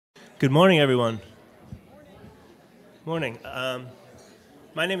Good morning, everyone. Morning.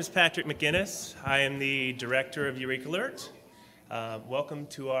 My name is Patrick McGinnis. I am the director of EurekAlert. Welcome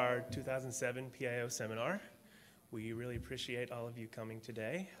to our 2007 PIO seminar. We really appreciate all of you coming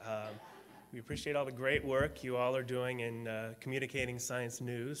today. We appreciate all the great work you all are doing in communicating science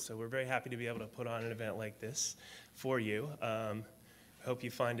news, so we're very happy to be able to put on an event like this for you. I hope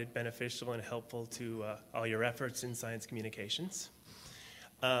you find it beneficial and helpful to all your efforts in science communications.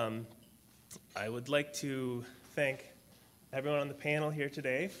 I would like to thank everyone on the panel here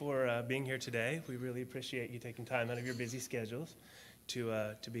today for being here today. We really appreciate you taking time out of your busy schedules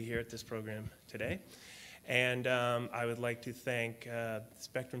to be here at this program today. And I would like to thank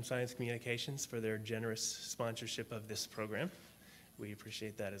Spectrum Science Communications for their generous sponsorship of this program. We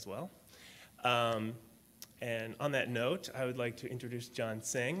appreciate that as well. And on that note, I would like to introduce John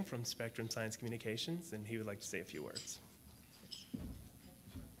Singh from Spectrum Science Communications, and he would like to say a few words.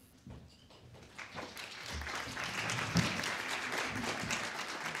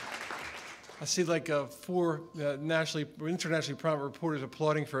 I see like four internationally prominent reporters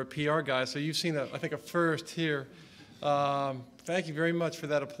applauding for a PR guy, so you've seen, I think, a first here. Thank you very much for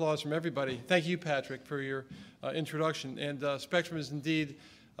that applause from everybody. Thank you, Patrick, for your introduction. And Spectrum is indeed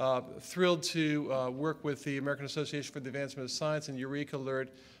thrilled to work with the American Association for the Advancement of Science and EurekAlert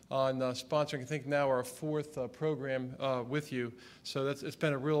on sponsoring, I think, now our fourth program with you. So it's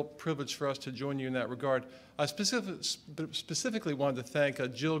been a real privilege for us to join you in that regard. I specifically wanted to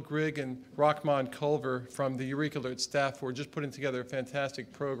thank Jill Grigg and Rahman Culver from the EurekAlert staff for just putting together a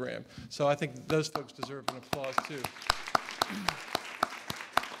fantastic program. So I think those folks deserve an applause, too.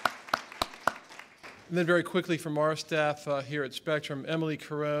 And then very quickly from our staff here at Spectrum, Emily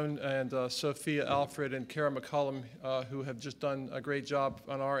Carone and Sophia Alfred and Kara McCollum, who have just done a great job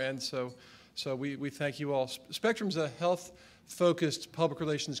on our end. So we thank you all. Spectrum's a health-focused public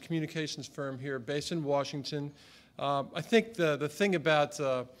relations communications firm here based in Washington. I think the thing about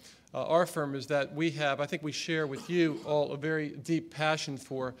our firm is that I think we share with you all a very deep passion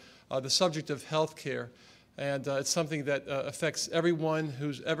for the subject of health care. And it's something that affects everyone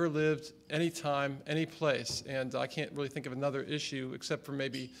who's ever lived, anytime, any place. And I can't really think of another issue except for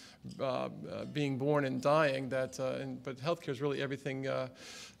maybe being born and dying. But healthcare is really everything,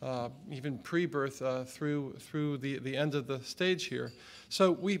 even pre-birth through the end of the stage here.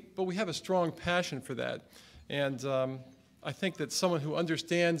 But we have a strong passion for that. And I think that someone who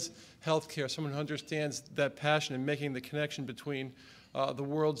understands healthcare, someone who understands that passion and making the connection between the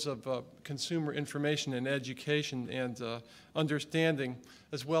worlds of consumer information and education and understanding,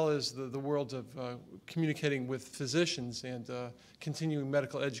 as well as the world of communicating with physicians and continuing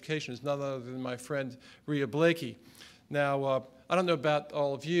medical education, is none other than my friend Rhea Blakey. Now, I don't know about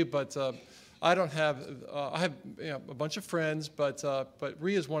all of you, but I have a bunch of friends, but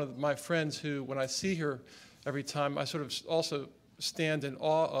Rhea is one of my friends who, when I see her every time, I sort of also stand in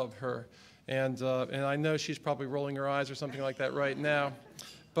awe of her. And I know she's probably rolling her eyes or something like that right now.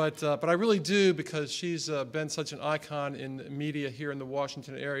 But I really do, because she's been such an icon in media here in the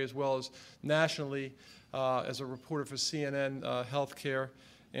Washington area, as well as nationally as a reporter for CNN Healthcare,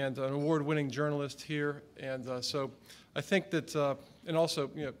 and an award-winning journalist here. And so I think that, and also,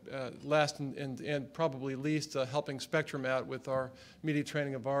 last and probably least, helping Spectrum out with our media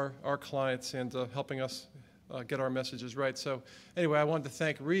training of our clients and helping us get our messages right. So anyway, I wanted to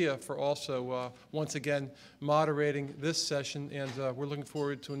thank Rhea for also once again moderating this session, and we're looking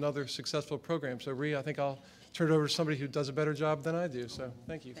forward to another successful program. So Rhea, I think I'll turn it over to somebody who does a better job than I do. So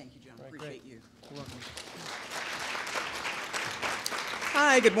thank you. Thank you, John. Right, appreciate great. you. You're welcome.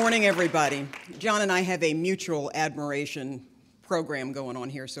 Hi, good morning, everybody. John and I have a mutual admiration program going on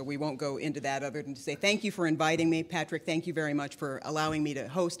here, so we won't go into that other than to say thank you for inviting me. Patrick, thank you very much for allowing me to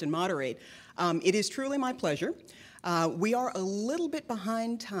host and moderate. It is truly my pleasure. We are a little bit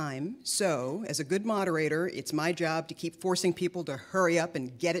behind time, so as a good moderator, it's my job to keep forcing people to hurry up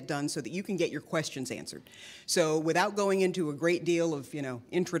and get it done so that you can get your questions answered. So without going into a great deal of,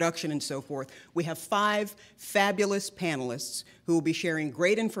 introduction and so forth, we have 5 fabulous panelists who will be sharing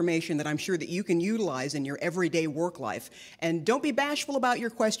great information that I'm sure that you can utilize in your everyday work life. And don't be bashful about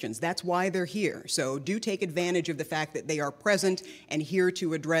your questions. That's why they're here. So do take advantage of the fact that they are present and here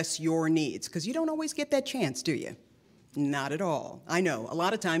to address your needs, because you don't always get that chance, do you? Not at all. I know, a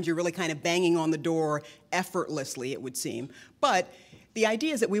lot of times you're really kind of banging on the door effortlessly, it would seem. But the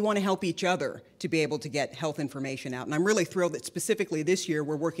idea is that we want to help each other to be able to get health information out. And I'm really thrilled that specifically this year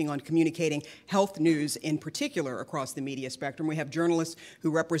we're working on communicating health news in particular across the media spectrum. We have journalists who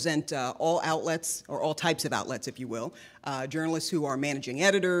represent all outlets, or all types of outlets, if you will, journalists who are managing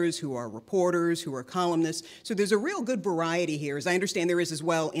editors, who are reporters, who are columnists. So there's a real good variety here. As I understand, there is as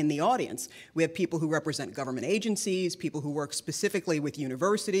well in the audience. We have people who represent government agencies, people who work specifically with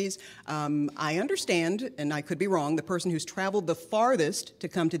universities. I understand, and I could be wrong, the person who's traveled the farthest to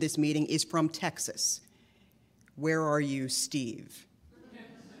come to this meeting is from Texas. Where are you, Steve?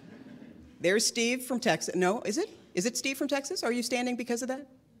 There's Steve from Texas. No, is it? Is it Steve from Texas? Are you standing because of that?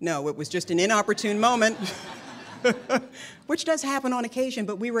 No, it was just an inopportune moment, which does happen on occasion,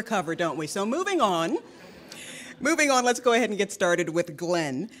 but we recover, don't we? So moving on, let's go ahead and get started with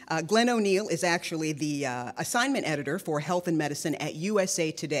Glenn. Glenn O'Neill is actually the assignment editor for Health and Medicine at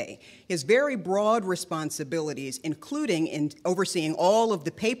USA Today. He has very broad responsibilities, including in overseeing all of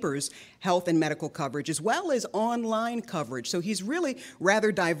the paper's health and medical coverage, as well as online coverage. So he's really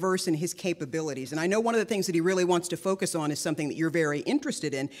rather diverse in his capabilities. And I know one of the things that he really wants to focus on is something that you're very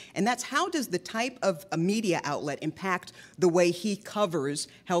interested in, and that's how does the type of a media outlet impact the way he covers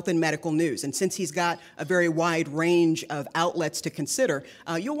health and medical news. And since he's got a very wide range of outlets to consider,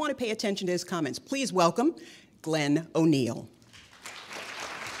 you'll want to pay attention to his comments. Please welcome Glenn O'Neill.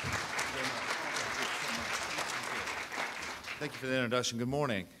 Thank you for the introduction. Good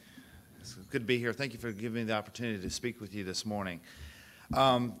morning. It's good to be here. Thank you for giving me the opportunity to speak with you this morning.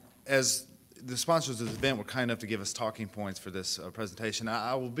 As the sponsors of this event were kind enough to give us talking points for this presentation,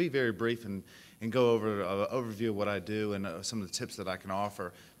 I will be very brief and go over an overview of what I do and some of the tips that I can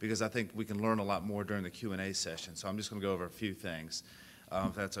offer, because I think we can learn a lot more during the Q&A session. So I'm just going to go over a few things,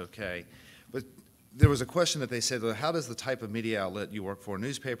 if that's okay. But there was a question that they said, well, how does the type of media outlet you work for,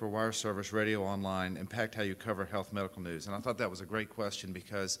 newspaper, wire service, radio, online, impact how you cover health medical news? And I thought that was a great question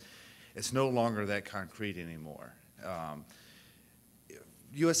because it's no longer that concrete anymore.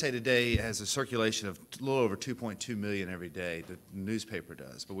 USA Today has a circulation of a little over 2.2 million every day, the newspaper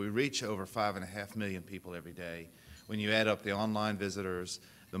does, but we reach over 5.5 million people every day. When you add up the online visitors,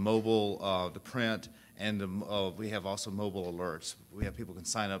 the mobile, the print, and we have also mobile alerts. We have people can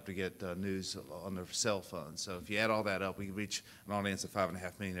sign up to get news on their cell phone. So if you add all that up, we reach an audience of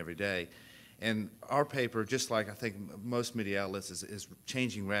 5.5 million every day. And our paper, just like I think most media outlets, is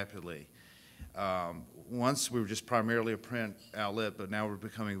changing rapidly. Once we were just primarily a print outlet, but now we're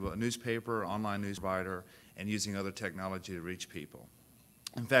becoming a newspaper, online news writer, and using other technology to reach people.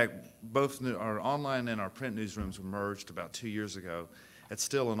 In fact, both our online and our print newsrooms were merged about 2 years ago. It's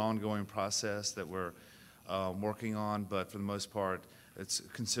still an ongoing process that we're working on, but for the most part, it's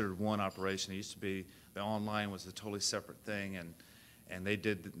considered one operation. It used to be the online was a totally separate thing, and they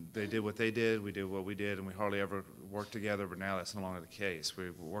did what they did, we did what we did, and we hardly ever worked together, but now that's no longer the case.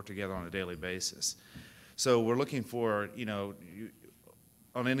 We work together on a daily basis. So we're looking for,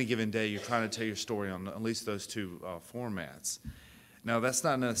 on any given day, you're trying to tell your story on at least those two formats. Now, that's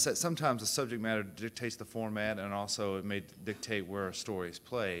not sometimes the subject matter dictates the format, and also it may dictate where a story is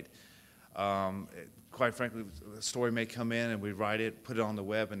played. Quite frankly, a story may come in and we write it, put it on the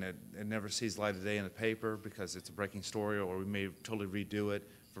web, and it never sees light of day in the paper because it's a breaking story, or we may totally redo it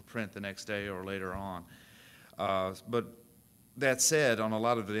for print the next day or later on. But that said, on a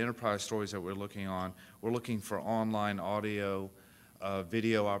lot of the enterprise stories that we're looking for online audio,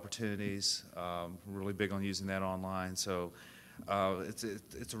 video opportunities. We're really big on using that online. So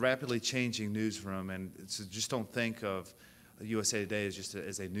it's a rapidly changing newsroom, and just don't think of USA Today as just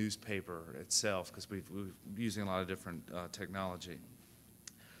as a newspaper itself, because we're using a lot of different technology.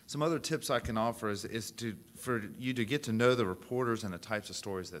 Some other tips I can offer is for you to get to know the reporters and the types of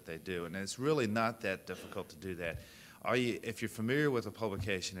stories that they do, and it's really not that difficult to do that. If you're familiar with a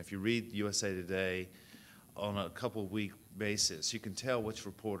publication, if you read USA Today on a couple-week basis, you can tell which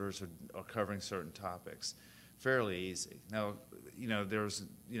reporters are covering certain topics. Fairly easy. Now, there's,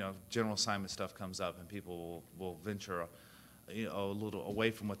 general assignment stuff comes up and people will venture a little away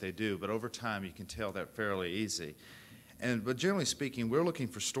from what they do, but over time you can tell that fairly easy. But generally speaking, we're looking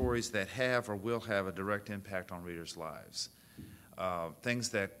for stories that have or will have a direct impact on readers' lives. Things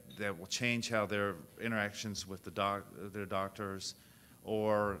that will change how their interactions with their doctors,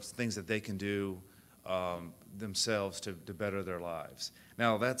 or things that they can do themselves to better their lives.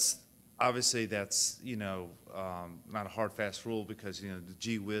 Now, that's obviously not a hard, fast rule, because the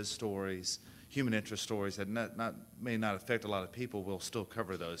gee whiz stories, human interest stories that may not affect a lot of people, will still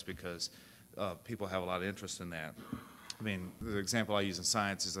cover those because people have a lot of interest in that. I mean, the example I use in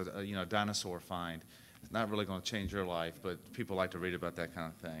science is a dinosaur find. It's not really going to change your life, but people like to read about that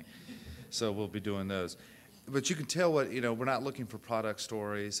kind of thing. So we'll be doing those. But you can tell we're not looking for product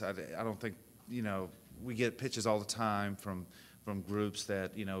stories. I don't think you know, we get pitches all the time from groups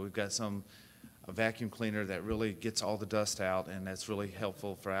that, you know, we've got a vacuum cleaner that really gets all the dust out, and that's really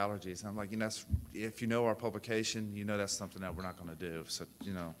helpful for allergies. And I'm like, you know, if you know our publication, you know that's something that we're not going to do. So,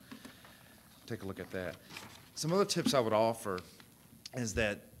 you know, take a look at that. Some other tips I would offer is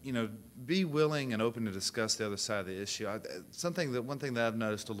that, you know, be willing and open to discuss the other side of the issue. One thing that I've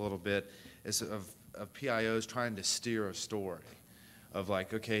noticed a little bit is of PIOs trying to steer a story of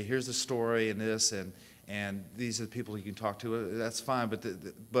like, okay, here's the story and this, and these are the people you can talk to. That's fine,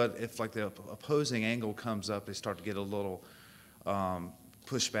 but if like the opposing angle comes up, they start to get a little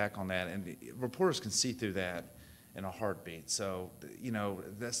pushback on that, and reporters can see through that in a heartbeat. So, you know,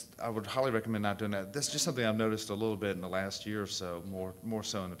 I would highly recommend not doing that. That's just something I've noticed a little bit in the last year or so, more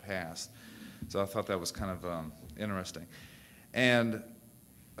so in the past. So I thought that was kind of interesting. And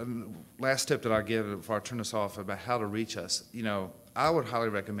last tip that I give before I turn this off about how to reach us, you know, I would highly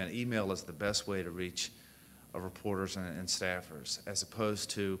recommend email is the best way to reach reporters and staffers, as opposed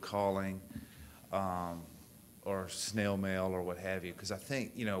to calling or snail mail or what have you. Because I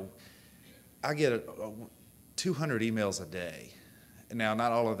think, you know, I get 200 emails a day. Now,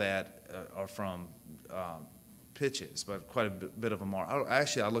 not all of that are from pitches, but quite a bit of them are.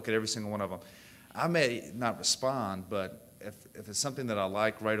 Actually, I look at every single one of them. I may not respond, but if it's something that I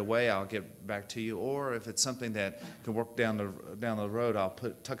like right away, I'll get back to you. Or if it's something that can work down the road, I'll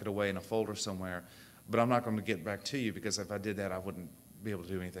tuck it away in a folder somewhere. But I'm not going to get back to you, because if I did that, I wouldn't be able to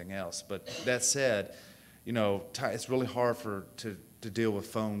do anything else. But that said, you know, it's really hard to deal with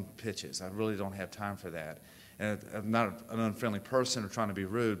phone pitches. I really don't have time for that. And I'm not an unfriendly person or trying to be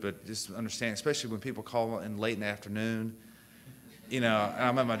rude, but just understand, especially when people call in late in the afternoon. You know,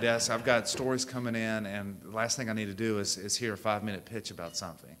 I'm at my desk, I've got stories coming in, and the last thing I need to do is hear a 5-minute pitch about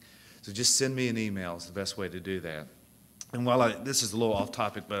something. So just send me an email is the best way to do that. And while this is a little off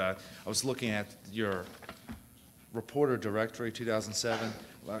topic, but I was looking at your reporter directory 2007.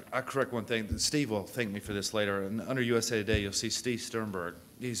 I correct one thing. Steve will thank me for this later. And under USA Today, you'll see Steve Sternberg.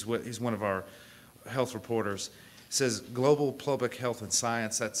 He's one of our health reporters. It says global public health and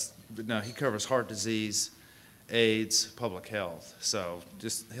science. He covers heart disease, AIDS, public health. So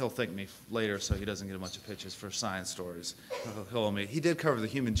he'll thank me later, so he doesn't get a bunch of pitches for science stories. He'll owe me. He did cover the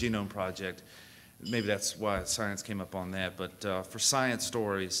Human Genome Project. Maybe that's why science came up on that. But for science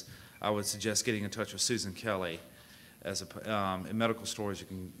stories, I would suggest getting in touch with Susan Kelly. In medical stories, you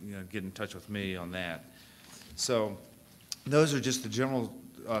can get in touch with me on that. So those are just the general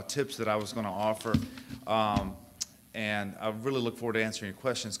tips that I was going to offer. And I really look forward to answering your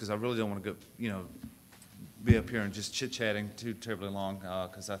questions, because I really don't want to go, be up here and just chit-chatting too terribly long,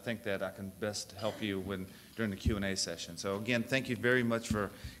 because I think that I can best help you during the Q&A session. So again, thank you very much for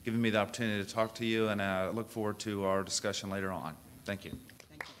giving me the opportunity to talk to you, and I look forward to our discussion later on. Thank you.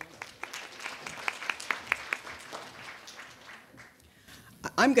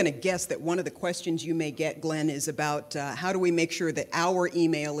 I'm going to guess that one of the questions you may get, Glenn, is about how do we make sure that our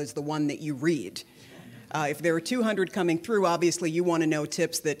email is the one that you read? If there are 200 coming through, obviously you want to know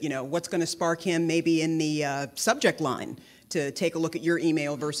tips that, what's going to spark him maybe in the subject line to take a look at your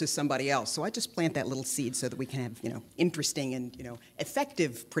email versus somebody else. So I just plant that little seed so that we can have, interesting and,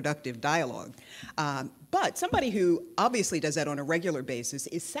 effective, productive dialogue. But somebody who obviously does that on a regular basis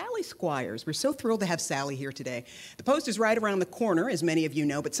is Sally Squires. We're so thrilled to have Sally here today. The Post is right around the corner, as many of you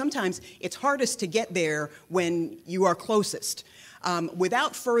know, but sometimes it's hardest to get there when you are closest.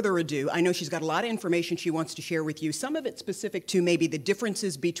 Without further ado, I know she's got a lot of information she wants to share with you, some of it specific to maybe the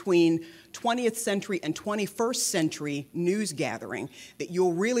differences between 20th century and 21st century news gathering that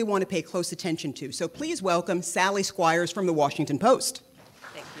you'll really want to pay close attention to. So please welcome Sally Squires from the Washington Post.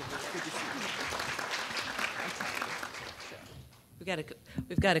 Thank you.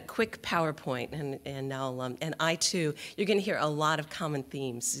 We've got a quick PowerPoint, and I too. You're going to hear a lot of common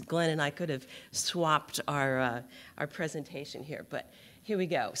themes. Glenn and I could have swapped our presentation here, but here we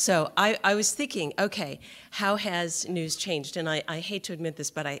go. So I was thinking, okay, how has news changed? And I hate to admit this,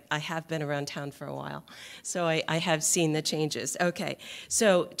 but I have been around town for a while, so I have seen the changes. Okay,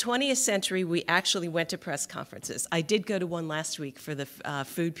 so 20th century, we actually went to press conferences. I did go to one last week for the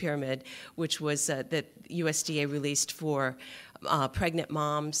food pyramid, which was that USDA released for pregnant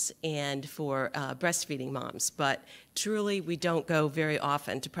moms and for breastfeeding moms, but truly we don't go very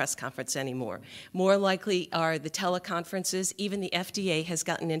often to press conference anymore. More likely are the teleconferences. Even the FDA has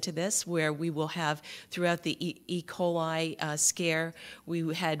gotten into this, where we will have, throughout the E. coli scare,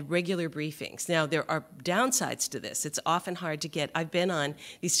 we had regular briefings. Now, there are downsides to this. It's often hard to get. I've been on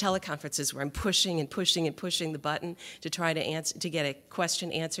these teleconferences where I'm pushing and pushing and pushing the button to try to get a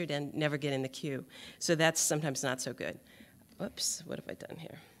question answered and never get in the queue. So that's sometimes not so good. Whoops, what have I done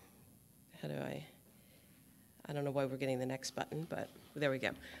here? how do I don't know why we're getting the next button, but there we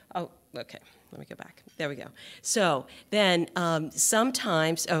go. Oh, okay, let me go back. There we go. So then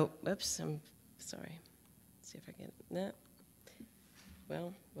sometimes, oh, oops, I'm sorry. Let's see if I can, no.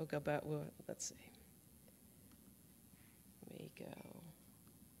 Well, we'll go back, let's see. Let me go.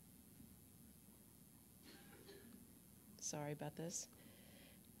 Sorry about this.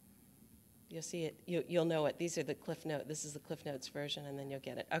 You'll see it, you'll know it. These are the Cliff Note. This is the Cliff Notes version, and then you'll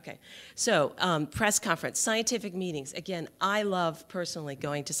get it. Okay, so press conference, scientific meetings. Again, I love personally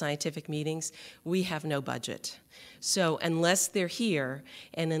going to scientific meetings. We have no budget. So unless they're here,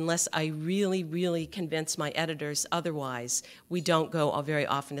 and unless I really, really convince my editors otherwise, we don't go very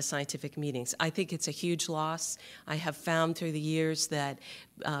often to scientific meetings. I think it's a huge loss. I have found through the years that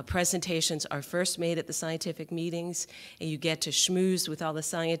presentations are first made at the scientific meetings, and you get to schmooze with all the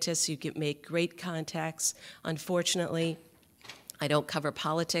scientists. You can make great contacts. Unfortunately, I don't cover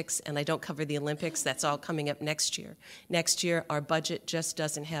politics, and I don't cover the Olympics. That's all coming up next year. Next year, our budget just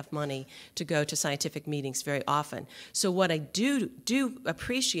doesn't have money to go to scientific meetings very often. So what I do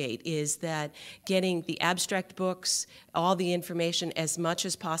appreciate is that getting the abstract books, all the information as much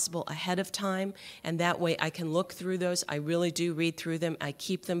as possible ahead of time, and that way I can look through those. I really do read through them. I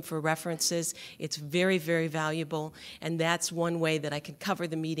keep them for references. It's very, very valuable, and that's one way that I can cover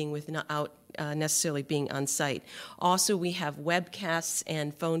the meeting without necessarily being on site. Also, we have webcasts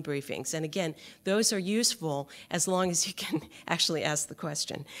and phone briefings. And again, those are useful as long as you can actually ask the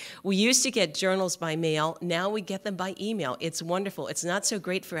question. We used to get journals by mail. Now we get them by email. It's wonderful. It's not so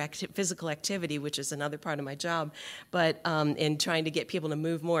great for physical activity, which is another part of my job, but in trying to get people to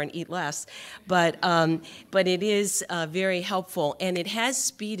move more and eat less. But it is very helpful, and it has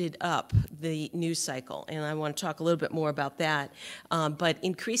speeded up the news cycle. And I want to talk a little bit more about that. But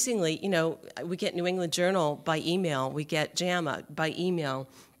increasingly, you know, we get New England Journal by email. We get JAMA by email.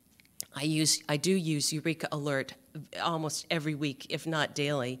 I do use EurekAlert almost every week, if not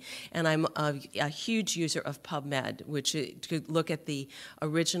daily, and I'm a huge user of PubMed, which to look at the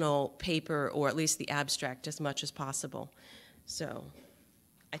original paper or at least the abstract as much as possible. So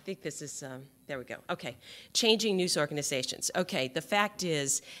I think this is, there we go. Okay, changing news organizations. Okay, the fact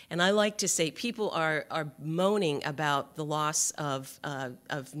is, and I like to say people are moaning about the loss of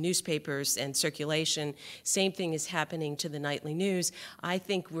newspapers and circulation. Same thing is happening to the nightly news. I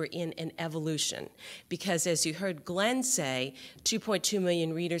think we're in an evolution because, as you heard Glenn say, 2.2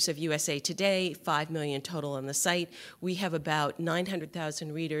 million readers of USA Today, 5 million total on the site. We have about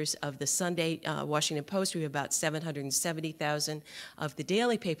 900,000 readers of the Sunday Washington Post. We have about 770,000 of the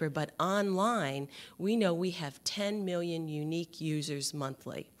daily paper, but online, we know we have 10 million unique users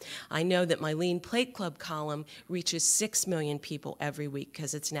monthly. I know that my Lean Plate Club column reaches 6 million people every week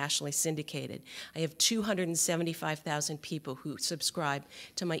because it's nationally syndicated. I have 275,000 people who subscribe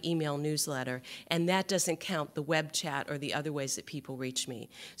to my email newsletter, and that doesn't count the web chat or the other ways that people reach me.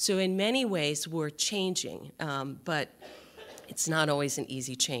 So in many ways, we're changing, but it's not always an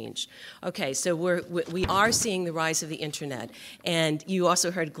easy change. Okay, so we are seeing the rise of the internet. And you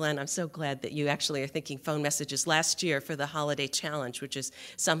also heard Glenn, I'm so glad that you actually are thinking phone messages. Last year for the Holiday Challenge, which is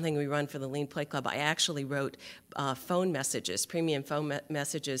something we run for the Lean Plate Club, I actually wrote phone messages, premium phone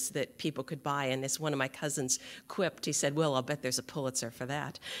messages that people could buy. And as one of my cousins quipped, he said, well, I'll bet there's a Pulitzer for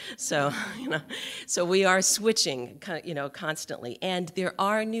that. So, so we are switching, constantly. And there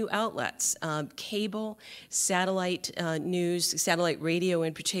are new outlets, cable, satellite news, satellite radio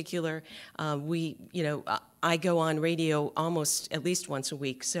in particular. I go on radio almost at least once a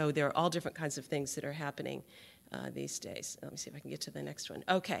week, so there are all different kinds of things that are happening these days. Let me see if I can get to the next one.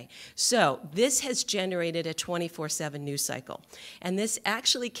 Okay, so this has generated a 24/7 news cycle, and this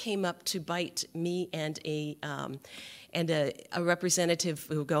actually came up to bite me and a representative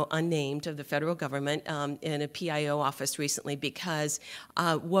who will go unnamed of the federal government in a PIO office recently, because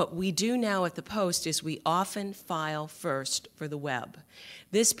what we do now at the Post is we often file first for the web.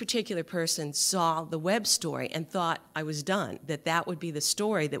 This particular person saw the web story and thought I was done, that would be the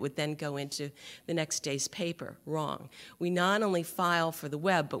story that would then go into the next day's paper. Wrong. We not only file for the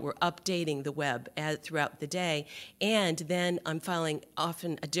web, but we're updating the web throughout the day, and then I'm filing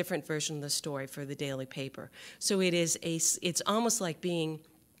often a different version of the story for the daily paper. So it's almost like being,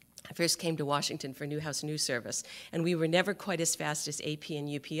 I first came to Washington for Newhouse News Service, and we were never quite as fast as AP and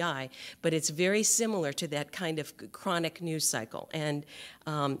UPI, but it's very similar to that kind of chronic news cycle, and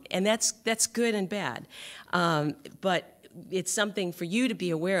that's good and bad. But it's something for you to be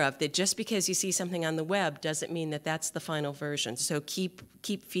aware of, that just because you see something on the web doesn't mean that that's the final version. So keep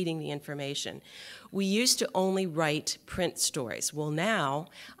feeding the information. We used to only write print stories. Well, now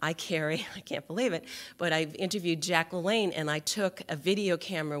I carry, I can't believe it, but I've interviewed Jack LaLanne, and I took a video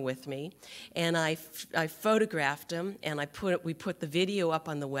camera with me, and I photographed him, and we put the video up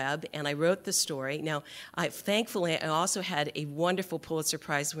on the web, and I wrote the story. Now, thankfully, I also had a wonderful Pulitzer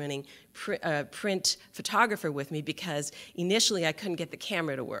Prize-winning print photographer with me, because initially I couldn't get the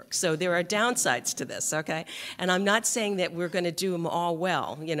camera to work. So there are downsides to this, okay? And I'm not saying that we're going to do them all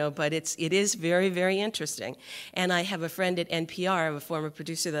well, you know, but it is very, very interesting. And I have a friend at NPR, a former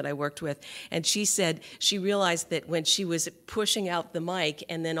producer that I worked with, and she said she realized that when she was pushing out the mic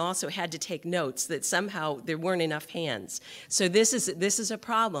and then also had to take notes, that somehow there weren't enough hands. So this is a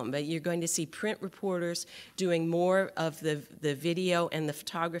problem, but you're going to see print reporters doing more of the video and the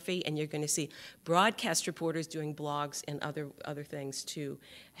photography, and you're going to see broadcast reporters doing blogs and other things to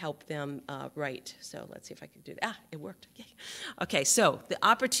help them write. So let's see if I can do that. Ah, it worked. Yay. Okay, so the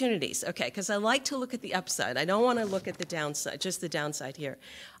opportunities. Okay, because I like to look at the upside. I don't want to look at the downside, just the downside here.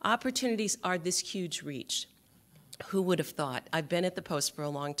 Opportunities are this huge reach. Who would have thought? I've been at the Post for a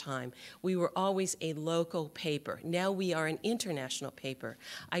long time. We were always a local paper. Now we are an international paper.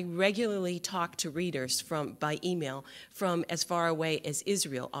 I regularly talk to readers by email from as far away as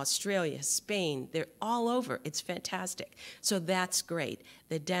Israel, Australia, Spain. They're all over. It's fantastic. So that's great.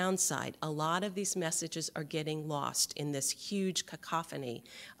 The downside, a lot of these messages are getting lost in this huge cacophony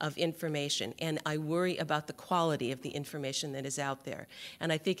of information, and I worry about the quality of the information that is out there.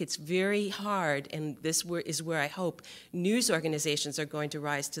 And I think it's very hard, and this is where I hope news organizations are going to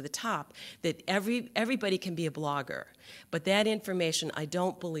rise to the top, that everybody can be a blogger. But that information, I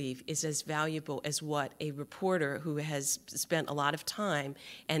don't believe, is as valuable as what a reporter who has spent a lot of time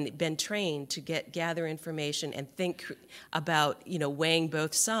and been trained to gather information and think about, you know, weighing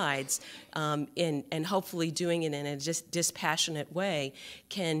both sides, and hopefully doing it in a dispassionate way,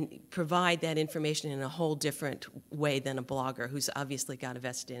 can provide that information in a whole different way than a blogger who's obviously got a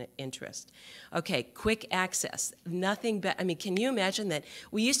vested interest. Okay, quick access. Nothing better. I mean, can you imagine that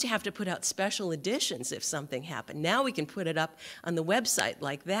we used to have to put out special editions if something happened? Now we can put it up on the website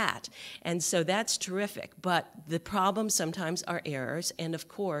like that. And so that's terrific. But the problems sometimes are errors, and of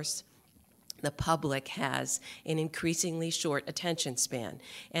course, the public has an increasingly short attention span,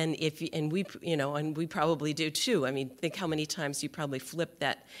 and we probably do too. I mean, think how many times you probably flip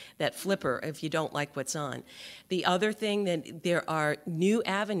that flipper if you don't like what's on. The other thing, that there are new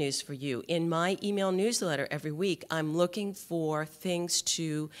avenues for you. In my email newsletter every week, I'm looking for things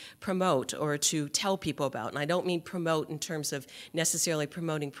to promote or to tell people about, and I don't mean promote in terms of necessarily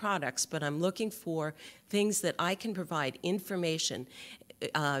promoting products, but I'm looking for things that I can provide information,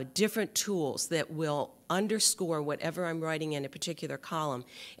 different tools that will underscore whatever I'm writing in a particular column.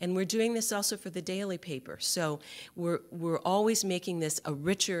 And we're doing this also for the daily paper. So we're always making this a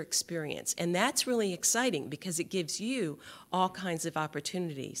richer experience. And that's really exciting because it gives you all kinds of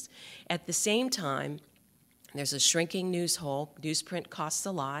opportunities. At the same time, there's a shrinking news hole. Newsprint costs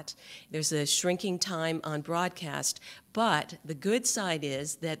a lot. There's a shrinking time on broadcast. But the good side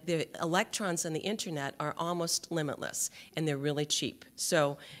is that the electrons on the internet are almost limitless, and they're really cheap.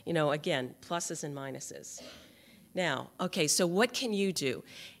 So, you know, again, pluses and minuses. Now, okay, so what can you do?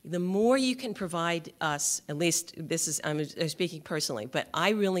 The more you can provide us, at least this is, I'm speaking personally, but I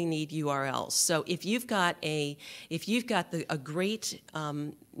really need URLs. So if you've got a great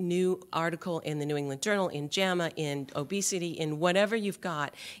new article in the New England Journal, in JAMA, in Obesity, in whatever you've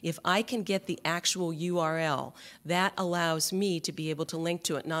got, if I can get the actual URL, that allows me to be able to link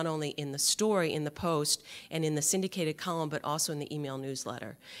to it not only in the story, in the post, and in the syndicated column, but also in the email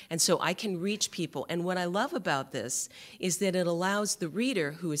newsletter. And so I can reach people. And what I love about this is that it allows the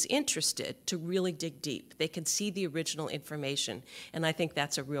reader who is interested to really dig deep. They can see the original information, and I think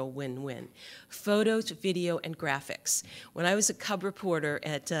that's a real win-win. Photos, video, and graphics. When I was a cub reporter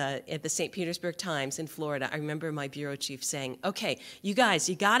at the St. Petersburg Times in Florida, I remember my bureau chief saying, okay, you guys,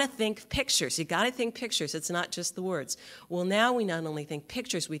 you gotta think pictures. You gotta think pictures. It's not just the words. Well, now we not only think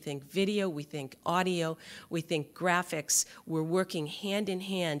pictures, we think video, we think audio, we think graphics. We're working hand in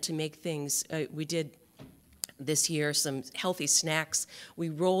hand to make things, we did this year some healthy snacks. We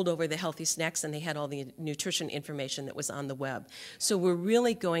rolled over the healthy snacks, and they had all the nutrition information that was on the web. So we're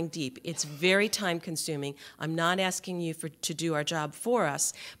really going deep. It's very time consuming. I'm not asking you to do our job for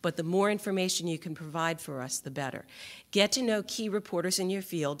us, but the more information you can provide for us, the better. Get to know key reporters in your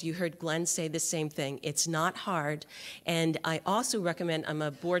field. You heard Glenn say the same thing. It's not hard. And I also recommend, I'm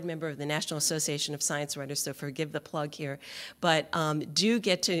a board member of the National Association of Science Writers, so forgive the plug here, but do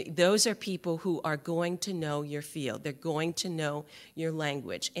get to, those are people who are going to know your field. They're going to know your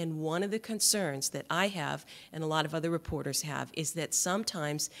language. And one of the concerns that I have, and a lot of other reporters have, is that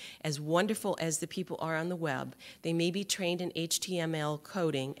sometimes, as wonderful as the people are on the web, they may be trained in HTML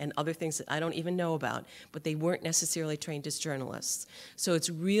coding and other things that I don't even know about, but they weren't necessarily trained as journalists. So it's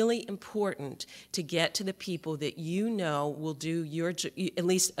really important to get to the people that you know will do at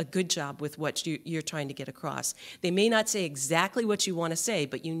least a good job with what you're trying to get across. They may not say exactly what you want to say,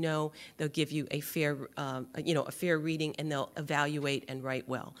 but you know they'll give you a fair reading, and they'll evaluate and write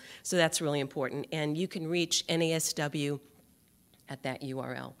well. So that's really important. And you can reach NASW at that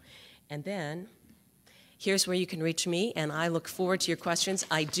URL. And then here's where you can reach me, and I look forward to your questions.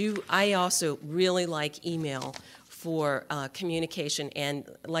 I also really like email for communication, and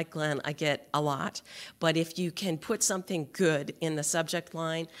like Glenn, I get a lot. But if you can put something good in the subject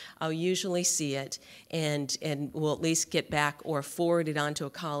line, I'll usually see it, and will at least get back or forward it on to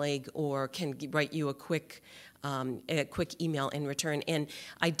a colleague, or can write you a quick email in return. And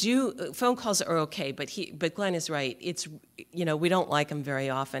phone calls are okay, but Glenn is right. It's, we don't like them very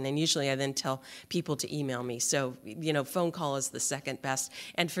often, and usually I then tell people to email me. So, phone call is the second best.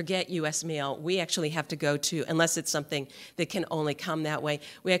 And forget U.S. mail. We actually have to go to, unless it's something that can only come that way,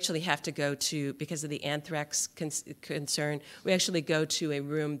 we actually have to go to, because of the anthrax concern, we actually go to a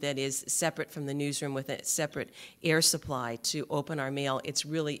room that is separate from the newsroom with a separate air supply to open our mail. It's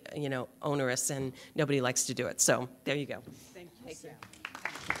really, onerous, and nobody likes to do it. So there you go. Thank you, Sally.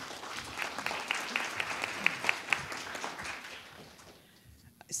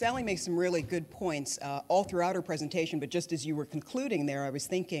 Sally makes some really good points all throughout her presentation, but just as you were concluding there, I was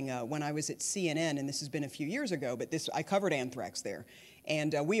thinking when I was at CNN, and this has been a few years ago, but I covered anthrax there.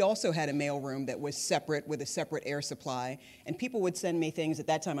 And we also had a mailroom that was separate with a separate air supply, and people would send me things. At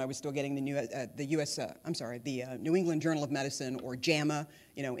that time, I was still getting the New England Journal of Medicine, or JAMA,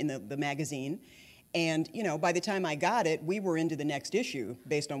 in the magazine. And, by the time I got it, we were into the next issue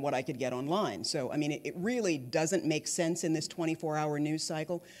based on what I could get online. So, I mean, it really doesn't make sense in this 24-hour news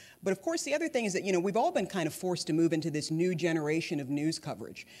cycle. But of course, the other thing is that, we've all been kind of forced to move into this new generation of news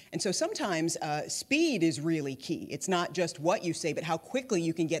coverage. And so sometimes speed is really key. It's not just what you say, but how quickly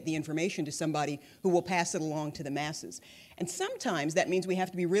you can get the information to somebody who will pass it along to the masses. And sometimes that means we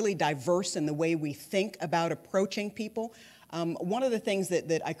have to be really diverse in the way we think about approaching people. One of the things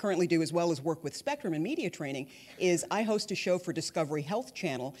that I currently do, as well as work with Spectrum and media training, is I host a show for Discovery Health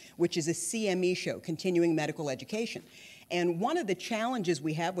Channel, which is a CME show, Continuing Medical Education. And one of the challenges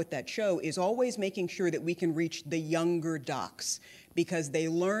we have with that show is always making sure that we can reach the younger docs, because they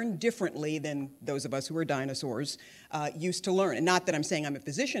learn differently than those of us who are dinosaurs used to learn. And not that I'm saying I'm a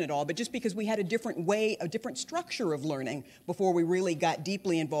physician at all, but just because we had a different way, a different structure of learning before we really got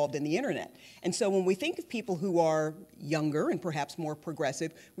deeply involved in the internet. And so when we think of people who are younger and perhaps more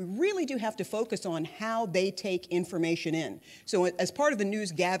progressive, we really do have to focus on how they take information in. So as part of the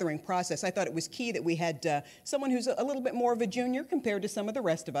news gathering process, I thought it was key that we had someone who's a little bit more of a junior compared to some of the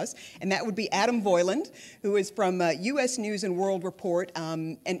rest of us, and that would be Adam Voiland, who is from U.S. News and World Report,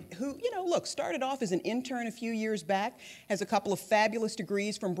 and who, look, started off as an intern a few years back, has a couple of fabulous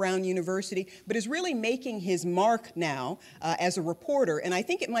degrees from Brown University, but is really making his mark now as a reporter. And I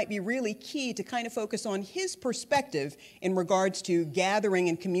think it might be really key to kind of focus on his perspective in regards to gathering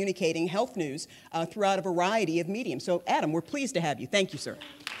and communicating health news throughout a variety of mediums. So, Adam, we're pleased to have you. Thank you, sir.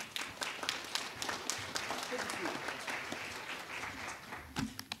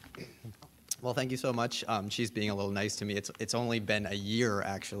 Well, thank you so much. She's being a little nice to me. It's only been a year,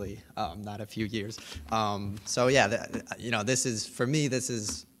 actually, not a few years. So yeah, this is, for me, this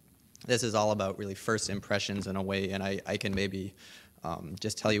is all about really first impressions in a way, and I can maybe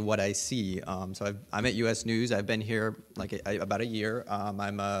just tell you what I see. So I'm at U.S. News. I've been here about a year.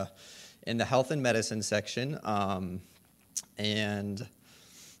 I'm in the health and medicine section, and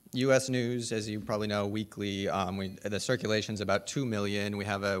U.S. News, as you probably know, weekly, the circulation's about 2 million. We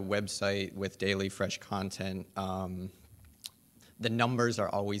have a website with daily fresh content. The numbers are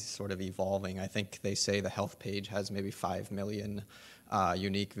always sort of evolving. I think they say the health page has maybe 5 million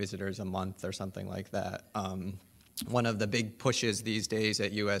unique visitors a month or something like that. One of the big pushes these days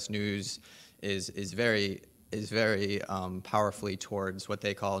at U.S. News is very powerfully towards what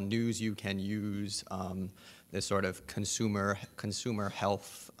they call news you can use. This sort of consumer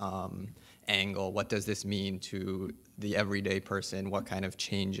health angle. What does this mean to the everyday person? What kind of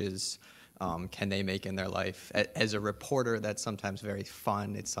changes can they make in their life? As a reporter, that's sometimes very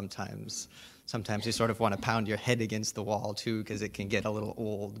fun. It's sometimes you sort of want to pound your head against the wall too, because it can get a little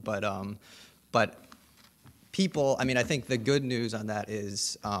old. But people, I think the good news on that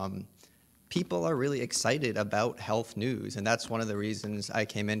is people are really excited about health news, and that's one of the reasons I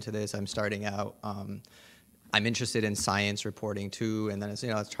came into this. I'm starting out I'm interested in science reporting too, and then it's,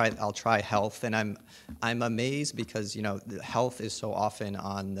 I'll try health, and I'm amazed because health is so often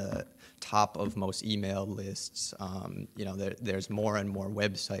on the top of most email lists. There's more and more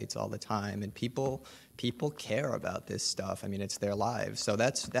websites all the time, and people care about this stuff. I mean, it's their lives, so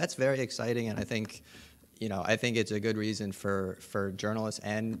that's very exciting, and I think it's a good reason for journalists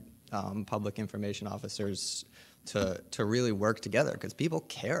and public information officers to really work together, because people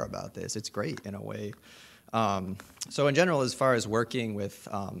care about this. It's great in a way. So in general, as far as working with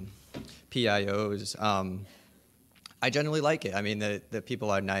PIOs, I generally like it. I mean, the people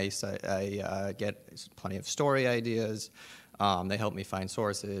are nice. I get plenty of story ideas. They help me find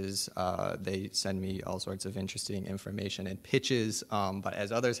sources. They send me all sorts of interesting information and pitches. But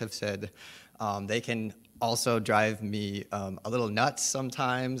as others have said, they can also drive me a little nuts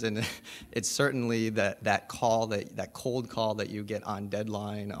sometimes. And it's certainly that cold call that you get on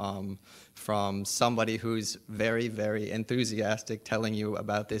deadline from somebody who's very, very enthusiastic, telling you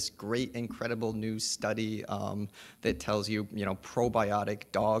about this great, incredible new study that tells you, probiotic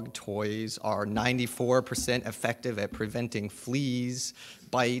dog toys are 94% effective at preventing fleas,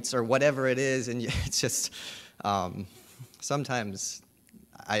 bites, or whatever it is. And it's just, sometimes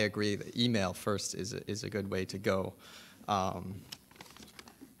I agree that email first is a good way to go.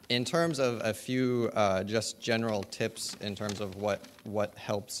 In terms of a few just general tips in terms of what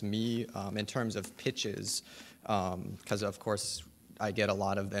helps me in terms of pitches, because of course I get a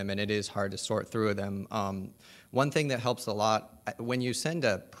lot of them and it is hard to sort through them. One thing that helps a lot, when you send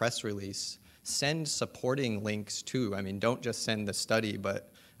a press release, send supporting links too. I mean, don't just send the study,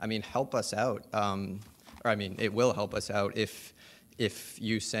 but I mean, help us out. It will help us out if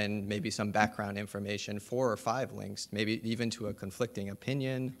you send maybe some background information, 4 or 5 links, maybe even to a conflicting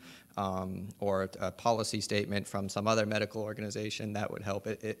opinion or a policy statement from some other medical organization, that would help.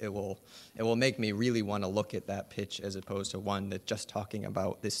 It will make me really want to look at that pitch as opposed to one that's just talking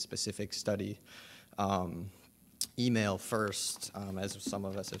about this specific study. Email first, as some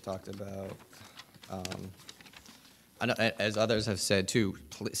of us have talked about. As others have said too,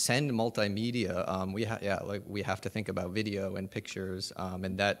 send multimedia. We have to think about video and pictures,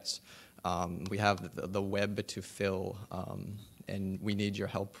 and that's we have the web to fill, and we need your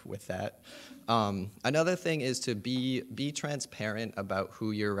help with that. Another thing is to be transparent about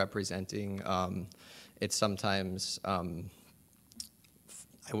who you're representing. It's sometimes I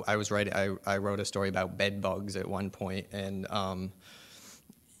wrote a story about bed bugs at one point, and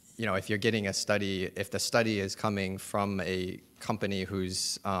if you're getting a study, if the study is coming from a company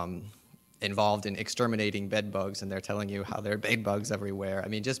who's involved in exterminating bed bugs and they're telling you how there are bed bugs everywhere, I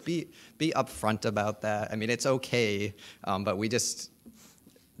mean, just be upfront about that. I mean, it's okay, but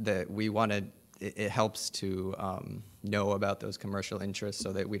it helps to know about those commercial interests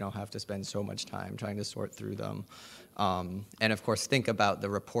so that we don't have to spend so much time trying to sort through them. And of course, think about the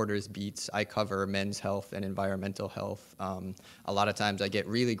reporter's beats. I cover men's health and environmental health. A lot of times I get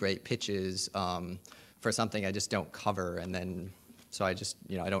really great pitches for something I just don't cover, and then so I just,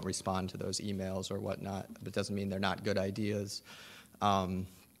 I don't respond to those emails or whatnot, but it doesn't mean they're not good ideas.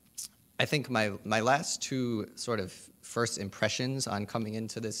 I think my last 2 sort of first impressions on coming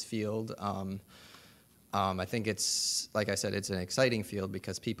into this field, I think it's, like I said, it's an exciting field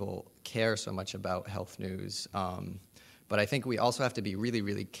because people care so much about health news. But I think we also have to be really,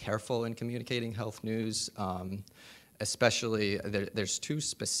 really careful in communicating health news. Especially, there's 2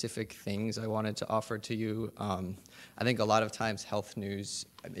 specific things I wanted to offer to you. I think a lot of times health news,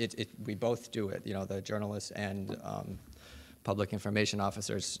 we both do it, the journalists and public information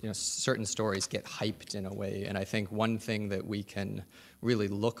officers, certain stories get hyped in a way. And I think one thing that we can really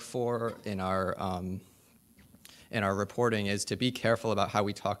look for in our reporting is to be careful about how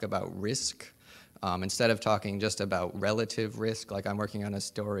we talk about risk. Instead of talking just about relative risk, like I'm working on a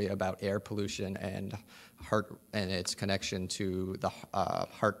story about air pollution and heart and its connection to the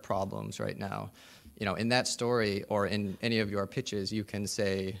heart problems right now. In that story or in any of your pitches, you can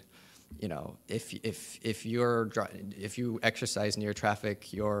say, if you exercise near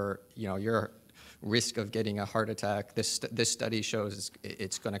traffic, your risk of getting a heart attack, this study shows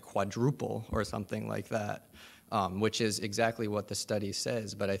it's going to quadruple or something like that. Which is exactly what the study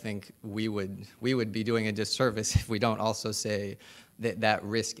says, but I think we would be doing a disservice if we don't also say that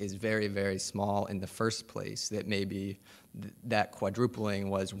risk is very, very small in the first place, that maybe that quadrupling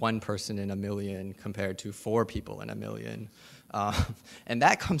was 1 person in a million compared to 4 people in a million. And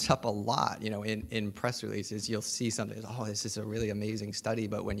that comes up a lot, in press releases. You'll see something, this is a really amazing study,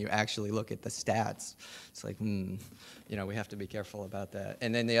 but when you actually look at the stats, it's like, we have to be careful about that.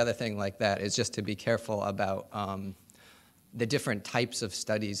 And then the other thing like that is just to be careful about the different types of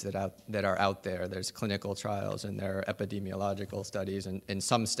studies that are out there. There's clinical trials and there are epidemiological studies, and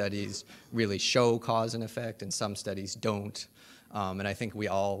some studies really show cause and effect, and some studies don't. And I think we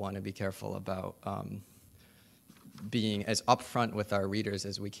all want to be careful about being as upfront with our readers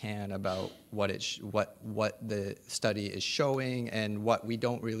as we can about what the study is showing and what we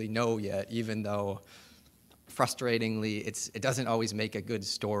don't really know yet, even though frustratingly it doesn't always make a good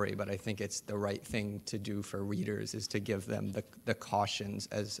story, but I think it's the right thing to do for readers, is to give them the cautions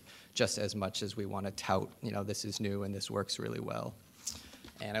just as much as we want to tout, this is new and this works really well.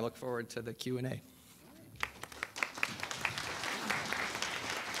 And I look forward to the Q&A.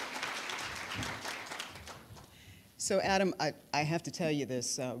 So Adam, I have to tell you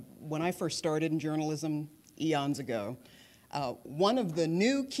this. When I first started in journalism eons ago, one of the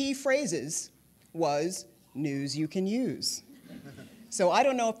new key phrases was news you can use. So I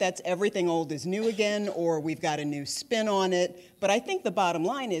don't know if that's everything old is new again, or we've got a new spin on it, but I think the bottom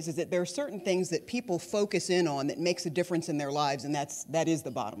line is that there are certain things that people focus in on that makes a difference in their lives, and that is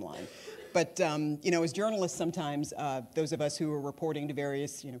the bottom line. But as journalists, sometimes those of us who are reporting to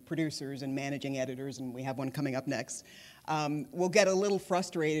various producers and managing editors, and we have one coming up next, will get a little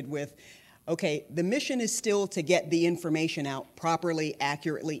frustrated with, okay, the mission is still to get the information out properly,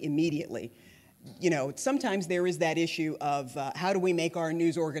 accurately, immediately. Sometimes there is that issue of how do we make our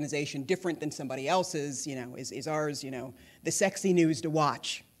news organization different than somebody else's? Is ours, the sexy news to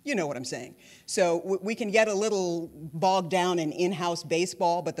watch? You know what I'm saying. So we can get a little bogged down in in-house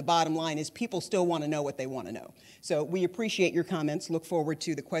baseball, but the bottom line is people still want to know what they want to know. So we appreciate your comments. Look forward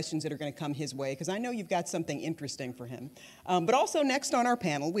to the questions that are going to come his way, because I know you've got something interesting for him. But also next on our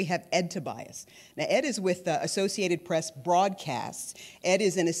panel, we have Ed Tobias. Now, Ed is with Associated Press Broadcasts. Ed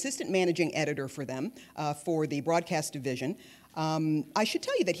is an assistant managing editor for them, for the broadcast division. I should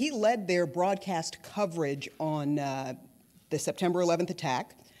tell you that he led their broadcast coverage on the September 11th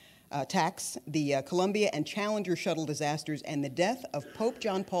attacks, the Columbia and Challenger shuttle disasters, and the death of Pope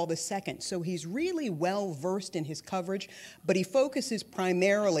John Paul II. So he's really well versed in his coverage, but he focuses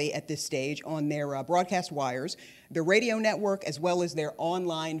primarily at this stage on their broadcast wires, their radio network, as well as their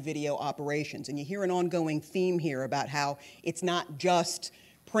online video operations. And you hear an ongoing theme here about how it's not just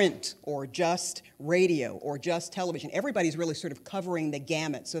print or just radio or just television. Everybody's really sort of covering the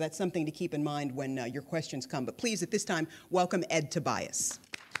gamut, so that's something to keep in mind when your questions come. But please, at this time, welcome Ed Tobias.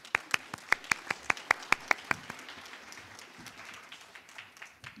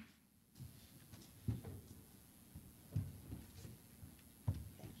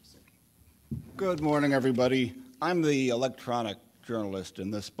 Good morning, everybody. I'm the electronic journalist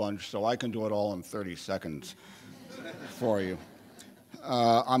in this bunch, so I can do it all in 30 seconds for you.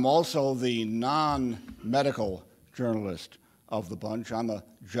 I'm also the non-medical journalist of the bunch. I'm a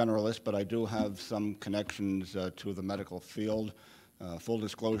generalist, but I do have some connections to the medical field. Full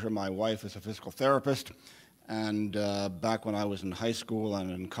disclosure, my wife is a physical therapist, and back when I was in high school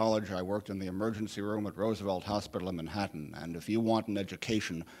and in college, I worked in the emergency room at Roosevelt Hospital in Manhattan. And if you want an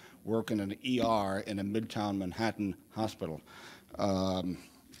education, work in an ER in a Midtown Manhattan hospital.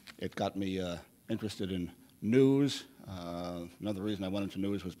 It got me interested in news. Another reason I went into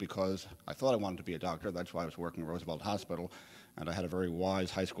news was because I thought I wanted to be a doctor. That's why I was working at Roosevelt Hospital. And I had a very wise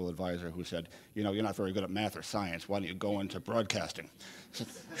high school advisor who said, you're not very good at math or science. Why don't you go into broadcasting? I said,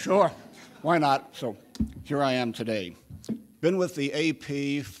 sure, why not? So here I am today. Been with the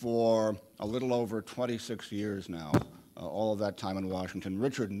AP for a little over 26 years now. All of that time in Washington.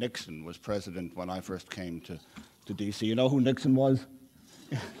 Richard Nixon was president when I first came to D.C. You know who Nixon was?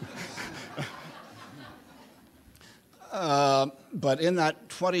 But in that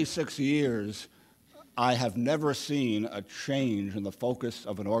 26 years, I have never seen a change in the focus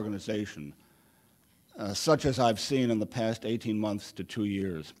of an organization such as I've seen in the past 18 months to 2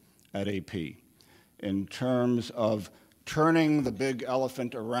 years at AP, in terms of turning the big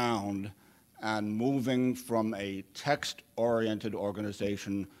elephant around and moving from a text-oriented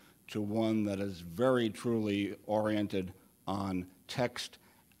organization to one that is very truly oriented on text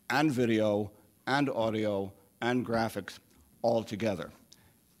and video and audio and graphics all together.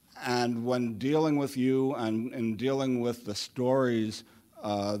 And when dealing with you and in dealing with the stories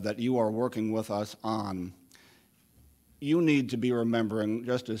that you are working with us on, you need to be remembering,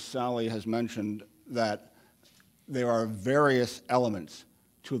 just as Sally has mentioned, that there are various elements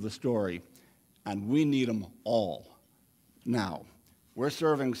to the story, and we need them all. Now, we're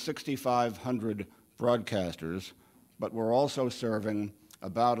serving 6,500 broadcasters, but we're also serving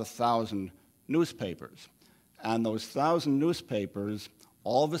about 1,000 newspapers. And those 1,000 newspapers,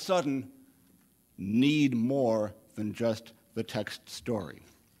 all of a sudden, need more than just the text story.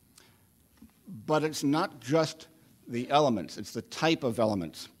 But it's not just the elements, it's the type of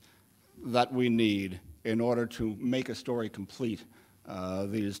elements that we need in order to make a story complete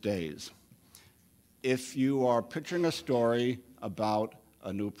these days. If you are pitching a story about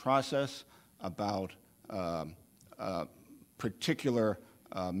a new process, about a particular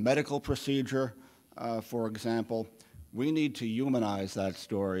medical procedure, for example, we need to humanize that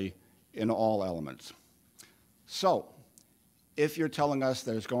story in all elements. So, if you're telling us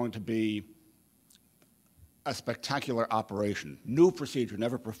there's going to be a spectacular operation, new procedure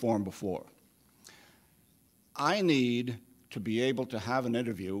never performed before, I need to be able to have an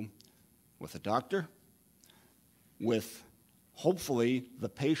interview with a doctor, with hopefully the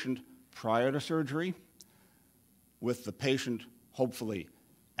patient prior to surgery, with the patient hopefully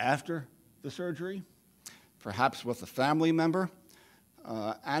after the surgery, perhaps with a family member,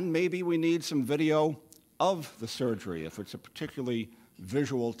 and maybe we need some video of the surgery if it's a particularly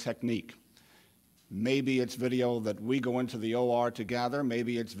visual technique. Maybe it's video that we go into the OR to gather,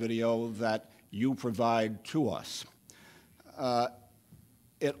 maybe it's video that you provide to us.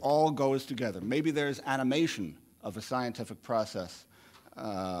 It all goes together. Maybe there's animation of a scientific process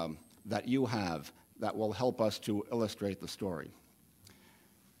that you have that will help us to illustrate the story.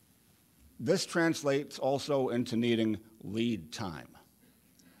 This translates also into needing lead time.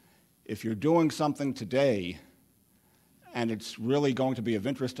 If you're doing something today and it's really going to be of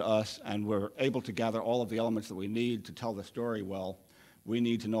interest to us and we're able to gather all of the elements that we need to tell the story well, we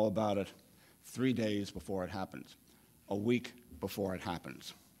need to know about it 3 days before it happens, a week before it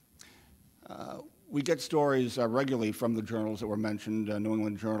happens. We get stories regularly from the journals that were mentioned, New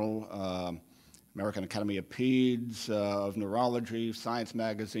England Journal, American Academy of Peds, of Neurology, Science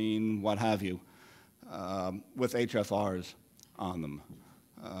Magazine, what have you, with HFRs on them,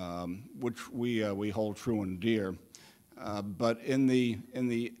 which we hold true and dear. But in the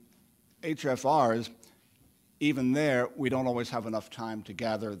HFRs, even there, we don't always have enough time to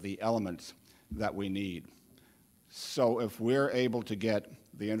gather the elements that we need. So if we're able to get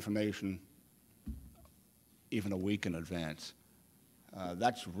the information even a week in advance,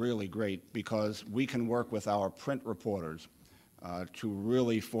 that's really great because we can work with our print reporters to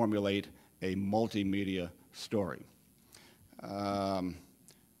really formulate a multimedia story. In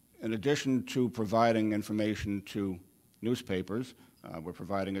addition to providing information to newspapers, we're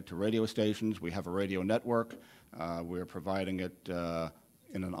providing it to radio stations. We have a radio network. We're providing it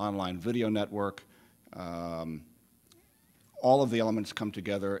in an online video network. All of the elements come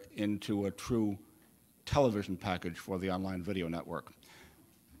together into a true television package for the online video network.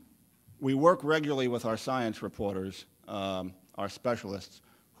 We work regularly with our science reporters, our specialists,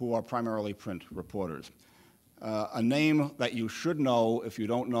 who are primarily print reporters. A name that you should know, if you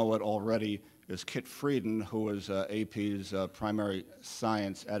don't know it already, is Kit Frieden, who is AP's primary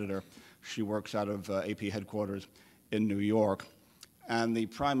science editor. She works out of AP headquarters in New York. And the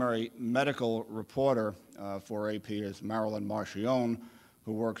primary medical reporter for AP is Marilyn Marchione,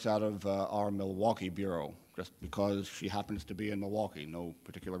 who works out of our Milwaukee bureau, just because she happens to be in Milwaukee, no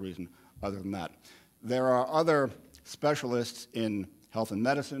particular reason other than that. There are other specialists in health and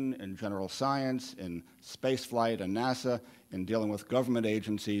medicine, in general science, in spaceflight and NASA, in dealing with government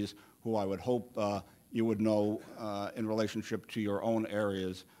agencies, who I would hope you would know in relationship to your own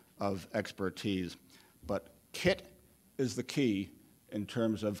areas of expertise. But Kit is the key in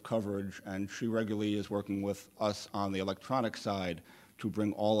terms of coverage, and she regularly is working with us on the electronic side to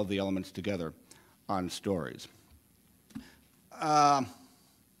bring all of the elements together on stories. An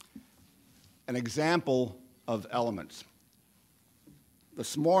example of elements.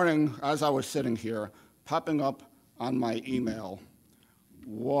 This morning, as I was sitting here, popping up on my email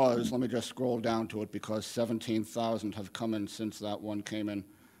was, let me just scroll down to it because 17,000 have come in since that one came in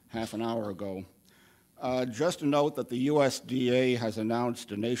half an hour ago. Just a note that the USDA has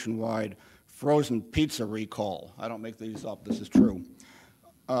announced a nationwide frozen pizza recall. I don't make these up, this is true.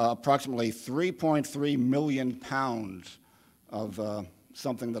 Approximately 3.3 million pounds of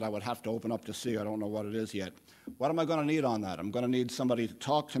something that I would have to open up to see. I don't know what it is yet. What am I going to need on that? I'm going to need somebody to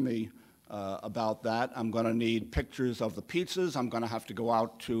talk to me about that. I'm going to need pictures of the pizzas. I'm going to have to go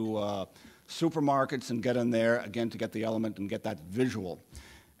out to supermarkets and get in there, again, to get the element and get that visual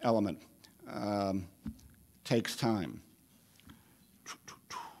element. Takes time.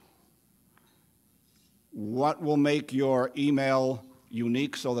 What will make your email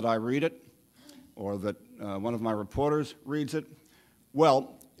unique so that I read it, or that one of my reporters reads it?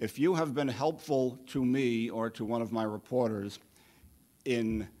 Well, if you have been helpful to me or to one of my reporters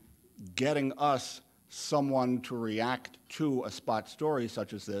in getting us someone to react to a spot story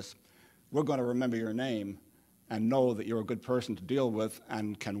such as this, we're going to remember your name and know that you're a good person to deal with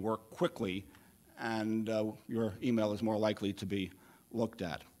and can work quickly and your email is more likely to be looked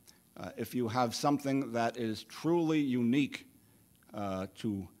at. If you have something that is truly unique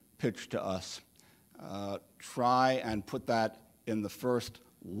to pitch to us, try and put that in the first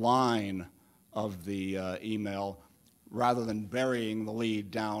line of the email rather than burying the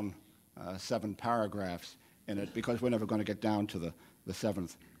lead down 7 paragraphs in it, because we're never going to get down to the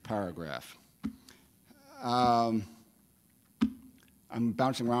 7th paragraph. I'm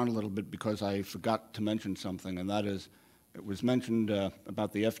bouncing around a little bit because I forgot to mention something, and that is, it was mentioned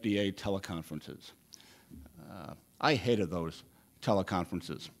about the FDA teleconferences. I hated those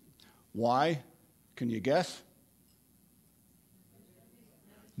teleconferences. Why? Can you guess?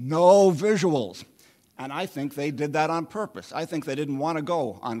 No visuals. And I think they did that on purpose. I think they didn't want to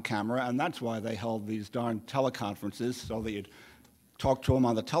go on camera, and that's why they held these darn teleconferences, so that you'd talk to them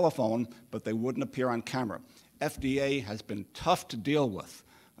on the telephone, but they wouldn't appear on camera. FDA has been tough to deal with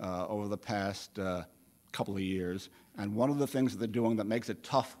over the past couple of years, and one of the things that they're doing that makes it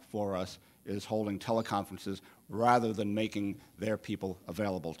tough for us is holding teleconferences rather than making their people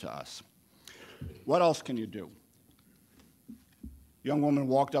available to us. What else can you do? A young woman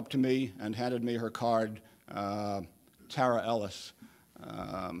walked up to me and handed me her card, Tara Ellis,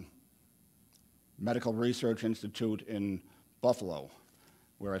 Medical Research Institute in Buffalo,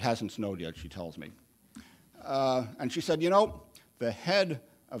 where it hasn't snowed yet, she tells me. And she said, you know, the head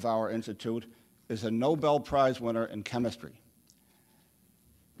of our institute is a Nobel Prize winner in chemistry.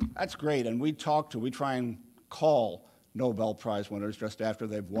 That's great, and we try and call Nobel Prize winners just after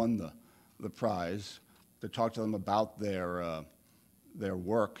they've won the prize to talk to them about their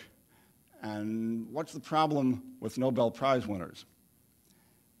work. And what's the problem with Nobel Prize winners?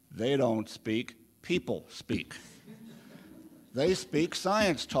 They don't speak, people speak. They speak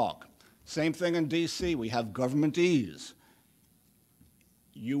science talk. Same thing in DC, we have governmentese.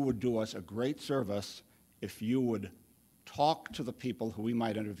 You would do us a great service if you would talk to the people who we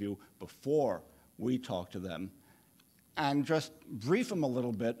might interview before we talk to them, and just brief them a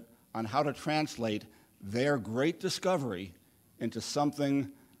little bit on how to translate their great discovery into something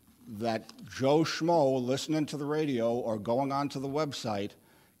that Joe Schmo listening to the radio or going onto the website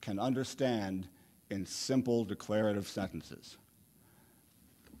can understand in simple declarative sentences.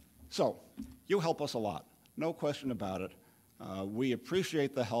 So, you help us a lot, no question about it. We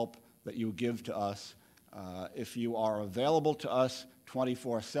appreciate the help that you give to us. If you are available to us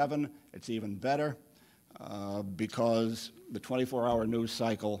 24/7, it's even better, because the 24-hour news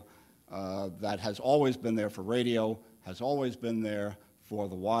cycle that has always been there for radio, has always been there for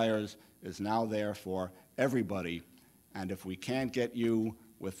the wires, is now there for everybody. And if we can't get you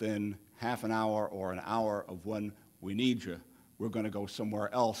within half an hour or an hour of when we need you, we're going to go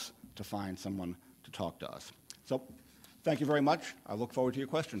somewhere else to find someone to talk to us. So, thank you very much. I look forward to your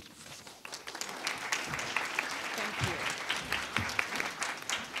questions.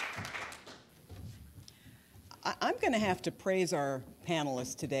 I'm going to have to praise our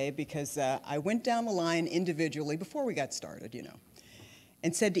panelists today because I went down the line individually before we got started, you know,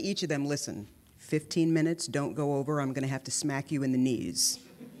 and said to each of them, listen, 15 minutes, don't go over, I'm going to have to smack you in the knees.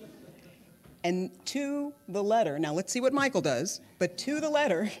 And to the letter, now let's see what Michael does, but to the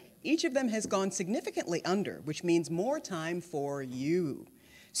letter, each of them has gone significantly under, which means more time for you.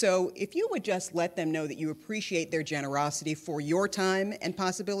 So if you would just let them know that you appreciate their generosity for your time and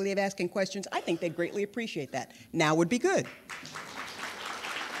possibility of asking questions, I think they'd greatly appreciate that. Now would be good.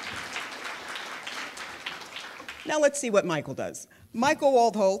 Now let's see what Michael does. Michael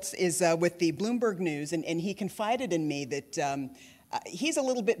Waldholz is with the Bloomberg News, and he confided in me that he's a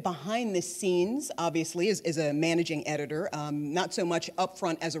little bit behind the scenes, obviously, as a managing editor, not so much up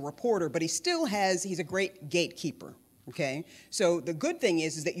front as a reporter, but he's a great gatekeeper. Okay, so the good thing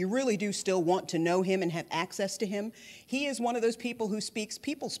is that you really do still want to know him and have access to him. He is one of those people who speaks,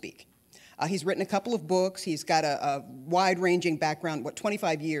 people speak. He's written a couple of books. He's got a wide-ranging background,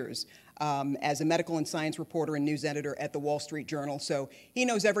 25 years as a medical and science reporter and news editor at the Wall Street Journal. So he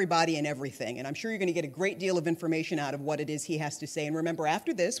knows everybody and everything, and I'm sure you're going to get a great deal of information out of what it is he has to say. And remember,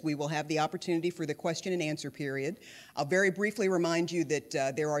 after this, we will have the opportunity for the question and answer period. I'll very briefly remind you that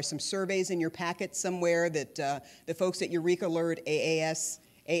there are some surveys in your packet somewhere that the folks at EurekAlert,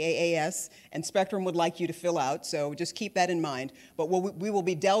 AAAS, and Spectrum would like you to fill out, so just keep that in mind. But we will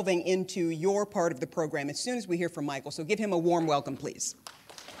be delving into your part of the program as soon as we hear from Michael, so give him a warm welcome, please.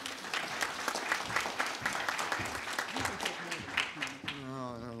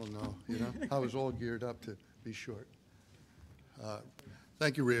 I don't know, you know. I was all geared up to be short.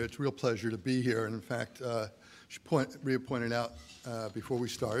 Thank you, Rhea. It's a real pleasure to be here. And in fact, Rhea pointed out before we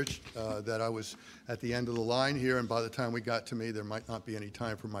started that I was at the end of the line here, and by the time we got to me, there might not be any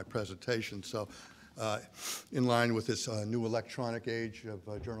time for my presentation. So in line with this new electronic age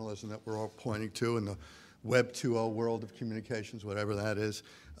of journalism that we're all pointing to, and the Web 2.0 world of communications, whatever that is,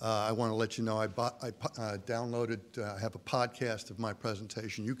 I want to let you know I downloaded, I have a podcast of my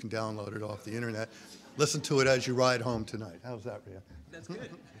presentation. You can download it off the internet. Listen to it as you ride home tonight. How's that, Rhea? That's good.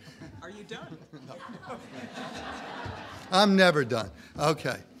 Are you done? No. I'm never done.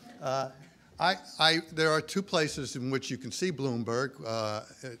 Okay. There are two places in which you can see Bloomberg.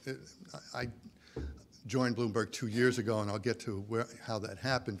 I joined Bloomberg 2 years ago, and I'll get to how that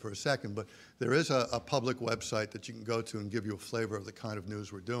happened for a second. But there is a public website that you can go to and give you a flavor of the kind of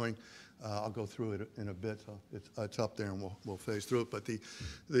news we're doing. I'll go through it in a bit. So it's up there, and we'll phase through it. But the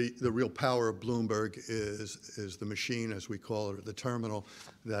real power of Bloomberg is the machine, as we call it, or the terminal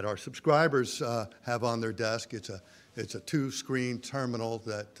that our subscribers have on their desk. It's a two-screen terminal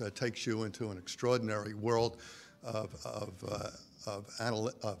that takes you into an extraordinary world of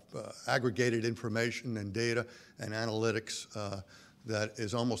aggregated information and data and analytics that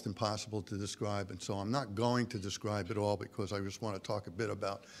is almost impossible to describe. And so I'm not going to describe it all because I just want to talk a bit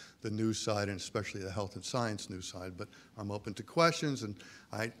about the news side, and especially the health and science news side. But I'm open to questions, and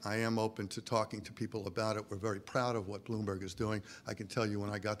I am open to talking to people about it. We're very proud of what Bloomberg is doing. I can tell you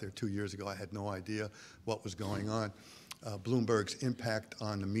when I got there 2 years ago, I had no idea what was going on. Bloomberg's impact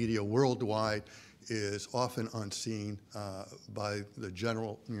on the media worldwide is often unseen by the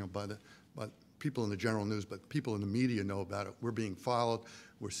general, by people in the general news, but people in the media know about it. We're being followed.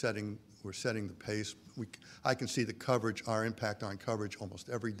 We're setting the pace. I can see the coverage, our impact on coverage almost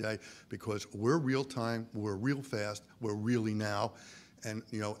every day, because we're real time, we're real fast, we're really now. And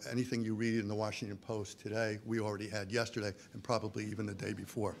anything you read in the Washington Post today, we already had yesterday, and probably even the day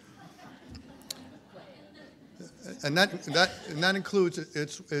before. And that includes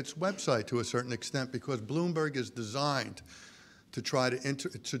its website to a certain extent, because Bloomberg is designed to try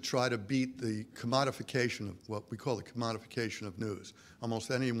to beat the commodification of what we call the commodification of news. Almost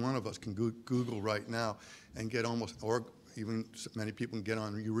any one of us can Google right now and get or even many people can get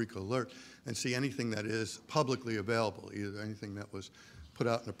on EurekAlert and see anything that is publicly available, either anything that was put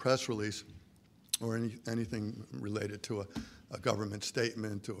out in a press release or anything related to a government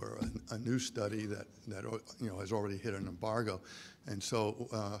statement or a news study that has already hit an embargo. And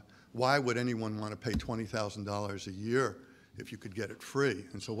so why would anyone want to pay $20,000 a year if you could get it free?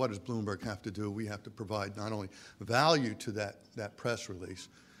 And so what does Bloomberg have to do? We have to provide not only value to that press release,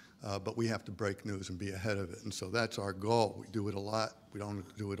 but we have to break news and be ahead of it. And so that's our goal. We do it a lot. We don't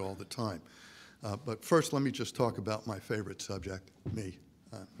do it all the time. But first, let me just talk about my favorite subject, me.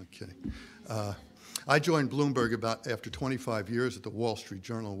 I'm kidding. I joined Bloomberg after 25 years at the Wall Street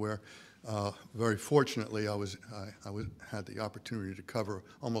Journal, where very fortunately I had the opportunity to cover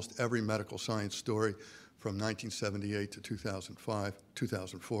almost every medical science story from 1978 to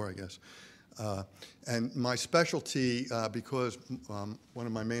 2004, I guess. And my specialty, because one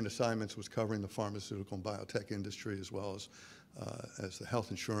of my main assignments was covering the pharmaceutical and biotech industry as well as the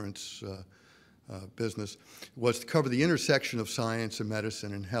health insurance business, was to cover the intersection of science and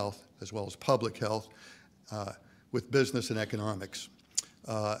medicine and health, as well as public health, with business and economics.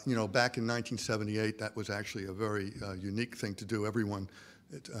 Back in 1978, that was actually a very unique thing to do. Everyone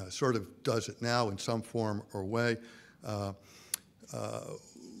sort of does it now in some form or way. At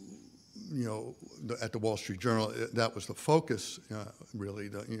the Wall Street Journal, that was the focus, really.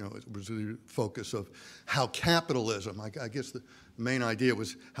 It was the focus of how capitalism, I guess the main idea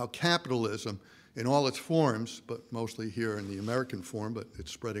was how capitalism in all its forms, but mostly here in the American form, but it's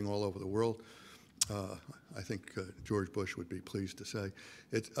spreading all over the world. I think George Bush would be pleased to say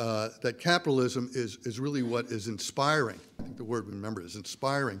that capitalism is really what is inspiring. I think the word, remember, is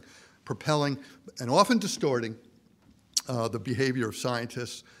inspiring, propelling, and often distorting the behavior of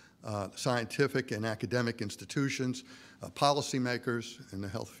scientists, scientific and academic institutions, policymakers in the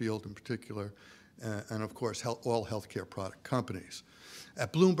health field in particular, and of course all healthcare product companies.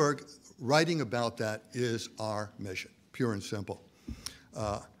 At Bloomberg, writing about that is our mission, pure and simple.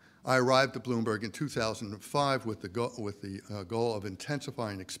 I arrived at Bloomberg in 2005 with the goal of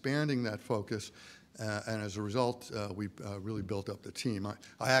intensifying and expanding that focus, and as a result, we really built up the team. I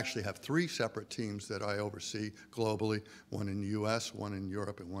actually have 3 separate teams that I oversee globally, one in the US, one in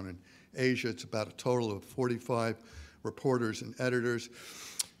Europe, and one in Asia. It's about a total of 45 reporters and editors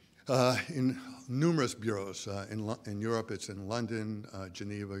in numerous bureaus. In Europe, it's in London,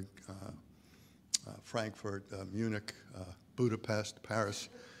 Geneva, Frankfurt, Munich, Budapest, Paris.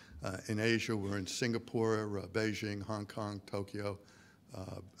 In Asia, we're in Singapore, Beijing, Hong Kong, Tokyo,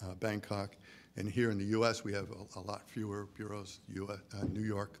 Bangkok. And here in the U.S., we have a lot fewer bureaus, New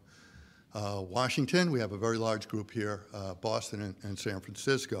York. Washington, we have a very large group here, Boston and San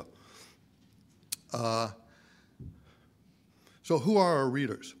Francisco. So who are our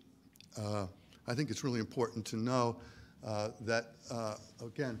readers? I think it's really important to know that,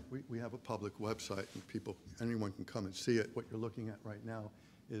 again, we have a public website and anyone can come and see it. What you're looking at right now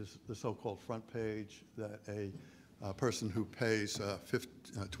is the so-called front page that a person who pays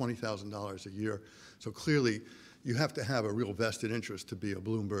 $20,000 a year. So clearly, you have to have a real vested interest to be a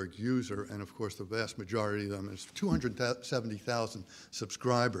Bloomberg user, and of course the vast majority of them is 270,000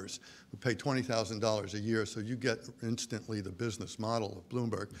 subscribers who pay $20,000 a year, so you get instantly the business model of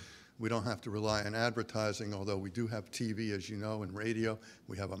Bloomberg. We don't have to rely on advertising, although we do have TV, as you know, and radio.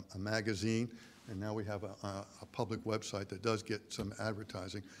 We have a magazine, and now we have a public website that does get some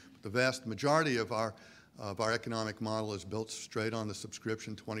advertising. But the vast majority of our economic model is built straight on the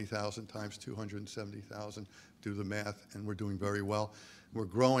subscription, 20,000 times 270,000. Do the math, and we're doing very well. We're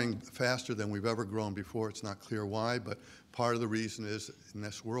growing faster than we've ever grown before. It's not clear why, but part of the reason is in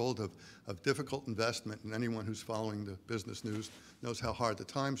this world of difficult investment, and anyone who's following the business news knows how hard the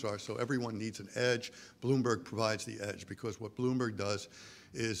times are, so everyone needs an edge. Bloomberg provides the edge, because what Bloomberg does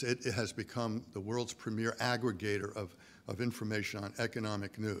is it has become the world's premier aggregator of information on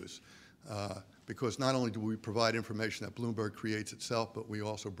economic news. Because not only do we provide information that Bloomberg creates itself, but we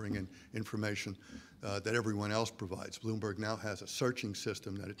also bring in information that everyone else provides. Bloomberg now has a searching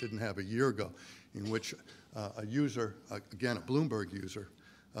system that it didn't have a year ago, in which a user, again, a Bloomberg user,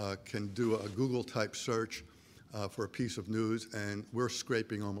 can do a Google-type search for a piece of news, and we're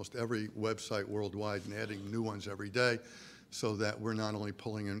scraping almost every website worldwide and adding new ones every day, so that we're not only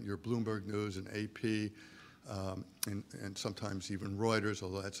pulling in your Bloomberg News and AP, and sometimes even Reuters,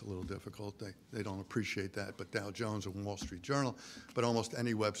 although that's a little difficult. They don't appreciate that, but Dow Jones and Wall Street Journal, but almost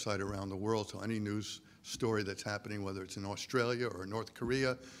any website around the world. So any news story that's happening, whether it's in Australia or North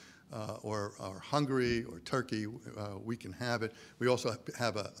Korea or Hungary or Turkey, we can have it. We also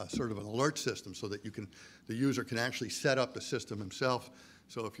have a sort of an alert system so that the user can actually set up the system himself.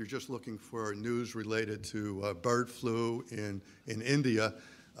 So if you're just looking for news related to bird flu in India,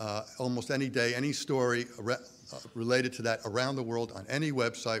 almost any day, any story related to that around the world on any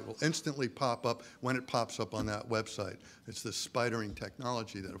website will instantly pop up when it pops up on that website. It's this spidering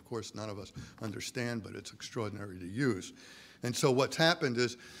technology that, of course, none of us understand, but it's extraordinary to use. And so what's happened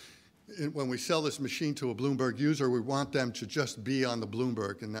is, when we sell this machine to a Bloomberg user, we want them to just be on the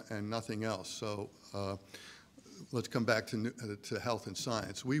Bloomberg and nothing else. So let's come back to health and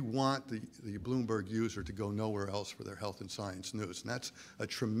science. We want the Bloomberg user to go nowhere else for their health and science news. And that's a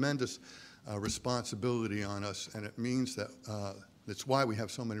tremendous responsibility on us, and it means that that's why we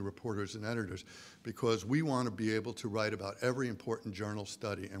have so many reporters and editors, because we want to be able to write about every important journal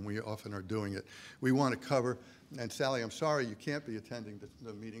study, and we often are doing it. We want to cover, and Sally, I'm sorry you can't be attending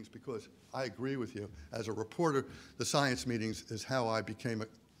the meetings, because I agree with you. As a reporter, the science meetings is how I became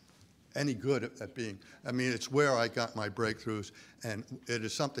any good at being. I mean, it's where I got my breakthroughs, and it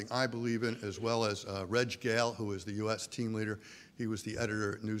is something I believe in, as well as Reg Gale, who is the U.S. team leader. He was the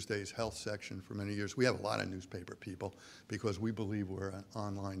editor at Newsday's health section for many years. We have a lot of newspaper people because we believe we're an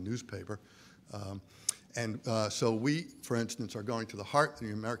online newspaper. So we, for instance, are going to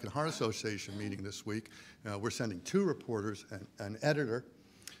the American Heart Association meeting this week. We're sending 2 reporters and an editor.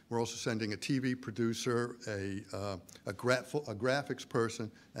 We're also sending a TV producer, a graphics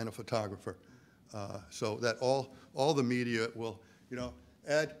person, and a photographer, so that all the media will,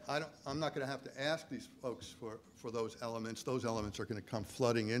 Ed, I'm not going to have to ask these folks for those elements. Those elements are going to come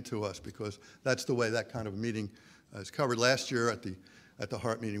flooding into us, because that's the way that kind of meeting is covered. Last year at the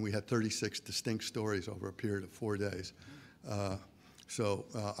Heart meeting, we had 36 distinct stories over a period of 4 days. So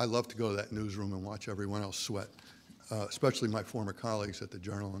I love to go to that newsroom and watch everyone else sweat. Especially my former colleagues at the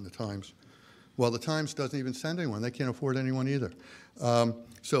Journal and the Times. Well, the Times doesn't even send anyone. They can't afford anyone either.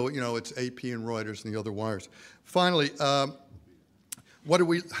 So, it's AP and Reuters and the other wires. Finally, how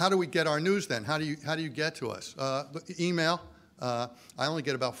do we get our news then? How do you get to us? Email. I only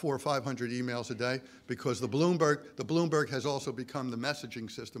get about 400 or 500 emails a day, because the Bloomberg has also become the messaging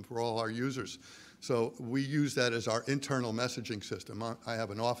system for all our users. So we use that as our internal messaging system. I have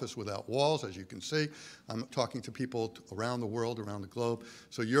an office without walls, as you can see. I'm talking to people around the world, around the globe.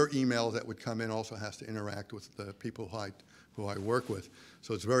 So your email that would come in also has to interact with the people who I work with.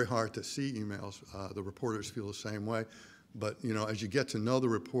 So it's very hard to see emails. The reporters feel the same way. But, as you get to know the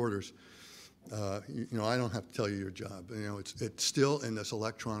reporters, I don't have to tell you your job. It's still, in this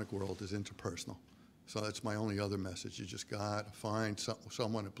electronic world, is interpersonal. So that's my only other message. You just got to find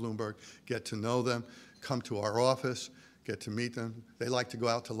someone at Bloomberg, get to know them, come to our office, get to meet them. They like to go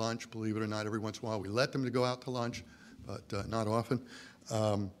out to lunch, believe it or not. Every once in a while we let them to go out to lunch, but not often.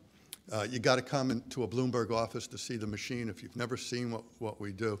 You got to come into a Bloomberg office to see the machine. If you've never seen what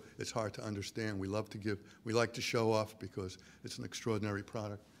we do, it's hard to understand. We like to show off because it's an extraordinary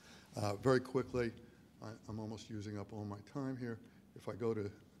product. Very quickly, I'm almost using up all my time here. If I go to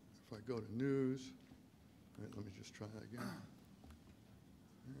news, let me just try that again.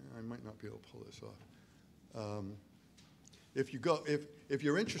 I might not be able to pull this off. If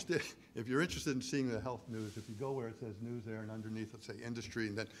you're interested in seeing the health news, if you go where it says news there and underneath, let's say industry,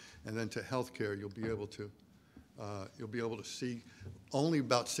 and then to healthcare, you'll be able to see only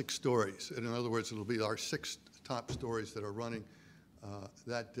about 6 stories. In other words, it'll be our 6 top stories that are running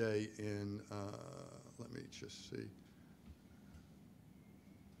that day in. Let me just see.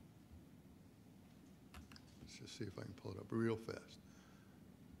 Let's just see if I can pull it up real fast.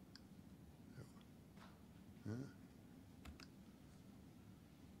 Yeah.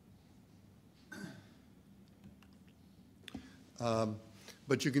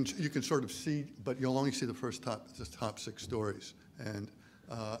 But you can sort of see, but you'll only see the top 6 stories. And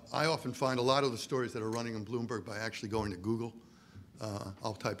I often find a lot of the stories that are running in Bloomberg by actually going to Google.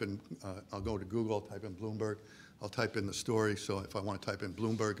 I'll go to Google, I'll type in Bloomberg, I'll type in the story. So if I want to type in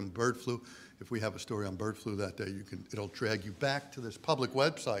Bloomberg and bird flu, if we have a story on bird flu that day, it'll drag you back to this public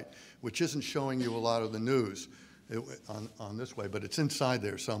website, which isn't showing you a lot of the news on this way, but it's inside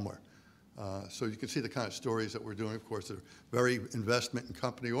there somewhere. So you can see the kind of stories that we're doing. Of course, they're very investment and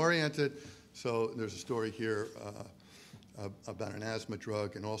company oriented. So there's a story here about an asthma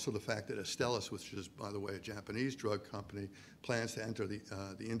drug, and also the fact that Astellas, which is, by the way, a Japanese drug company, plans to enter the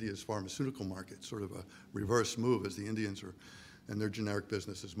India's pharmaceutical market, sort of a reverse move as the Indians are, and their generic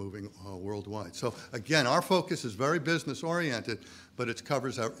business is moving worldwide. So again, our focus is very business oriented, but it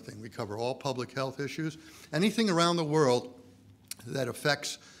covers everything. We cover all public health issues, anything around the world that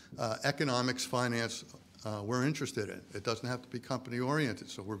affects economics, finance, we're interested in. It doesn't have to be company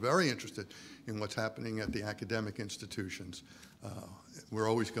oriented, so we're very interested in what's happening at the academic institutions. We're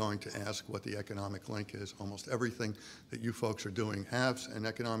always going to ask what the economic link is. Almost everything that you folks are doing has an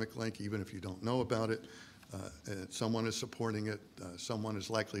economic link, even if you don't know about it. Someone is supporting it. Someone is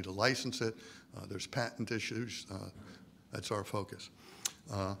likely to license it. There's patent issues. That's our focus.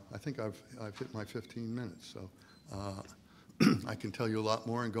 I think I've hit my 15 minutes, so I can tell you a lot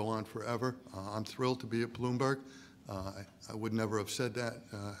more and go on forever. I'm thrilled to be at Bloomberg. I would never have said that,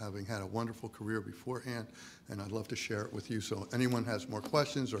 having had a wonderful career beforehand, and I'd love to share it with you. So anyone has more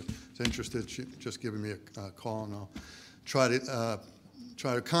questions or is interested, just give me a call, and I'll try to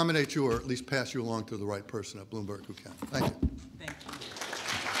accommodate you, or at least pass you along to the right person at Bloomberg who can. Thank you. Thank you.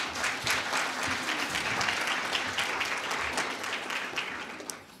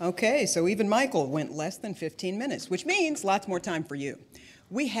 Okay, so even Michael went less than 15 minutes, which means lots more time for you.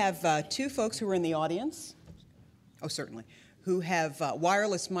 We have 2 folks who are in the audience, certainly, who have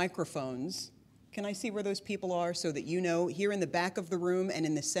wireless microphones. Can I see where those people are so that you know, here in the back of the room and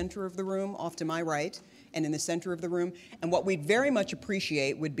in the center of the room, off to my right, and in the center of the room? And what we'd very much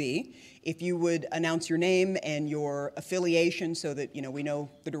appreciate would be if you would announce your name and your affiliation so that we know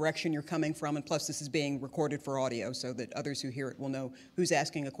the direction you're coming from, and plus this is being recorded for audio so that others who hear it will know who's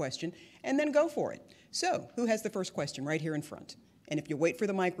asking a question, and then go for it. So, who has the first question right here in front? And if you wait for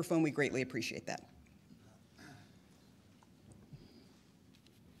the microphone, we greatly appreciate that.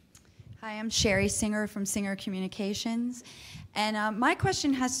 Hi, I'm Sherry Singer from Singer Communications. And my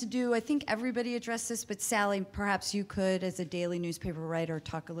question has to do, I think everybody addressed this, but Sally, perhaps you could, as a daily newspaper writer,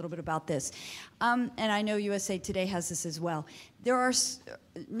 talk a little bit about this. And I know USA Today has this as well. There are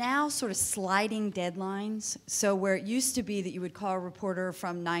now sort of sliding deadlines. So where it used to be that you would call a reporter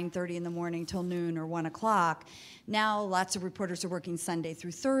from 9:30 in the morning till noon or 1 o'clock, now lots of reporters are working Sunday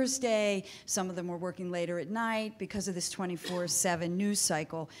through Thursday. Some of them are working later at night because of this 24/7 news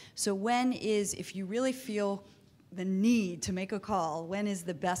cycle. So if you really feel the need to make a call, when is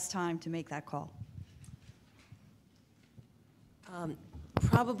the best time to make that call?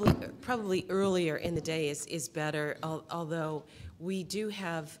 Probably earlier in the day is better, although we do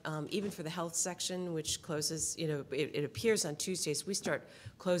have, even for the health section, which closes, it appears on Tuesdays, we start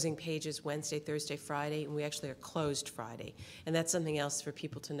closing pages Wednesday, Thursday, Friday, and we actually are closed Friday. And that's something else for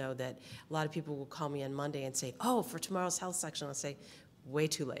people to know, that a lot of people will call me on Monday and say, oh, for tomorrow's health section, I'll say, way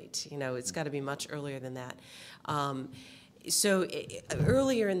too late. It's got to be much earlier than that. So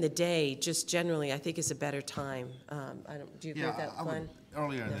earlier in the day, just generally, I think is a better time. Do you agree with that, Glenn?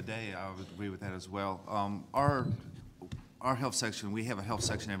 Earlier in the day, I would agree with that as well. Our health section, we have a health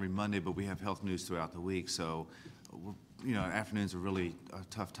section every Monday, but we have health news throughout the week. So, afternoons are really a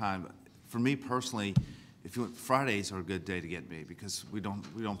tough time. For me personally, Fridays are a good day to get me because we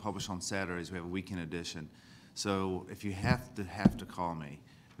don't publish on Saturdays. We have a weekend edition. So if you have to call me,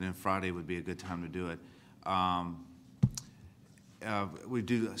 then Friday would be a good time to do it.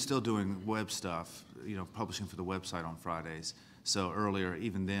 Still doing web stuff, publishing for the website on Fridays. So earlier,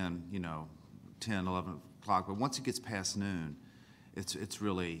 even then, 10, 11 o'clock. But once it gets past noon, it's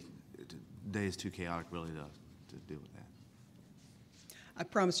really, the day is too chaotic really to deal with that. I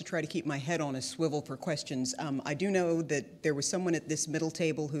promise to try to keep my head on a swivel for questions. I do know that there was someone at this middle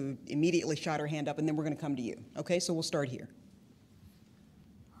table who immediately shot her hand up, and then we're going to come to you. Okay, so we'll start here.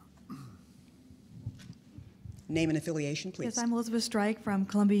 Name and affiliation, please. Yes, I'm Elizabeth Strike from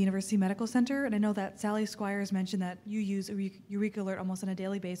Columbia University Medical Center, and I know that Sally Squires mentioned that you use EurekAlert almost on a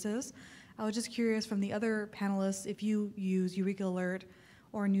daily basis. I was just curious from the other panelists if you use EurekAlert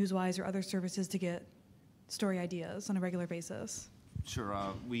or Newswise or other services to get story ideas on a regular basis. Sure,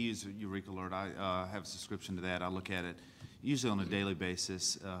 we use EurekAlert. I have a subscription to that. I look at it usually on a daily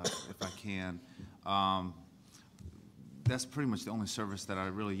basis if I can. That's pretty much the only service that I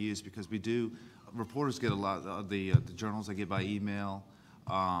really use because reporters get a lot of the journals they get by email,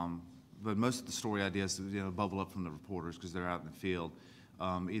 but most of the story ideas bubble up from the reporters because they're out in the field,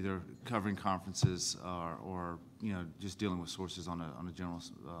 either covering conferences or just dealing with sources on a general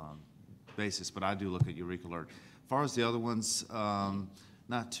basis. But I do look at EurekAlert. As far as the other ones,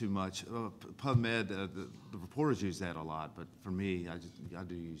 not too much. PubMed, the reporters use that a lot, but for me, I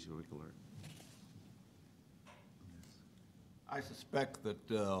do use EurekAlert. I suspect that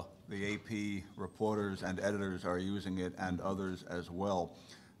the AP reporters and editors are using it, and others as well.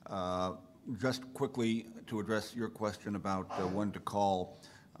 Just quickly to address your question about when to call,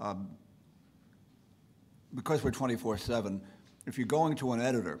 because we're 24/7, if you're going to an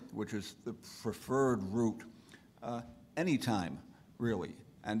editor, which is the preferred route, anytime, really.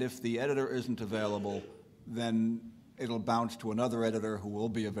 And if the editor isn't available, then it'll bounce to another editor who will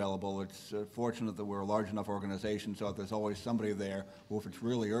be available. It's fortunate that we're a large enough organization, so there's always somebody there who, if it's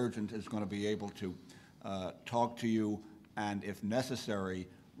really urgent, is going to be able to talk to you and, if necessary,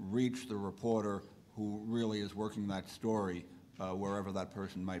 reach the reporter who really is working that story, wherever that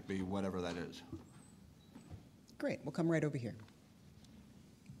person might be, whatever that is. Great. We'll come right over here.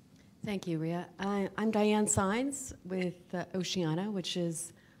 Thank you, Rhea. I'm Diane Sines with Oceana, which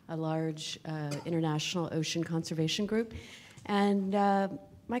is a large international ocean conservation group. And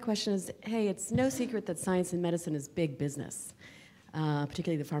my question is, hey, it's no secret that science and medicine is big business,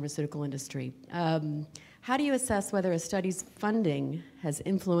 particularly the pharmaceutical industry. How do you assess whether a study's funding has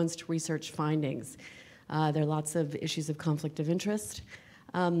influenced research findings? There are lots of issues of conflict of interest.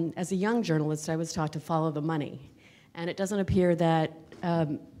 As a young journalist, I was taught to follow the money. And it doesn't appear that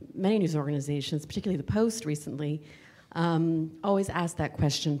many news organizations, particularly the Post recently, always ask that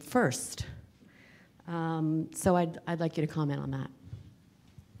question first. So I'd like you to comment on that.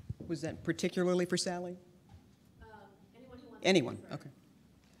 Was that particularly for Sally? Anyone who wants Anyone, okay.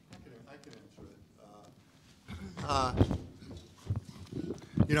 I can answer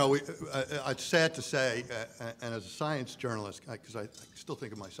it. It's sad to say, and as a science journalist, because I still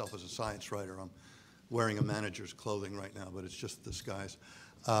think of myself as a science writer, I'm wearing a manager's clothing right now, but it's just a disguise.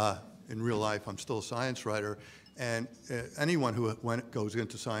 In real life, I'm still a science writer, and anyone who goes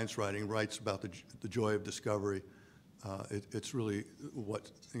into science writing writes about the joy of discovery. It's really what,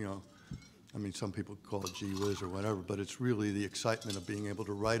 I mean, some people call it gee whiz or whatever, but it's really the excitement of being able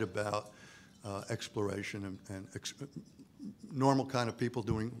to write about exploration and normal kind of people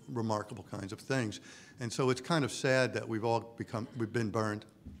doing remarkable kinds of things. And so it's kind of sad that we've been burned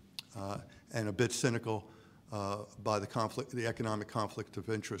and a bit cynical by the economic conflict of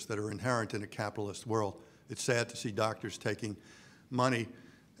interest that are inherent in a capitalist world. It's sad to see doctors taking money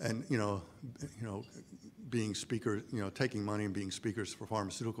and being speakers, taking money and being speakers for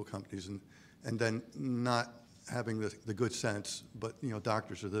pharmaceutical companies, and then not having the good sense. But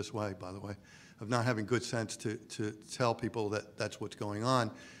doctors are this way, by the way, of not having good sense to tell people that that's what's going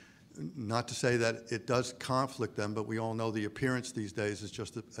on. Not to say that it does conflict them, but we all know the appearance these days is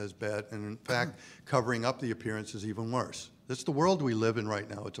just as bad, and in fact, covering up the appearance is even worse. That's the world we live in right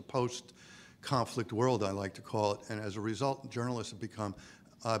now. It's a post-conflict world, I like to call it, and as a result, journalists have become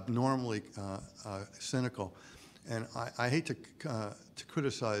abnormally cynical. And I hate to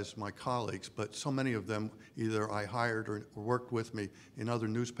criticize my colleagues, but so many of them either I hired or worked with me in other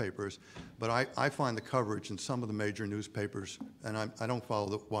newspapers. But I find the coverage in some of the major newspapers, and I don't follow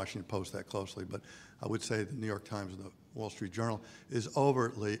the Washington Post that closely, but I would say the New York Times and the Wall Street Journal is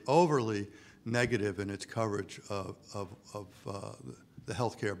overly negative in its coverage of the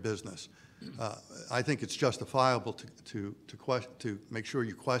healthcare business. I think it's justifiable to make sure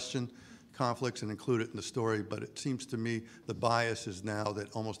you question conflicts and include it in the story, but it seems to me the bias is now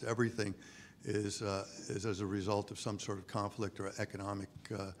that almost everything is as a result of some sort of conflict or economic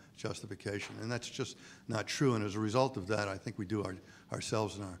justification. And that's just not true. And as a result of that, I think we do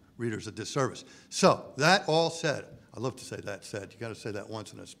ourselves and our readers a disservice. So that all said, I love to say that said. You got to say that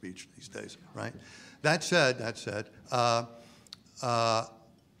once in a speech these days, right? That said, as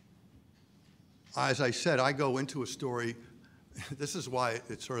I said, I go into a story. This is why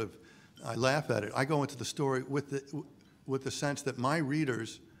it's sort of, I laugh at it. I go into the story with the sense that my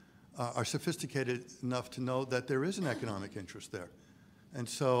readers are sophisticated enough to know that there is an economic interest there. And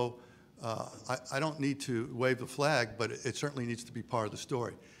so I don't need to wave the flag, but it certainly needs to be part of the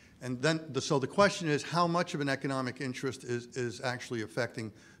story. And then, so the question is, how much of an economic interest is actually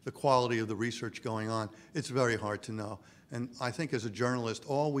affecting the quality of the research going on? It's very hard to know. And I think as a journalist,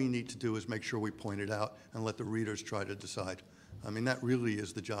 all we need to do is make sure we point it out and let the readers try to decide. I mean, that really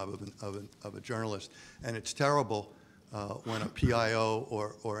is the job of a journalist. And it's terrible when a PIO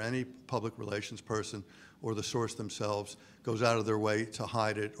or any public relations person or the source themselves goes out of their way to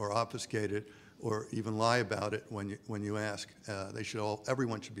hide it or obfuscate it or even lie about it when you ask.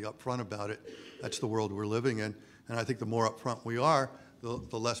 Everyone should be upfront about it. That's the world we're living in. And I think the more upfront we are,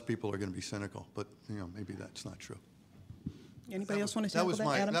 the less people are going to be cynical. But maybe that's not true. Anybody else want to tackle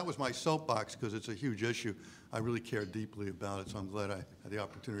that, Adam? That was my soapbox because it's a huge issue. I really care deeply about it, so I'm glad I had the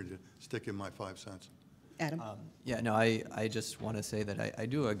opportunity to stick in my 5 cents. Adam? Yeah, no, I just want to say that I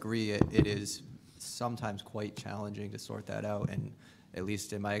do agree it is sometimes quite challenging to sort that out, and at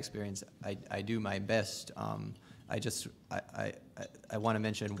least in my experience, I do my best. I want to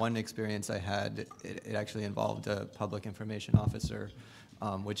mention one experience I had. It actually involved a public information officer,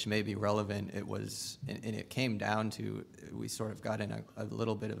 which may be relevant. It was, and it came down to, we sort of got in a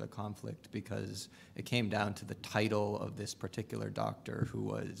little bit of a conflict because it came down to the title of this particular doctor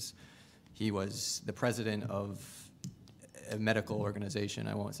he was the president of a medical organization.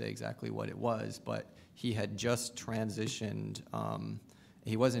 I won't say exactly what it was, but he had just transitioned.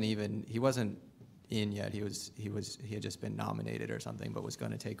 He wasn't in yet. He had just been nominated or something, but was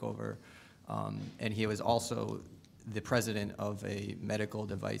going to take over. And he was also the president of a medical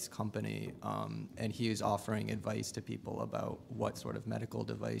device company, and he is offering advice to people about what sort of medical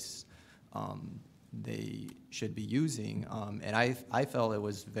device they should be using. And I felt it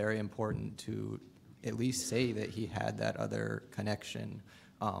was very important to at least say that he had that other connection.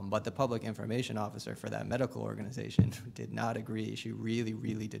 But the public information officer for that medical organization did not agree. She really,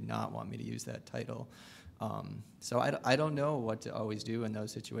 really did not want me to use that title. So I don't know what to always do in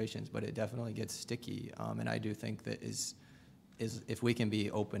those situations, but it definitely gets sticky. And I do think that if we can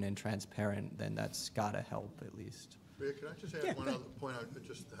be open and transparent, then that's got to help at least. Rhea, can I just add one other point I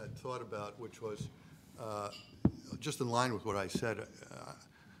just had thought about, which was just in line with what I said.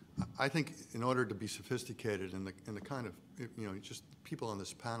 I think in order to be sophisticated in the kind of, just people on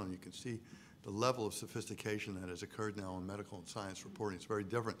this panel, you can see the level of sophistication that has occurred now in medical and science reporting. It's very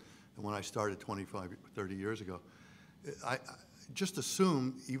different than when I started 25, 30 years ago. I just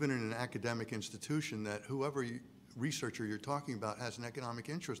assume, even in an academic institution, that whoever researcher you're talking about has an economic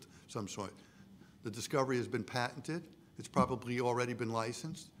interest of some sort. The discovery has been patented. It's probably already been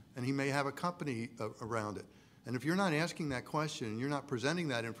licensed, and he may have a company around it. And if you're not asking that question and you're not presenting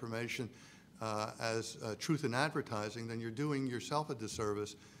that information as truth in advertising, then you're doing yourself a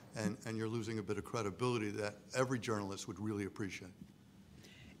disservice and you're losing a bit of credibility that every journalist would really appreciate.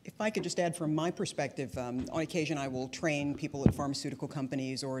 If I could just add from my perspective, on occasion I will train people at pharmaceutical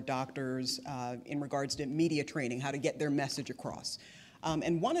companies or doctors in regards to media training, how to get their message across.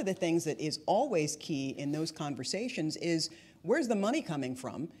 And one of the things that is always key in those conversations is, where's the money coming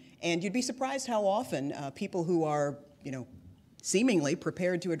from? And you'd be surprised how often people who are, seemingly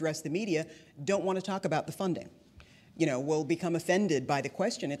prepared to address the media don't want to talk about the funding. Will become offended by the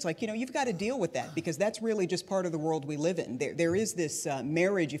question. It's like, you've got to deal with that because that's really just part of the world we live in. There is this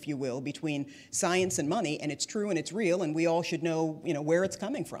marriage, if you will, between science and money, and it's true and it's real, and we all should know, where it's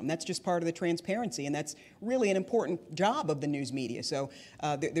coming from. That's just part of the transparency, and that's really an important job of the news media. So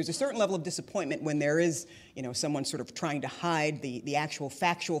there's a certain level of disappointment when there is, someone sort of trying to hide the actual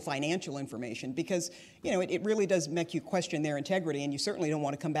factual financial information because, it really does make you question their integrity, and you certainly don't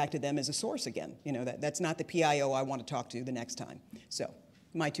want to come back to them as a source again. That's not the PIO I want to talk to the next time. So,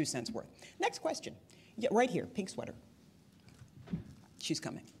 my 2 cents worth. Next question. Yeah, right here, pink sweater. She's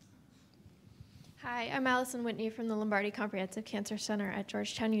coming. Hi, I'm Allison Whitney from the Lombardi Comprehensive Cancer Center at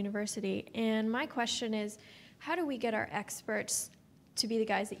Georgetown University. And my question is, how do we get our experts to be the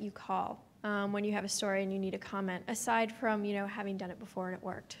guys that you call when you have a story and you need a comment, aside from, having done it before and it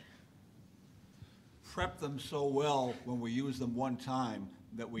worked? Prep them so well when we use them one time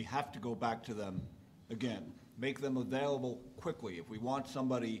that we have to go back to them again. Make them available quickly. If we want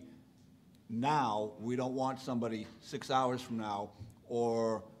somebody now, we don't want somebody 6 hours from now,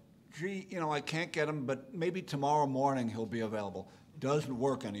 or, gee, you know, I can't get him, but maybe tomorrow morning he'll be available. Doesn't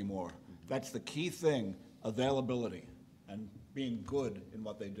work anymore. That's the key thing, availability, and being good in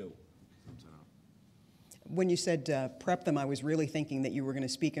what they do. When you said prep them, I was really thinking that you were going to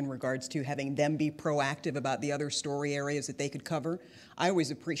speak in regards to having them be proactive about the other story areas that they could cover. I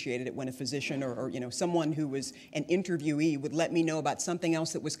always appreciated it when a physician or you know, someone who was an interviewee would let me know about something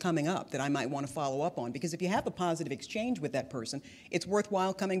else that was coming up that I might want to follow up on. Because if you have a positive exchange with that person, it's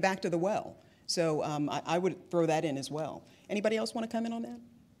worthwhile coming back to the well. So I would throw that in as well. Anybody else want to comment on that?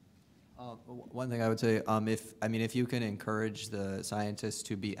 One thing I would say, if you can encourage the scientists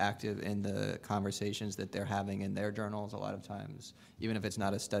to be active in the conversations that they're having in their journals, a lot of times, even if it's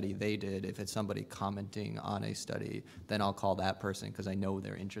not a study they did, if it's somebody commenting on a study, then I'll call that person because I know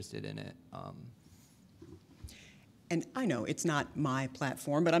they're interested in it. And I know it's not my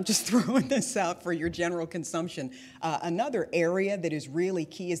platform, but I'm just throwing this out for your general consumption. Another area that is really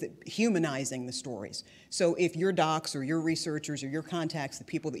key is that humanizing the stories. So if your docs or your researchers or your contacts, the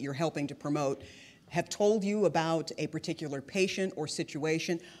people that you're helping to promote, have told you about a particular patient or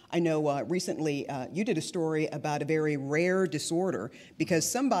situation. I know recently you did a story about a very rare disorder because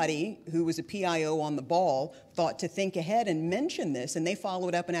somebody who was a PIO on the ball thought to think ahead and mention this, and they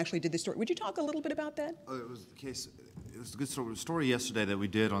followed up and actually did the story. Would you talk a little bit about that? It was the case. It was a good story yesterday that we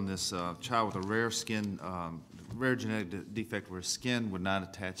did on this child with a rare rare genetic defect where his skin would not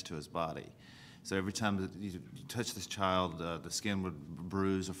attach to his body. So every time that you touch this child, the skin would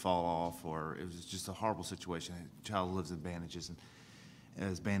bruise or fall off, or it was just a horrible situation. The child lives in bandages and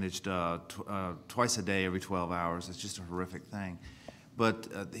is bandaged twice a day every 12 hours. It's just a horrific thing. But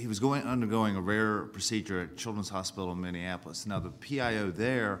he was undergoing a rare procedure at Children's Hospital in Minneapolis. Now the PIO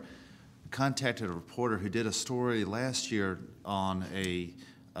there contacted a reporter who did a story last year on a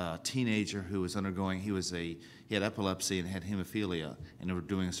teenager who was undergoing, he had epilepsy and had hemophilia, and they were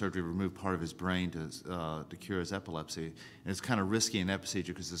doing a surgery to remove part of his brain to cure his epilepsy. And it's kind of risky in that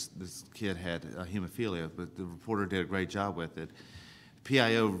procedure because this kid had hemophilia, but the reporter did a great job with it.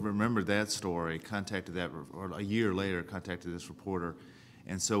 PIO remembered that story, contacted that, or a year later contacted this reporter,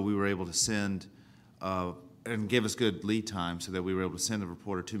 and so we were able to send, and gave us good lead time so that we were able to send the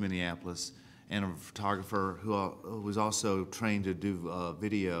reporter to Minneapolis, and a photographer who was also trained to do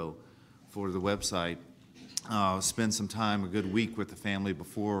video for the website, spend some time, a good week with the family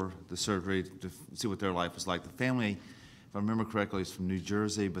before the surgery to see what their life was like. The family, if I remember correctly, is from New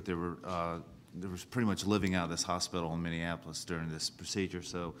Jersey, but they were pretty much living out of this hospital in Minneapolis during this procedure.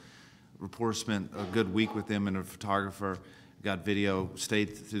 So the reporter spent a good week with them and a photographer, got video,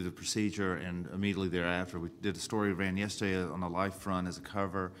 stayed through the procedure, and immediately thereafter we did a story, ran yesterday on the Life front as a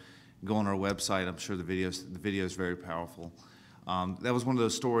cover. Go on our website. I'm sure the video is very powerful. That was one of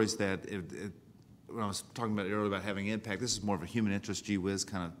those stories that when I was talking about earlier about having impact, this is more of a human interest, gee whiz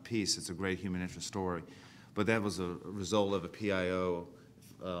kind of piece. It's a great human interest story. But that was a result of a PIO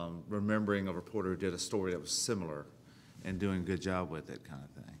remembering a reporter who did a story that was similar and doing a good job with it kind of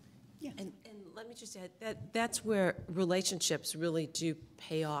thing. Yeah. And let me just add, that's where relationships really do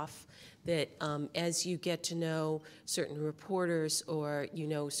pay off. That as you get to know certain reporters or you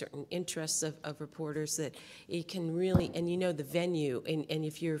know certain interests of reporters, that it can really, and you know the venue, and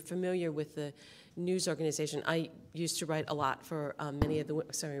if you're familiar with the news organization, I used to write a lot for many of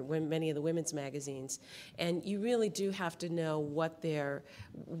the women's magazines, and you really do have to know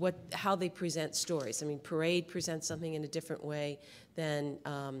how they present stories. I mean, Parade presents something in a different way than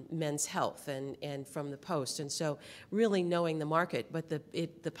Men's Health and from the Post, and so really knowing the market, but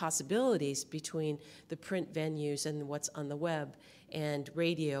the possibilities between the print venues and what's on the web and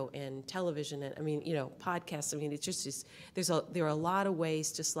radio and television, and I mean, you know, podcasts. I mean, it just is. There are a lot of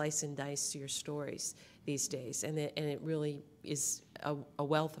ways to slice and dice your stories these days, and it really is a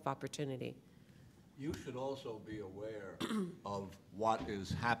wealth of opportunity. You should also be aware of what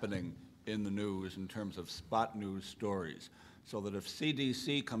is happening in the news in terms of spot news stories, so that if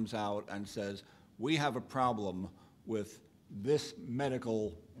CDC comes out and says, we have a problem with this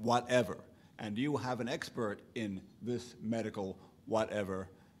medical whatever, and you have an expert in this medical whatever,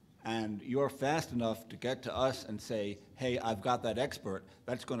 and you're fast enough to get to us and say, hey, I've got that expert,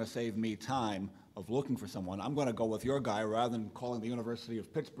 that's going to save me time of looking for someone. I'm going to go with your guy rather than calling the University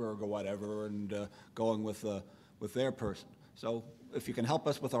of Pittsburgh or whatever and going with their person. So if you can help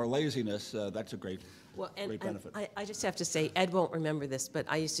us with our laziness, that's a great benefit. I just have to say, Ed won't remember this, but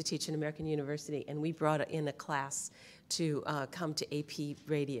I used to teach in American University, and we brought in a class to come to AP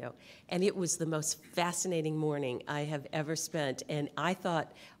Radio. And it was the most fascinating morning I have ever spent. And I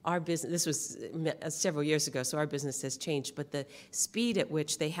thought our business, this was several years ago, so our business has changed, but the speed at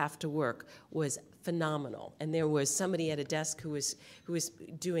which they have to work was phenomenal. And there was somebody at a desk who was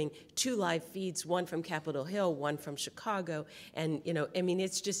doing 2 live feeds, one from Capitol Hill, one from Chicago. And, you know, I mean,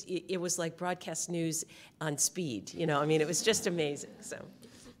 it's just, it was like broadcast news on speed. You know, I mean, it was just amazing. So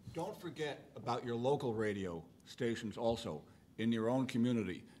don't forget about your local radio stations also in your own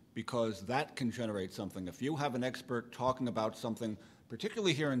community, because that can generate something. If you have an expert talking about something,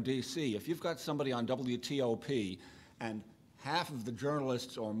 particularly here in D.C., if you've got somebody on WTOP and half of the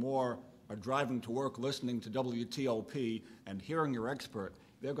journalists or more are driving to work listening to WTOP and hearing your expert,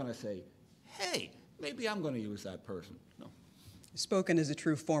 they're going to say, hey, maybe I'm going to use that person. No. Spoken as a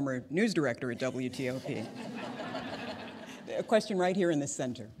true former news director at WTOP. A question right here in the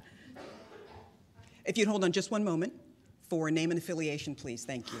center. If you'd hold on just one moment for name and affiliation, please.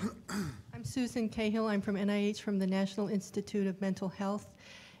 Thank you. I'm Susan Cahill. I'm from NIH, from the National Institute of Mental Health.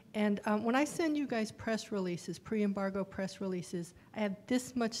 And when I send you guys press releases, pre-embargo press releases, I have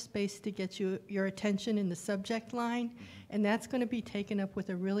this much space to get your attention in the subject line, and that's going to be taken up with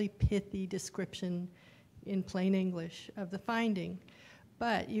a really pithy description in plain English of the finding.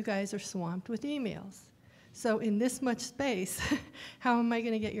 But you guys are swamped with emails. So in this much space, how am I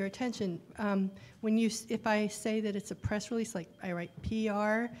going to get your attention? If I say that it's a press release, like I write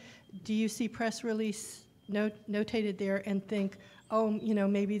PR, do you see press release notated there and think, oh, you know,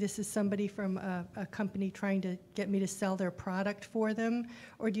 maybe this is somebody from a company trying to get me to sell their product for them?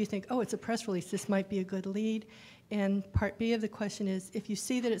 Or do you think, oh, it's a press release, this might be a good lead? And part B of the question is, if you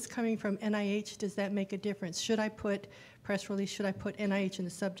see that it's coming from NIH, does that make a difference? Should I put press release, should I put NIH in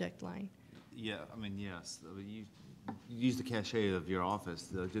the subject line? Yeah, I mean, yes. I mean, you use the cachet of your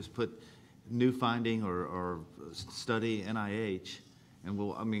office. Just put new finding or study NIH, and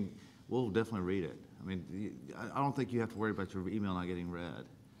we'll definitely read it. I mean, I don't think you have to worry about your email not getting read,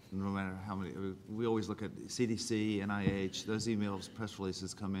 no matter how many. We always look at CDC, NIH, those emails, press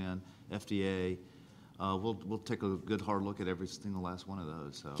releases come in, FDA. We'll take a good hard look at every single last one of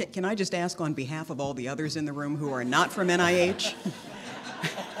those. So. Can I just ask on behalf of all the others in the room who are not from NIH?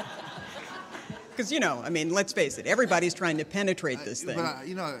 Because, you know, I mean, let's face it, everybody's trying to penetrate this thing. But,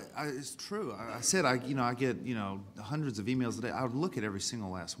 it's true. I said, I get, hundreds of emails a day. I would look at every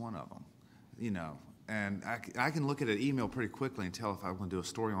single last one of them, and I can look at an email pretty quickly and tell if I'm going to do a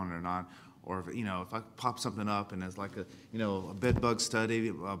story on it or not, or if I pop something up and it's like a bed bug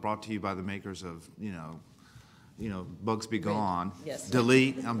study brought to you by the makers of, Bugs Be Gone, yes.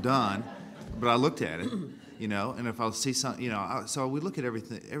 Delete, I'm done. But I looked at it. And if I'll see something, so we look at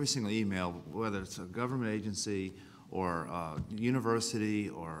every single email, whether it's a government agency or university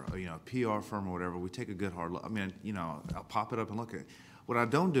or a PR firm or whatever. We take a good hard look. I mean, I'll pop it up and look at it. What I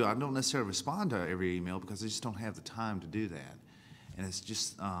don't do, I don't necessarily respond to every email because I just don't have the time to do that. And it's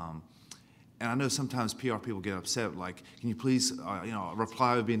just, and I know sometimes PR people get upset, like, can you please,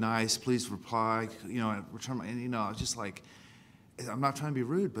 reply would be nice. Please reply, return my, and it's just like. I'm not trying to be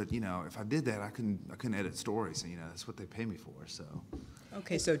rude, but if I did that, I couldn't edit stories, and that's what they pay me for. So.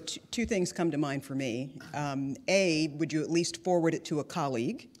 Okay, so two things come to mind for me. A, would you at least forward it to a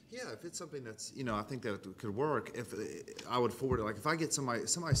colleague? Yeah, if it's something that's I think that could work. If I would forward it, like if I get somebody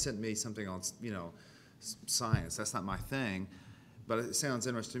sent me something on science, that's not my thing, but it sounds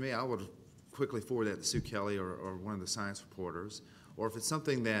interesting to me. I would quickly forward that to Sue Kelly or one of the science reporters, or if it's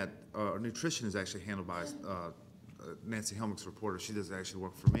something that nutrition is actually handled by. Nancy Helmick's reporter, she doesn't actually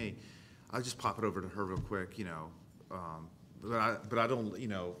work for me. I'll just pop it over to her real quick, but I don't,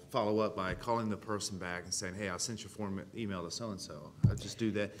 follow up by calling the person back and saying, hey, I sent your form email to so-and-so. I just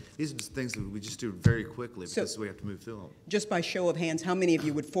do that. These are the things that we just do very quickly because we have to move film. Just by show of hands, how many of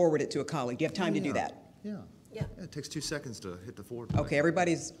you would forward it to a colleague? Do you have time to do that? Yeah. Yeah. It takes 2 seconds to hit the forward. Okay,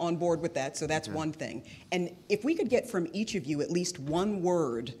 everybody's on board with that, so that's one thing. And if we could get from each of you at least one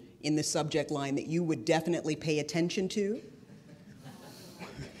word in the subject line that you would definitely pay attention to?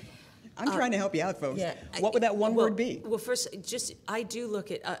 I'm trying to help you out, folks. Yeah, what would that one word be? Well, first, I do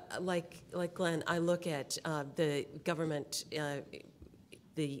look at, like Glenn, I look at the government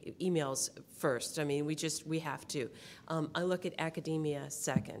the emails first. I mean, we have to. I look at academia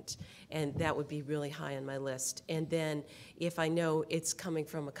second, and that would be really high on my list. And then if I know it's coming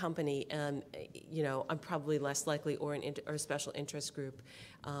from a company, you know, I'm probably less likely, or a special interest group.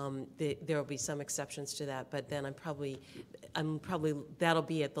 There will be some exceptions to that, but then I'm probably that'll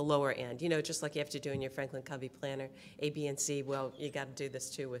be at the lower end. You know, just like you have to do in your Franklin Covey planner, A, B, and C. Well, you got to do this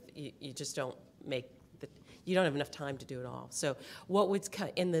too. You just don't make you don't have enough time to do it all. So what would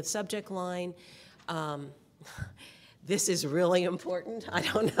in the subject line? This is really important. I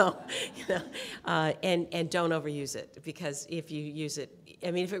don't know, you know, and don't overuse it, because if you use it,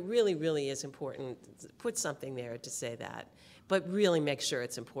 I mean, if it really, really is important, put something there to say that, but really make sure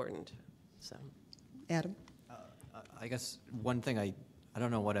it's important. So, Adam? I guess one thing I don't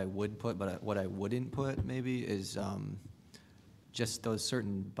know what I would put, but what I wouldn't put maybe is just those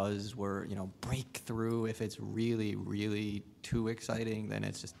certain buzzword, you know, breakthrough. If it's really, really too exciting, then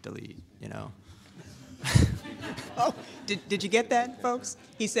it's just delete, you know. Oh, did you get that, folks?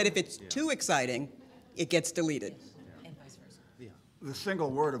 He said if it's too exciting, it gets deleted. And vice versa. Yeah. The single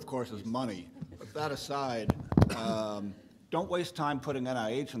word, of course, is money. But that aside, don't waste time putting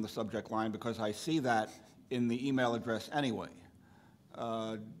NIH in the subject line, because I see that in the email address anyway.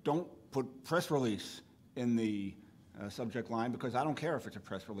 Don't put press release in the subject line, because I don't care if it's a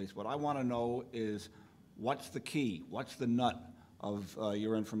press release. What I want to know is what's the key, what's the nut of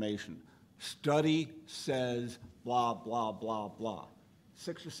your information. Study says blah, blah, blah, blah.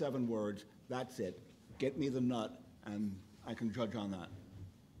 6 or 7 words, that's it. Get me the nut, and I can judge on that.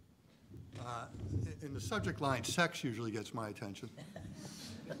 In the subject line, sex usually gets my attention.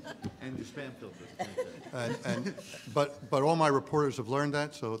 And your spam filters. But all my reporters have learned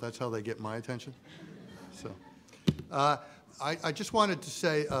that, so that's how they get my attention. So, I just wanted to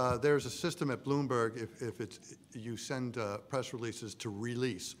say there's a system at Bloomberg. If you send press releases to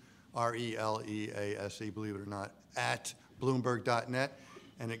release, R-E-L-E-A-S-E, believe it or not, at Bloomberg.net,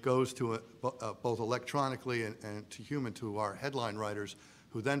 and it goes to both electronically and to human to our headline writers,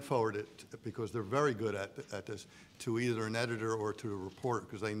 who then forward it, because they're very good at this, to either an editor or to a reporter,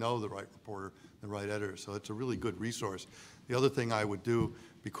 because they know the right reporter, the right editor. So it's a really good resource. The other thing I would do,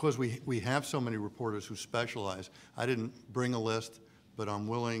 because we have so many reporters who specialize, I didn't bring a list, but I'm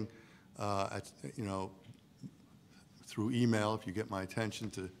willing, you know, through email, if you get my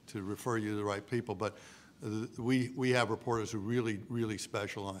attention, to refer you to the right people. But we have reporters who really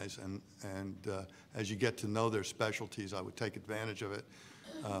specialize, and as you get to know their specialties, I would take advantage of it.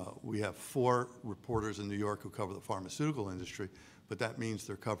 We have 4 reporters in New York who cover the pharmaceutical industry, but that means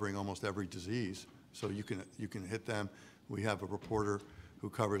they're covering almost every disease. So you can hit them. We have a reporter who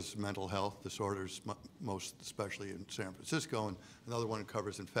covers mental health disorders, most especially in San Francisco, and another one who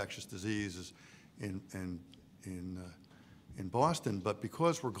covers infectious diseases in Boston. But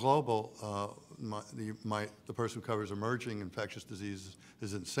because we're global, the person who covers emerging infectious diseases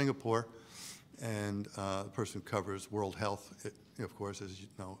is in Singapore, and the person who covers world health, of course, as you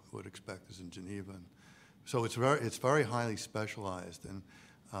know, would expect, is in Geneva. And so it's very highly specialized, and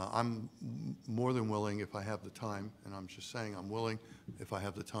I'm more than willing, if I have the time, and I'm just saying I'm willing, if I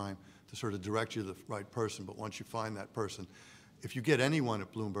have the time, to sort of direct you to the right person. But once you find that person, if you get anyone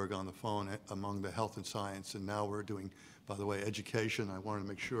at Bloomberg on the phone among the health and science, and now we're doing, by the way, education, I wanted to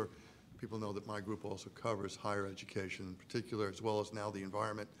make sure people know that my group also covers higher education in particular, as well as now the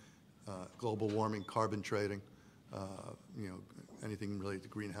environment, global warming, carbon trading, you know, anything related to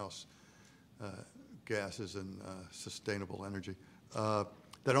greenhouse gases and sustainable energy.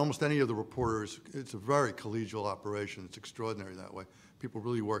 That almost any of the reporters, it's a very collegial operation. It's extraordinary that way. People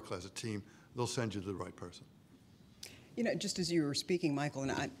really work as a team. They'll send you to the right person. You know, just as you were speaking, Michael,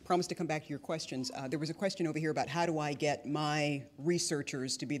 and I promised to come back to your questions, there was a question over here about how do I get my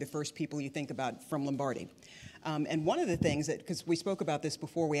researchers to be the first people you think about from Lombardi. And one of the things that, because we spoke about this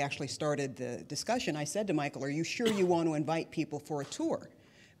before we actually started the discussion, I said to Michael, are you sure you want to invite people for a tour?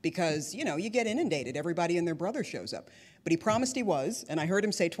 Because, you know, you get inundated. Everybody and their brother shows up. But he promised he was, and I heard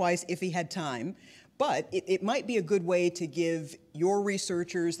him say twice if he had time. But it might be a good way to give your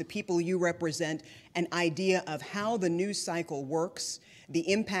researchers, the people you represent, an idea of how the news cycle works,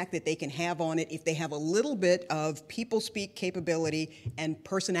 the impact that they can have on it if they have a little bit of people speak capability, and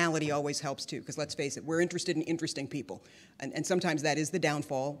personality always helps too, because let's face it, we're interested in interesting people. And sometimes that is the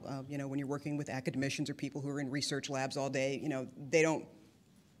downfall, you know, when you're working with academicians or people who are in research labs all day, you know,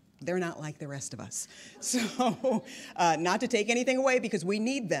 they're not like the rest of us. So not to take anything away, because we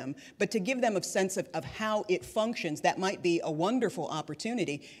need them, but to give them a sense of how it functions, that might be a wonderful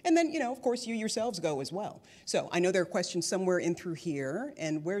opportunity. And then, you know, of course, you yourselves go as well. So I know there are questions somewhere in through here,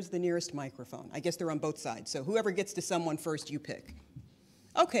 and where's the nearest microphone? I guess they're on both sides. So whoever gets to someone first, you pick.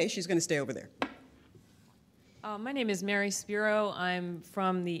 Okay, she's going to stay over there. My name is Mary Spiro. I'm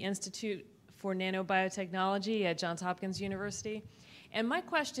from the Institute for Nanobiotechnology at Johns Hopkins University. And my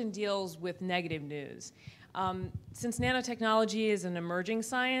question deals with negative news. Since nanotechnology is an emerging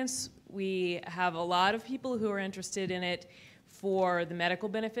science, we have a lot of people who are interested in it for the medical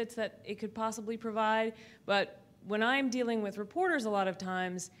benefits that it could possibly provide. But when I'm dealing with reporters a lot of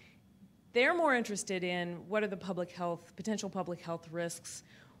times, they're more interested in what are the potential public health risks,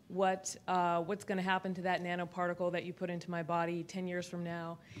 what's going to happen to that nanoparticle that you put into my body 10 years from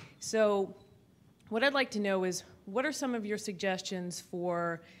now. So what I'd like to know is, what are some of your suggestions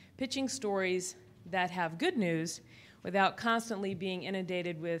for pitching stories that have good news without constantly being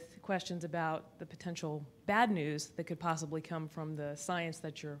inundated with questions about the potential bad news that could possibly come from the science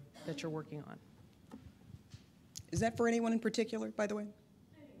that you're working on? Is that for anyone in particular, by the way?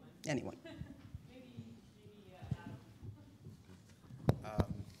 Anyone.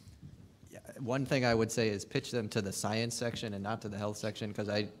 One thing I would say is pitch them to the science section and not to the health section, because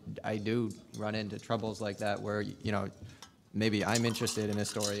I do run into troubles like that where, you know, maybe I'm interested in a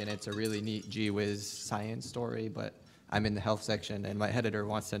story and it's a really neat gee whiz science story, but I'm in the health section and my editor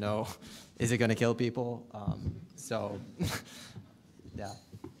wants to know, is it going to kill people? So, yeah.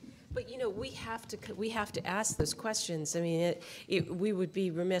 But you know, we have to ask those questions. I mean, we would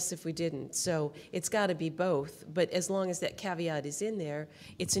be remiss if we didn't. So it's got to be both. But as long as that caveat is in there,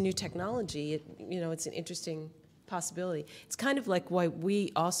 it's a new technology. It's an interesting possibility. It's kind of like why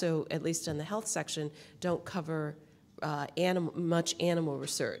we also, at least in the health section, don't cover much animal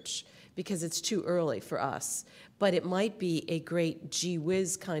research, because it's too early for us. But it might be a great gee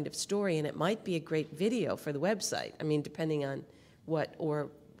whiz kind of story, and it might be a great video for the website. I mean, depending on what,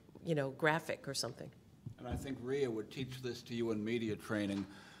 or graphic or something. And I think Rhea would teach this to you in media training.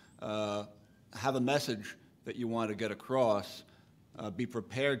 Have a message that you want to get across. Be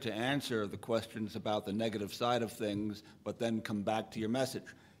prepared to answer the questions about the negative side of things, but then come back to your message.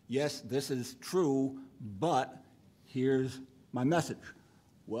 Yes, this is true, but here's my message.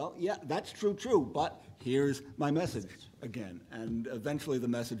 Well, yeah, that's true, but here's my message again. And eventually the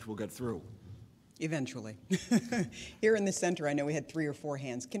message will get through. Eventually. Here in the center, I know we had 3 or 4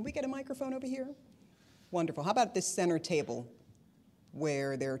 hands. Can we get a microphone over here? Wonderful. How about this center table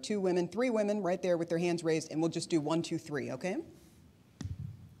where there are 2 women, 3 women right there with their hands raised, and we'll just do 1, 2, 3, okay?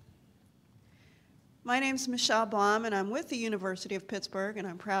 My name's Michelle Baum, and I'm with the University of Pittsburgh, and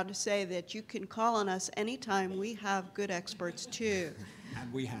I'm proud to say that you can call on us anytime. We have good experts, too.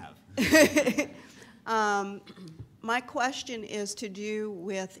 And we have. My question is to do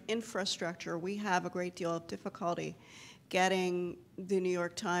with infrastructure. We have a great deal of difficulty getting the New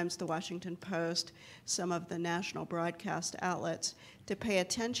York Times, the Washington Post, some of the national broadcast outlets to pay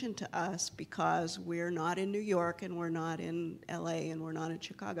attention to us because we're not in New York and we're not in LA and we're not in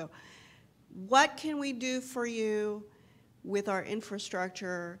Chicago. What can we do for you with our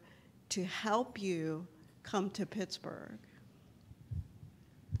infrastructure to help you come to Pittsburgh?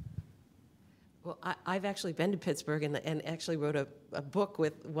 Well, I've actually been to Pittsburgh and actually wrote a book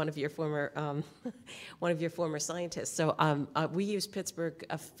with one of your former scientists. So we use Pittsburgh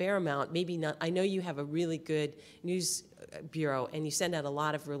a fair amount. Maybe not. I know you have a really good news bureau and you send out a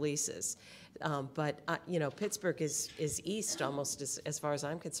lot of releases. But Pittsburgh is east almost as far as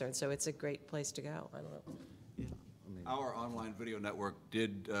I'm concerned. So it's a great place to go. I don't know. Yeah. Our online video network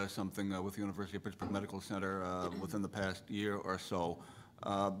did something with the University of Pittsburgh Medical Center within the past year or so.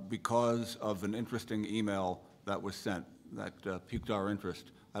 Because of an interesting email that was sent that piqued our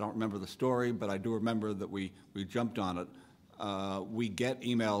interest. I don't remember the story, but I do remember that we jumped on it. We get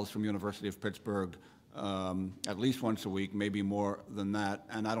emails from University of Pittsburgh at least once a week, maybe more than that,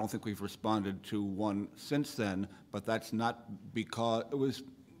 and I don't think we've responded to one since then, but that's not because, it was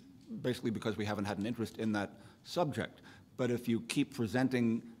basically because we haven't had an interest in that subject. But if you keep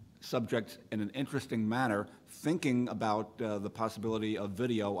presenting subjects in an interesting manner, thinking about the possibility of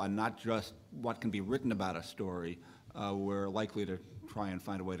video and not just what can be written about a story, we're likely to try and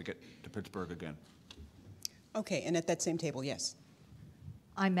find a way to get to Pittsburgh again. Okay, and at that same table, yes.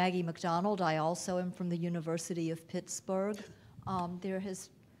 I'm Maggie McDonald. I also am from the University of Pittsburgh.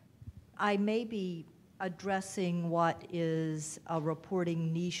 I may be addressing what is a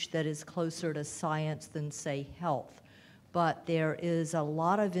reporting niche that is closer to science than, say, health. But there is a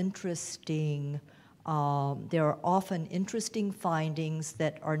lot of interesting, there are often interesting findings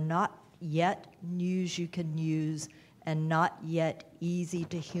that are not yet news you can use and not yet easy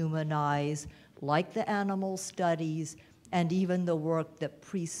to humanize, like the animal studies and even the work that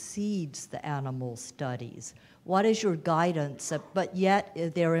precedes the animal studies. What is your guidance? But yet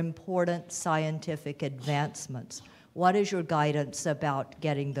they're important scientific advancements. What is your guidance about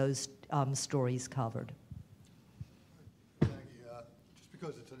getting those stories covered? Thank you. Just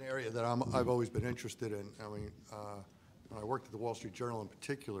because it's an area that I've always been interested in. I mean, I worked at the Wall Street Journal in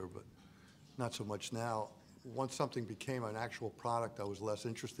particular, but not so much now. Once something became an actual product, I was less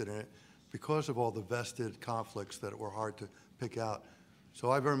interested in it because of all the vested conflicts that were hard to pick out. So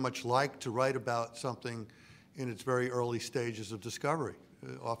I very much like to write about something in its very early stages of discovery,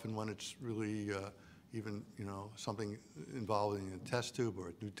 often when it's really even, something involving a test tube or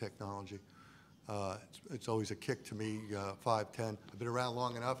a new technology. It's always a kick to me, 5, 10. I've been around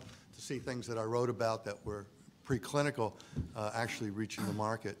long enough to see things that I wrote about that were preclinical actually reaching the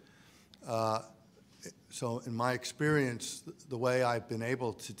market. So in my experience, the way I've been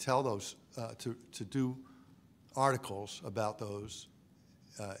able to tell those, to do articles about those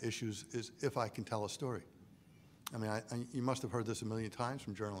issues is if I can tell a story. I mean, you must have heard this a million times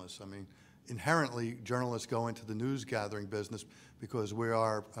from journalists. I mean, inherently, journalists go into the news gathering business because we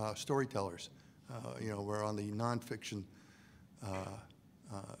are storytellers. We're on the nonfiction,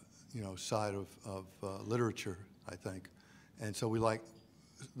 side of literature, I think. And so we like,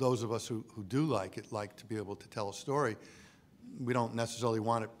 those of us who do like it, like to be able to tell a story. We don't necessarily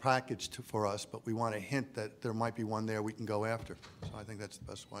want it packaged for us, but we want a hint that there might be one there we can go after. So I think that's the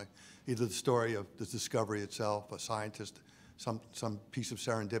best way. Either the story of the discovery itself, a scientist, some piece of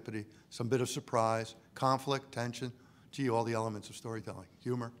serendipity, some bit of surprise, conflict, tension, all the elements of storytelling,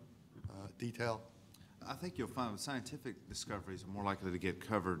 humor, detail. I think you'll find scientific discoveries are more likely to get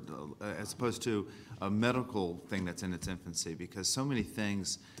covered as opposed to a medical thing that's in its infancy, because so many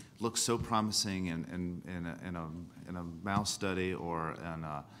things look so promising in a mouse study or in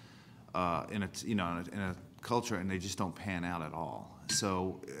a culture, and they just don't pan out at all.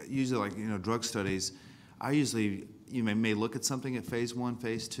 So usually, like drug studies, I usually may look at something at phase 1,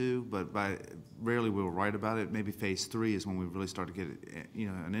 phase 2, but rarely we'll write about it. Maybe phase 3 is when we really start to get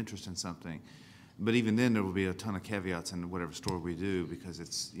an interest in something. But even then, there will be a ton of caveats in whatever story we do because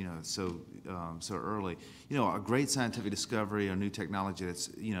it's so early. A great scientific discovery or new technology that's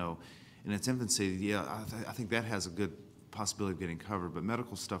in its infancy. I think that has a good possibility of getting covered. But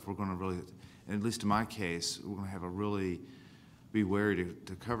medical stuff, we're going to really, and at least in my case, we're going to have a really be wary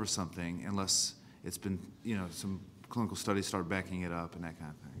to cover something unless it's been some clinical studies start backing it up and that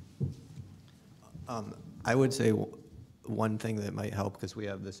kind of thing. I would say one thing that might help, because we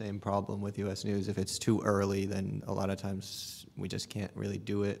have the same problem with U.S. News, if it's too early, then a lot of times we just can't really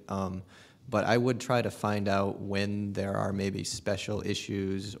do it. But I would try to find out when there are maybe special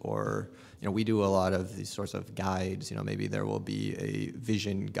issues, or we do a lot of these sorts of guides. Maybe there will be a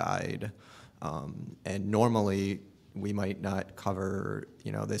vision guide, and normally we might not cover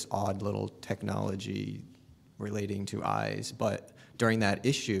this odd little technology relating to eyes, but during that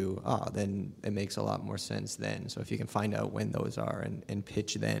issue, then it makes a lot more sense then. So if you can find out when those are and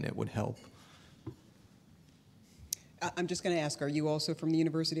pitch then, it would help. I'm just going to ask, are you also from the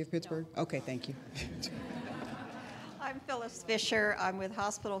University of Pittsburgh? No. Okay, thank you. I'm Phyllis Fisher. I'm with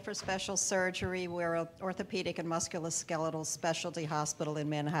Hospital for Special Surgery. We're an orthopedic and musculoskeletal specialty hospital in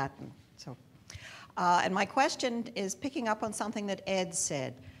Manhattan. And my question is picking up on something that Ed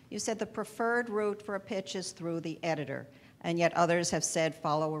said. You said the preferred route for a pitch is through the editor, and yet others have said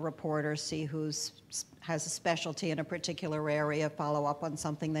follow a reporter, see who has a specialty in a particular area, follow up on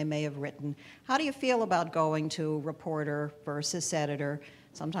something they may have written. How do you feel about going to reporter versus editor?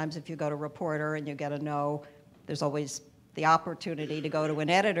 Sometimes if you go to reporter and you get a no, there's always the opportunity to go to an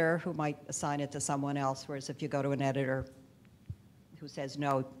editor who might assign it to someone else, whereas if you go to an editor who says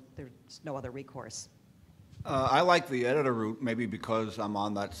no, there's no other recourse. I like the editor route, maybe because I'm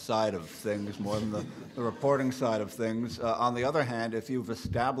on that side of things more than the reporting side of things. On the other hand, if you've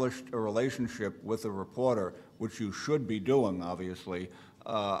established a relationship with a reporter, which you should be doing, obviously,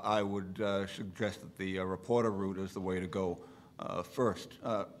 I would suggest that the reporter route is the way to go first.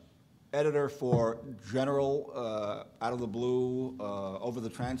 Editor for general, out of the blue, over the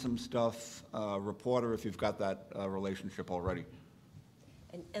transom stuff, reporter if you've got that relationship already.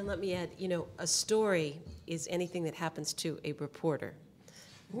 And let me add, a story is anything that happens to a reporter.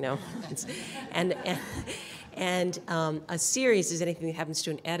 And a series is anything that happens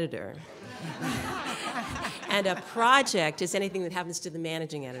to an editor. And a project is anything that happens to the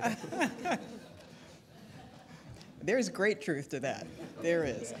managing editor. There's great truth to that. There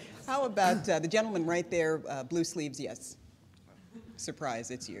is. How about the gentleman right there, blue sleeves, yes. Surprise,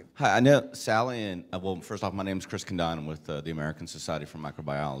 it's you. Hi, I know Sally and, well, first off, my name is Chris Condon. I'm with the American Society for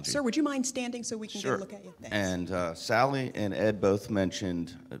Microbiology. Sir, would you mind standing so we can get a look at you? Thanks. And Sally and Ed both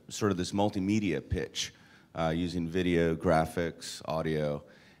mentioned sort of this multimedia pitch using video, graphics, audio.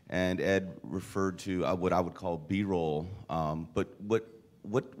 and Ed referred to what I would call B-roll. But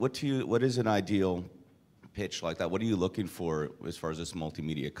what is an ideal pitch like that? What are you looking for as far as this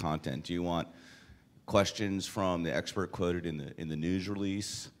multimedia content? Do you want questions from the expert quoted in the news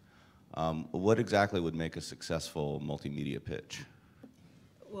release? What exactly would make a successful multimedia pitch?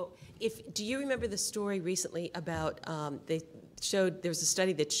 Well, do you remember the story recently about there was a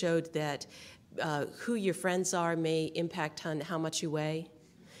study that showed that who your friends are may impact on how much you weigh?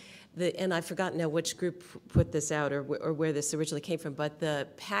 And I've forgotten now which group put this out or where this originally came from, but the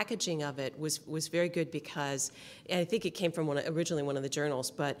packaging of it was very good because, and I think it came from originally one of the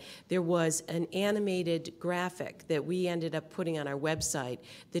journals, but there was an animated graphic that we ended up putting on our website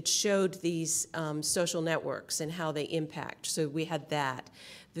that showed these social networks and how they impact. So we had that.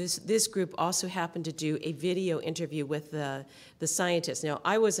 This group also happened to do a video interview with the scientists. Now,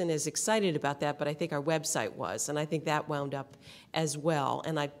 I wasn't as excited about that, but I think our website was, and I think that wound up as well.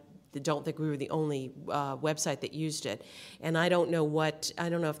 And I don't think we were the only website that used it. And I don't know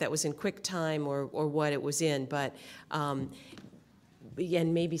if that was in QuickTime or what it was in, but and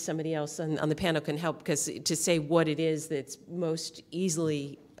maybe somebody else on the panel can help to say what it is that's most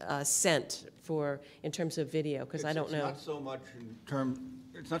easily sent in terms of video, because I don't know.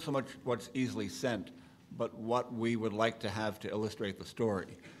 It's not so much what's easily sent, but what we would like to have to illustrate the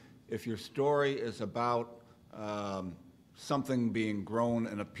story. If your story is about something being grown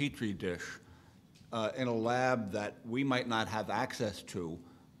in a petri dish in a lab that we might not have access to,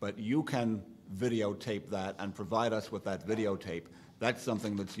 but you can videotape that and provide us with that videotape, that's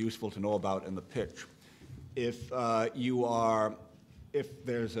something that's useful to know about in the pitch. If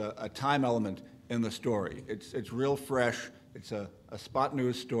there's a time element in the story, it's real fresh, it's a spot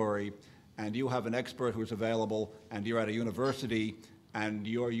news story, and you have an expert who's available, and you're at a university, and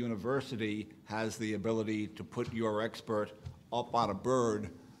your university has the ability to put your expert up on a bird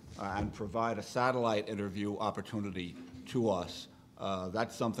and provide a satellite interview opportunity to us.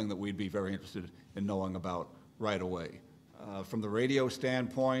 That's something that we'd be very interested in knowing about right away. From the radio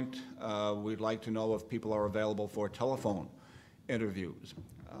standpoint, we'd like to know if people are available for telephone interviews.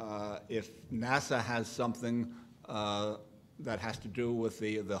 If NASA has something that has to do with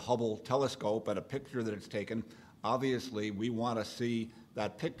the Hubble telescope and a picture that it's taken, obviously we want to see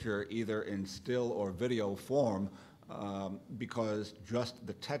that picture either in still or video form because just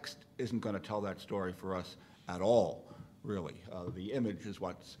the text isn't going to tell that story for us at all, really. The image is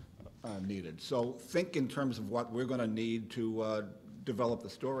what's needed. So think in terms of what we're going to need to develop the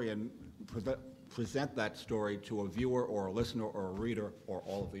story and present that story to a viewer or a listener or a reader or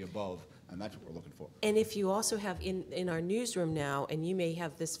all of the above, and that's what we're looking for. And if you also have in our newsroom now, and you may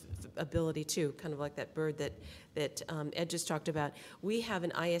have this ability too, kind of like that bird that Ed just talked about, we have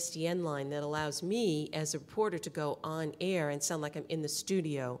an ISDN line that allows me as a reporter to go on air and sound like I'm in the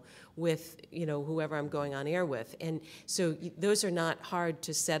studio with whoever I'm going on air with. And so those are not hard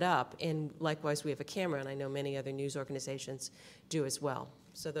to set up, and likewise we have a camera, and I know many other news organizations do as well.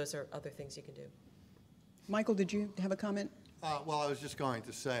 So those are other things you can do. Michael, did you have a comment? Well, I was just going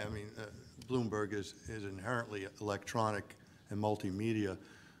to say, I mean, Bloomberg is inherently electronic and multimedia.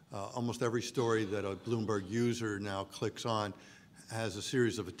 Almost every story that a Bloomberg user now clicks on has a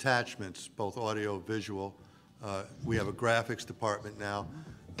series of attachments, both audio, visual. We have a graphics department now.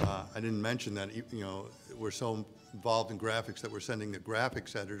 I didn't mention that, we're so involved in graphics that we're sending a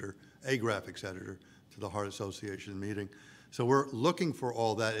graphics editor to the Heart Association meeting. So we're looking for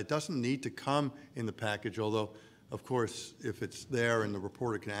all that. It doesn't need to come in the package, although, of course, if it's there and the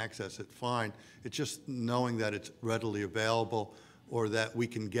reporter can access it, fine. It's just knowing that it's readily available or that we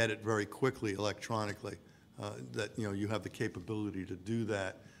can get it very quickly electronically, that you have the capability to do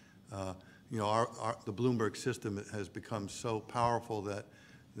that. The Bloomberg system has become so powerful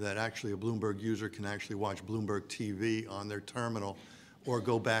that actually a Bloomberg user can actually watch Bloomberg TV on their terminal or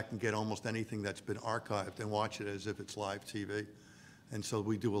go back and get almost anything that's been archived and watch it as if it's live TV. And so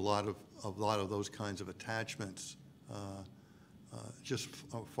we do a lot of those kinds of attachments, just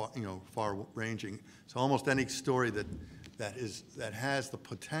far-ranging. So almost any story that has the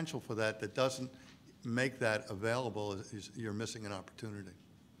potential for that doesn't make that available, you're missing an opportunity.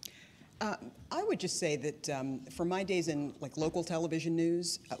 I would just say that from my days in local television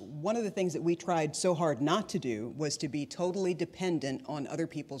news, one of the things that we tried so hard not to do was to be totally dependent on other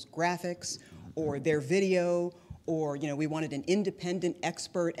people's graphics or their video, or we wanted an independent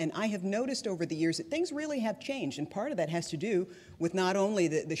expert. And I have noticed over the years that things really have changed, and part of that has to do with not only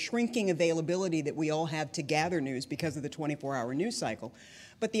the shrinking availability that we all have to gather news because of the 24-hour news cycle,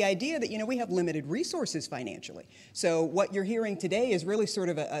 but the idea that, we have limited resources financially. So what you're hearing today is really sort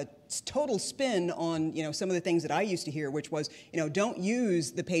of a total spin on, some of the things that I used to hear, which was, don't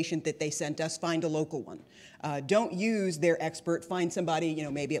use the patient that they sent us, find a local one. Don't use their expert, find somebody,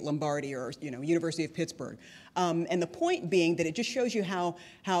 maybe at Lombardi or, University of Pittsburgh. And the point being that it just shows you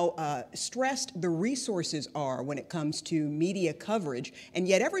how stressed the resources are when it comes to media coverage, and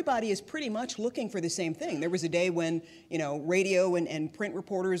yet everybody is pretty much looking for the same thing. There was a day when, radio and print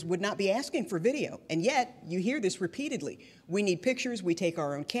reporters would not be asking for video, and yet you hear this repeatedly. We need pictures, we take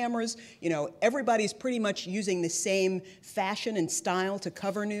our own cameras, everybody's pretty much using the same fashion and style to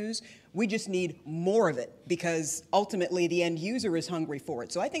cover news. We just need more of it because ultimately the end user is hungry for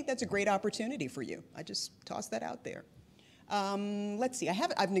it. So I think that's a great opportunity for you. I just toss that out there. Let's see,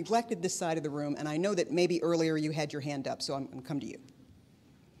 I've neglected this side of the room, and I know that maybe earlier you had your hand up, so I'm going to come to you.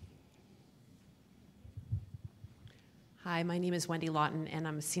 Hi, my name is Wendy Lawton, and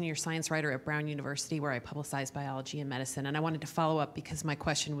I'm a senior science writer at Brown University, where I publicize biology and medicine. And I wanted to follow up because my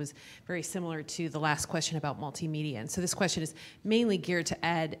question was very similar to the last question about multimedia. And so this question is mainly geared to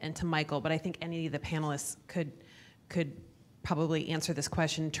Ed and to Michael, but I think any of the panelists could probably answer this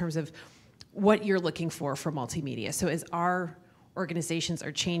question in terms of what you're looking for multimedia. So as our organizations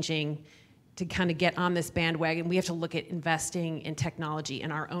are changing to kind of get on this bandwagon, we have to look at investing in technology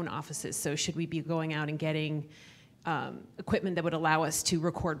in our own offices. So should we be going out and getting equipment that would allow us to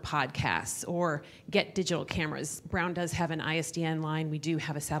record podcasts or get digital cameras? Brown does have an ISDN line. We do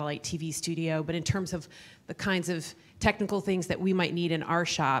have a satellite TV studio. But in terms of the kinds of technical things that we might need in our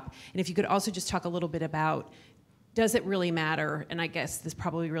shop, and if you could also just talk a little bit about, does it really matter? And I guess this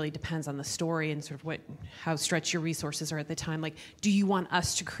probably really depends on the story and sort of how stretched your resources are at the time. Like, do you want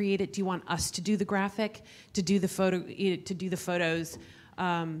us to create it? Do you want us to do the graphic, to do the photos,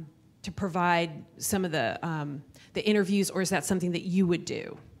 to provide some of the interviews, or is that something that you would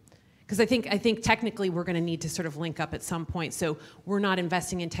do? Because I think technically we're going to need to sort of link up at some point, so we're not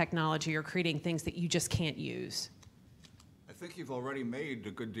investing in technology or creating things that you just can't use. I think you've already made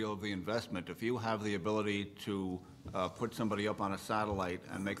a good deal of the investment. If you have the ability to put somebody up on a satellite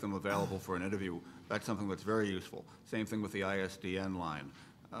and make them available for an interview, that's something that's very useful. Same thing with the ISDN line.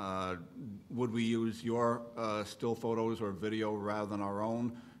 Would we use your still photos or video rather than our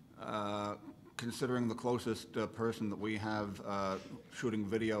own? Considering the closest person that we have shooting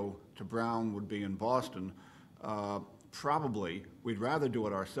video to Brown would be in Boston, probably we'd rather do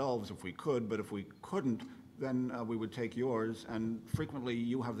it ourselves if we could, but if we couldn't, then we would take yours. And frequently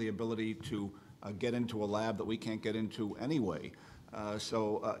you have the ability to get into a lab that we can't get into anyway.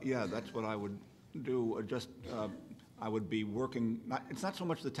 Yeah, that's what I would do. I would be working, it's not so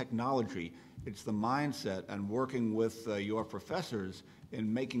much the technology, it's the mindset and working with your professors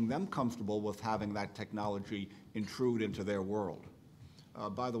in making them comfortable with having that technology intrude into their world.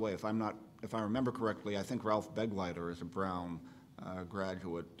 By the way, if I remember correctly, I think Ralph Begleiter is a Brown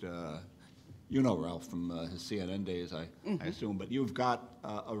graduate. You know Ralph from his CNN days, I assume, but you've got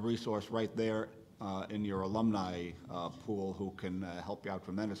a resource right there in your alumni pool who can help you out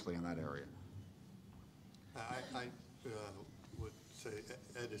tremendously in that area. I would say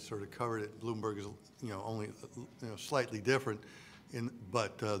Ed has sort of covered it. Bloomberg is, only slightly different.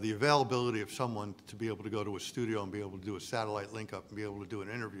 But the availability of someone to be able to go to a studio and be able to do a satellite link up and be able to do an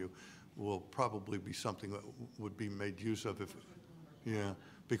interview will probably be something that would be made use of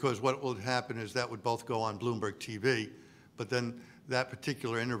because what would happen is that would both go on Bloomberg TV, but then that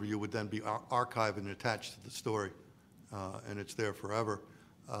particular interview would then be archived and attached to the story, and it's there forever.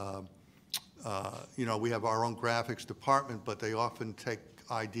 We have our own graphics department, but they often take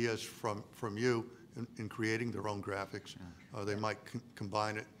ideas from you in creating their own graphics. They might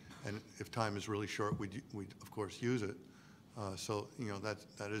combine it, and if time is really short, we'd of course use it.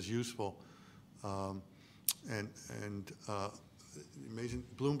 That is useful. Amazing.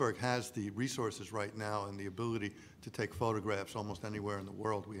 Bloomberg has the resources right now and the ability to take photographs almost anywhere in the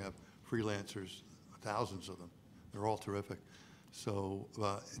world. We have freelancers, thousands of them. They're all terrific. So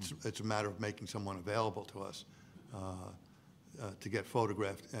it's a matter of making someone available to us to get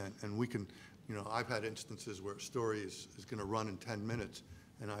photographed, and we can. I've had instances where a story is going to run in 10 minutes,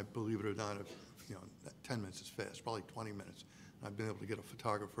 and I believe it or not, 10 minutes is fast, probably 20 minutes. And I've been able to get a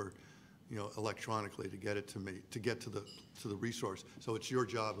photographer, electronically to get it to me, to get to the resource. So it's your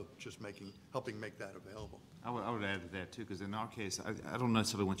job of just helping make that available. I would add to that too, because in our case, I don't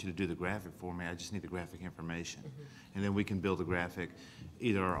necessarily want you to do the graphic for me. I just need the graphic information, and then we can build a graphic.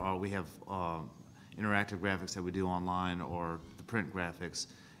 Either we have interactive graphics that we do online, or the print graphics.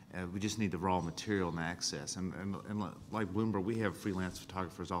 We just need the raw material and access. And like Bloomberg, we have freelance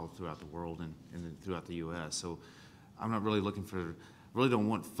photographers all throughout the world and throughout the U.S. So I'm not really looking for, really don't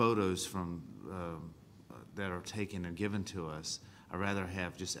want photos from that are taken and given to us. I'd rather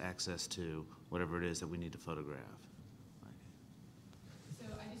have just access to whatever it is that we need to photograph. So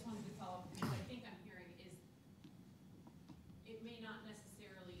I just wanted to follow up, because I think I'm hearing is it may not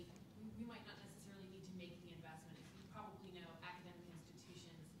necessarily, we might not necessarily need to make the investment. You probably know academic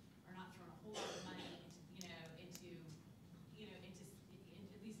institutions are not throwing a whole lot of money into, at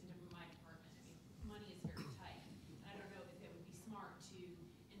least into my department. I mean, money is very tight. And I don't know if it would be smart to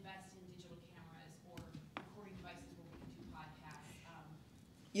invest in digital cameras or recording devices where we can do podcasts.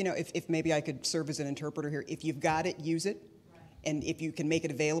 You know, if maybe I could serve as an interpreter here, if you've got it, use it. And if you can make it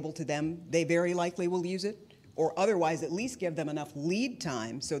available to them, they very likely will use it. Or otherwise, at least give them enough lead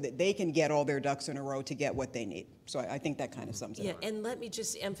time so that they can get all their ducks in a row to get what they need. So I think that kind of sums it up. Yeah, and let me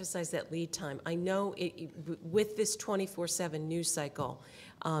just emphasize that lead time. I know with this 24/7 news cycle,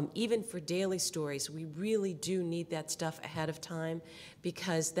 even for daily stories, we really do need that stuff ahead of time,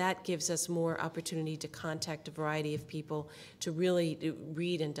 because that gives us more opportunity to contact a variety of people, to really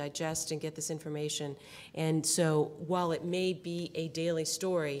read and digest and get this information. And so while it may be a daily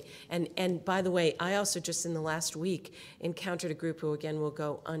story, and by the way, I also just in the last week encountered a group who, again, will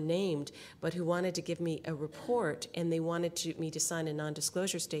go unnamed, but who wanted to give me a report, and they wanted me to sign a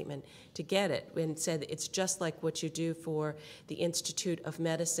non-disclosure statement to get it, and said it's just like what you do for the Institute of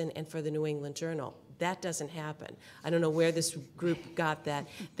Medicine and for the New England Journal. That doesn't happen. I don't know where this group got that.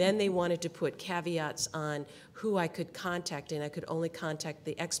 Then they wanted to put caveats on who I could contact, and I could only contact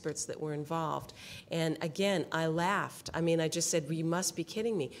the experts that were involved. And again, I laughed. I mean, I just said, well, you must be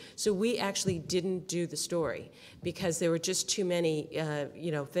kidding me. So we actually didn't do the story because there were just too many,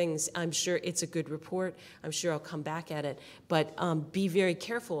 things. I'm sure it's a good report. I'm sure I'll come back at it. But be very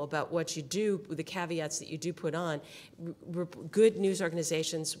careful about what you do, the caveats that you do put on. Good news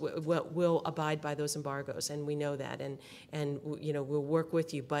organizations will abide by those embargoes, and we know that, and we'll work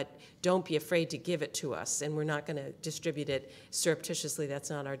with you, but don't be afraid to give it to us, and we're not going to distribute it surreptitiously. That's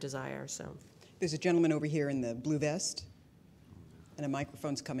not our desire. So there's a gentleman over here in the blue vest, and a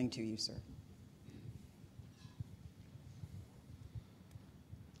microphone's coming to you, sir.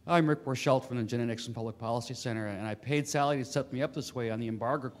 I'm Rick Borschelt from the Genetics and Public Policy Center, and I paid Sally to set me up this way on the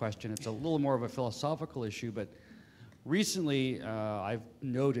embargo question. It's a little more of a philosophical issue, but recently I've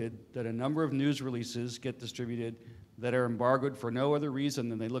noted that a number of news releases get distributed that are embargoed for no other reason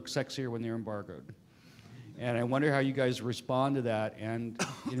than they look sexier when they're embargoed. And I wonder how you guys respond to that. And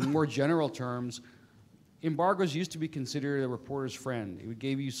in more general terms, embargoes used to be considered a reporter's friend. It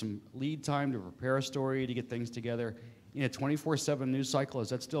gave you some lead time to prepare a story, to get things together. In a 24/7 news cycle, is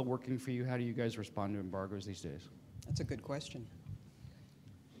that still working for you? How do you guys respond to embargoes these days? That's a good question.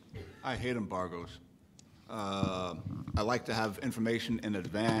 I hate embargoes. I like to have information in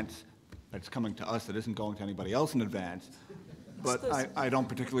advance that's coming to us that isn't going to anybody else in advance. But I don't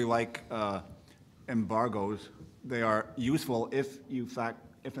particularly like embargoes. They are useful if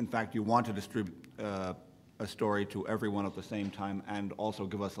in fact you want to distribute a story to everyone at the same time and also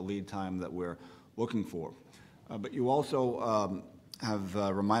give us a lead time that we're looking for. But you also have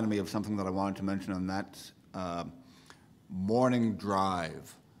reminded me of something that I wanted to mention, and that's morning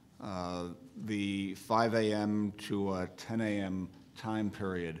drive. The 5 a.m. to 10 a.m. time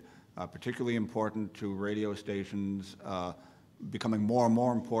period, particularly important to radio stations, becoming more and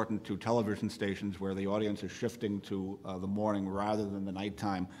more important to television stations where the audience is shifting to the morning rather than the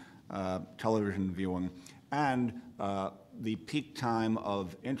nighttime television viewing, and the peak time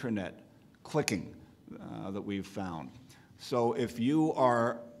of internet clicking that we've found. So if you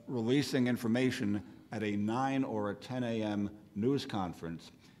are releasing information at a 9 or a 10 a.m. news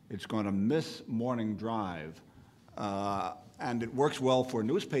conference, it's going to miss morning drive. And it works well for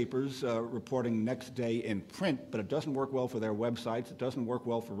newspapers reporting next day in print, but it doesn't work well for their websites. It doesn't work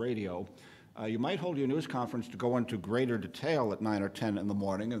well for radio. You might hold your news conference to go into greater detail at 9 or 10 in the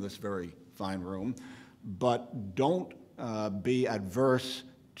morning in this very fine room, but don't be adverse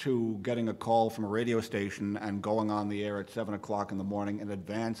to getting a call from a radio station and going on the air at 7 o'clock in the morning in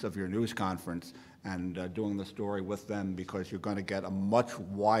advance of your news conference and doing the story with them, because you're going to get a much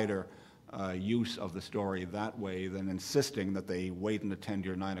wider use of the story that way than insisting that they wait and attend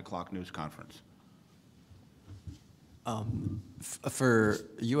your 9 o'clock news conference. For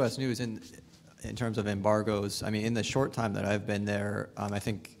U.S. News, in terms of embargoes, I mean, in the short time that I've been there, I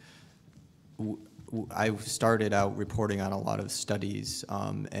think I started out reporting on a lot of studies,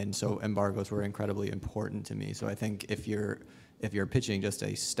 and so embargoes were incredibly important to me. So I think if you're pitching just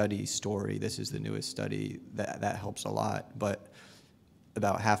a study story, this is the newest study, that helps a lot. But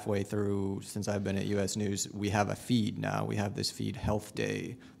about halfway through, since I've been at U.S. News, we have a feed now. We have this feed, Health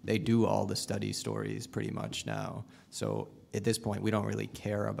Day. They do all the study stories pretty much now. So at this point, we don't really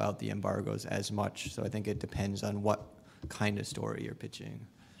care about the embargoes as much. So I think it depends on what kind of story you're pitching.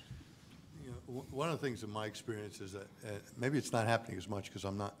 You know, one of the things in my experience is that maybe it's not happening as much because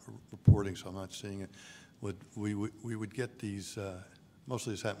I'm not reporting, so I'm not seeing it. We would get these,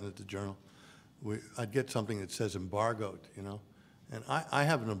 mostly this happened at the Journal. I'd get something that says embargoed, you know. And I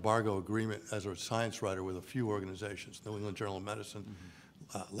have an embargo agreement as a science writer with a few organizations, New England Journal of Medicine,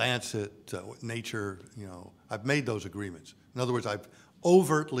 Lancet, Nature, you know. I've made those agreements. In other words, I've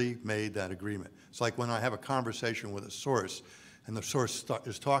overtly made that agreement. It's like when I have a conversation with a source, and the source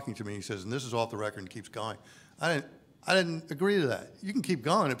is talking to me, he says, and this is off the record, and keeps going. I didn't agree to that. You can keep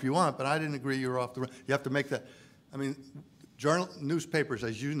going if you want, but I didn't agree you're off the record. You have to make that. I mean, newspapers,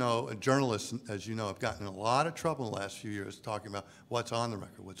 as you know, and journalists, as you know, have gotten in a lot of trouble in the last few years talking about what's on the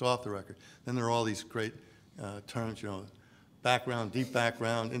record, what's off the record. Then there are all these great terms, you know, background, deep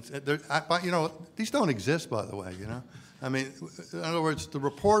background. You know, these don't exist, by the way, you know. I mean, in other words, the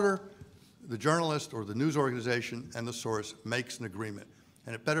reporter, the journalist, or the news organization and the source makes an agreement.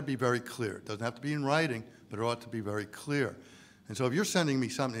 And it better be very clear. It doesn't have to be in writing, but it ought to be very clear. And so if you're sending me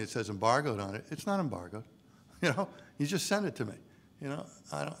something that says embargoed on it, it's not embargoed. You know, you just send it to me. You know,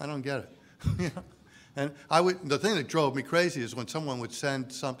 I don't get it. You know? And the thing that drove me crazy is when someone would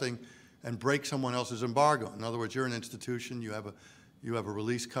send something and break someone else's embargo. In other words, you're an institution, you have a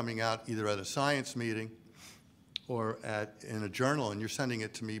release coming out either at a science meeting or in a journal, and you're sending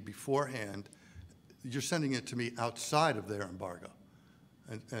it to me beforehand. You're sending it to me outside of their embargo.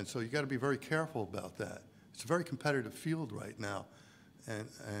 And so you got to be very careful about that. It's a very competitive field right now.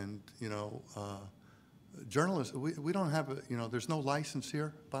 And you know, journalists, we don't have you know, there's no license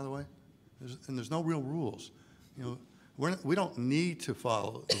here, by the way, and there's no real rules. You know, we don't need to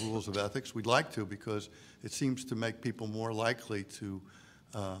follow the rules of ethics. We'd like to because it seems to make people more likely to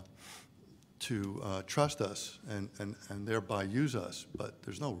trust us and thereby use us, but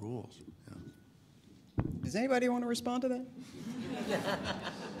there's no rules. You know. Does anybody want to respond to that?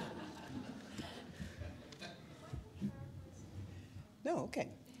 No, okay.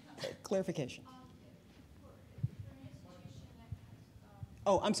 Clarification.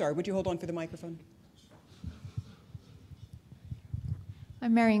 Oh, I'm sorry. Would you hold on for the microphone?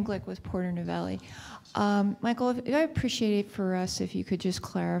 I'm Marion Glick with Porter Novelli. Michael, I'd appreciate it for us if you could just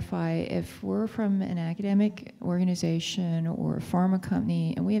clarify if we're from an academic organization or a pharma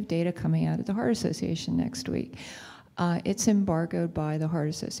company and we have data coming out at the Heart Association next week. It's embargoed by the Heart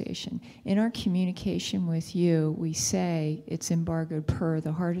Association. In our communication with you, we say it's embargoed per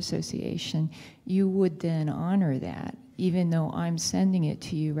the Heart Association. You would then honor that, even though I'm sending it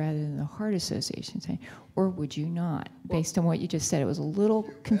to you rather than the Heart Association saying, or would you not? Based on what you just said, it was a little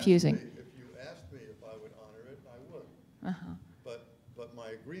confusing. If you asked me if I would honor it, I would. But my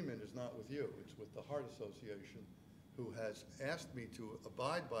agreement is not with you. It's with the Heart Association, who has asked me to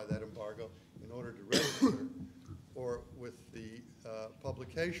abide by that embargo in order to register, or with the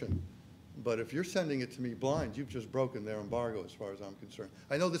publication. But if you're sending it to me blind, you've just broken their embargo as far as I'm concerned.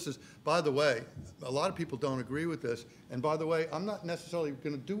 I know this is, by the way, a lot of people don't agree with this, and by the way, I'm not necessarily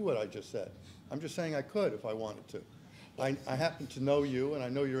going to do what I just said. I'm just saying I could if I wanted to. I happen to know you, and I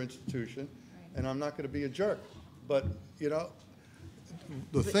know your institution, and I'm not going to be a jerk. But, you know,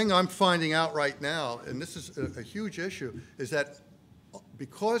 the thing I'm finding out right now, and this is a huge issue, is that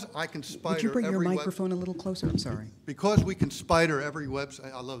because I can spider Would you bring your every microphone a little closer? I'm sorry. Because we can spider every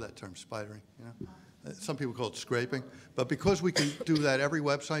website, I love that term, spidering, you know? Some people call it scraping, but because we can do that every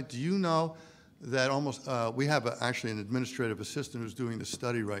website, do you know that almost, we have actually an administrative assistant who's doing the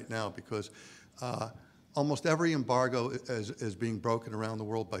study right now because almost every embargo is being broken around the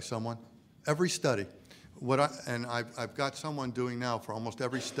world by someone. Every study. I've got someone doing now for almost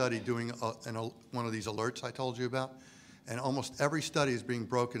every study doing one of these alerts I told you about. And almost every study is being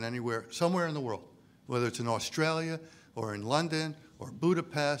broken anywhere, somewhere in the world, whether it's in Australia or in London or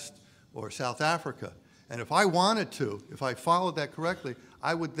Budapest or South Africa. And if I wanted to, if I followed that correctly,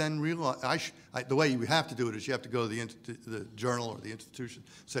 I would then realize, the way you have to do it is you have to go to the journal or the institution,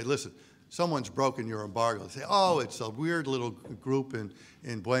 say, listen, someone's broken your embargo. They say, oh, it's a weird little group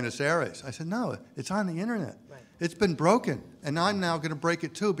in Buenos Aires. I said, no, it's on the internet. Right. It's been broken, and I'm now going to break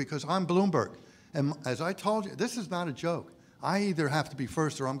it too because I'm Bloomberg. And as I told you, this is not a joke. I either have to be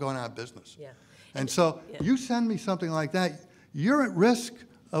first or I'm going out of business. Yeah. And so you send me something like that, you're at risk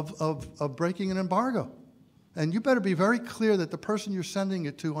of breaking an embargo. And you better be very clear that the person you're sending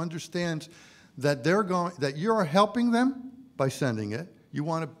it to understands that that you're helping them by sending it. You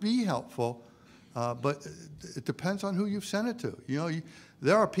want to be helpful, But it depends on who you've sent it to. You know,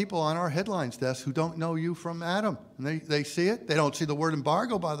 there are people on our headlines desk who don't know you from Adam. And they see it. They don't see the word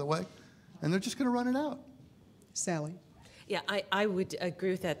embargo, by the way, and they're just going to run it out. Sally. Yeah, I would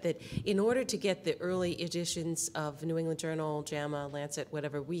agree with that, that in order to get the early editions of New England Journal, JAMA, Lancet,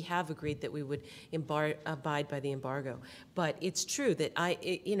 whatever, we have agreed that we would abide by the embargo. But it's true that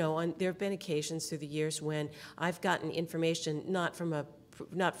there have been occasions through the years when I've gotten information not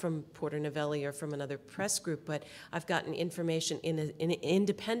from Porter Novelli or from another press group, but I've gotten information in an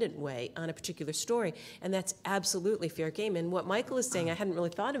independent way on a particular story, and that's absolutely fair game. And what Michael is saying, I hadn't really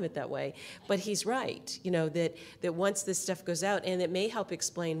thought of it that way, but he's right, that once this stuff goes out, and it may help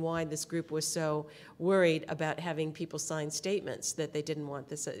explain why this group was so worried about having people sign statements that they didn't want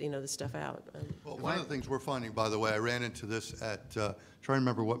this, this stuff out. Well, one of the things we're finding, by the way, I ran into this at, trying to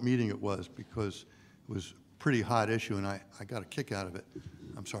remember what meeting it was, because it was pretty hot issue, and I got a kick out of it,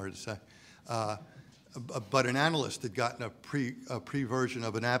 I'm sorry to say. But an analyst had gotten a pre-version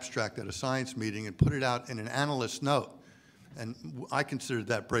of an abstract at a science meeting and put it out in an analyst note. And I considered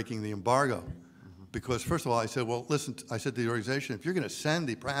that breaking the embargo. Because first of all, I said, well, listen, I said to the organization, if you're going to send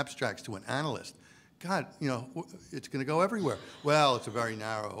the abstracts to an analyst, God, it's going to go everywhere. Well, it's a very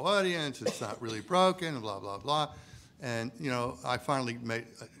narrow audience, it's not really broken, and blah, blah, blah. And, I finally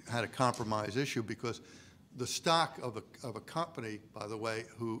had a compromise issue, because the stock of a company, by the way,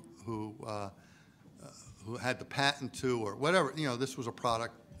 who had the patent to, or whatever, this was a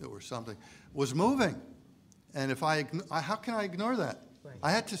product or something, was moving. And how can I ignore that? Right.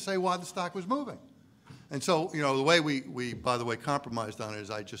 I had to say why the stock was moving. And so, the way we, by the way, compromised on it is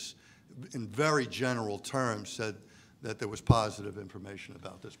I just, in very general terms, said that there was positive information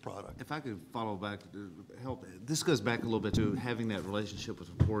about this product. If I could follow back to help, this goes back a little bit to having that relationship with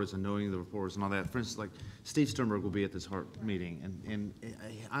reporters and knowing the reporters and all that. For instance, like Steve Sternberg will be at this HART meeting, and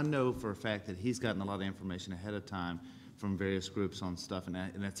I know for a fact that he's gotten a lot of information ahead of time from various groups on stuff, and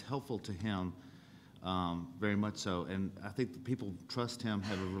that's helpful to him, very much so. And I think that people trust him,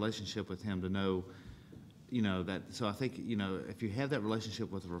 have a relationship with him to know, that. So I think, if you have that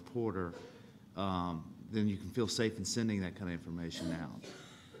relationship with a reporter, then you can feel safe in sending that kind of information out.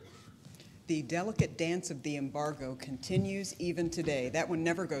 The delicate dance of the embargo continues even today. That one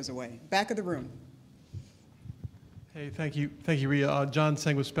never goes away. Back of the room. Hey, thank you, Rhea. John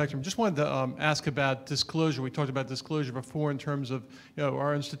Seng with Spectrum. Just wanted to ask about disclosure. We talked about disclosure before in terms of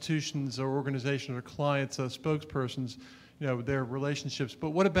our institutions or organizations or clients, spokespersons, their relationships. But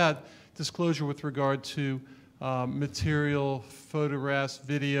what about disclosure with regard to material, photographs,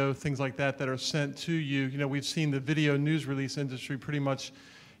 video, things like that are sent to you? We've seen the video news release industry pretty much,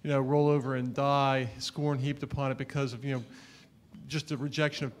 roll over and die, scorn heaped upon it because of, just the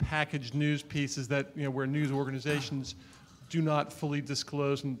rejection of packaged news pieces that, where news organizations do not fully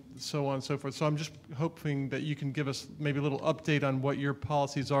disclose and so on and so forth. So I'm just hoping that you can give us maybe a little update on what your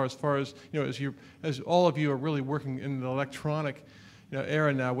policies are as far as, as all of you are really working in the electronic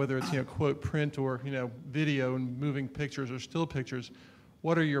era now, whether it's, quote, print or, video and moving pictures or still pictures.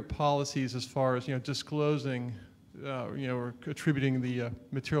 What are your policies as far as, disclosing, or attributing the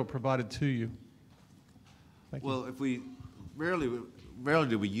material provided to you? Thank you. Well, if we rarely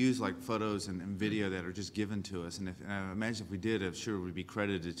do we use like photos and video that are just given to us, and I imagine if we did, I'm sure we'd be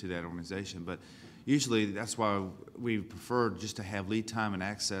credited to that organization. But usually that's why we prefer just to have lead time and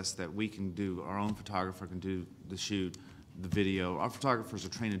access, that we can do, our own photographer can do the shoot, the video. Our photographers are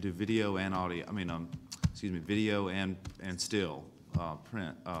trained to do video and audio. Video and still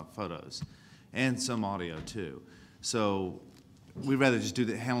print photos, and some audio too. So we'd rather just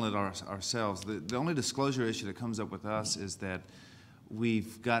handle it ourselves. The only disclosure issue that comes up with us is that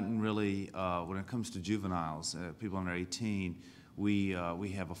we've gotten really, when it comes to juveniles, people under 18, we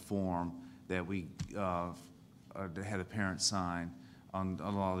have a form that we had the parents sign on a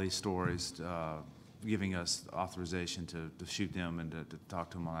lot of these stories, giving us authorization to shoot them and to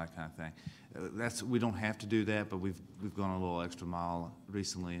talk to them, all that kind of thing. We don't have to do that, but we've gone a little extra mile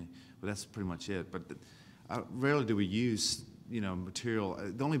recently, but that's pretty much it. But rarely do we use material.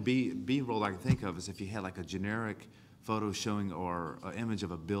 The only B-roll I can think of is if you had like a generic photo showing or an image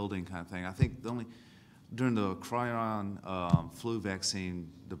of a building kind of thing. I think during the Cryon flu vaccine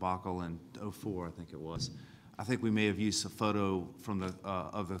debacle in '04, I think it was, I think we may have used a photo from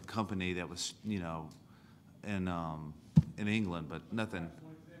of the company that was in England, but nothing.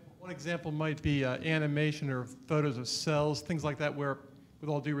 One example might be animation or photos of cells, things like that, where, with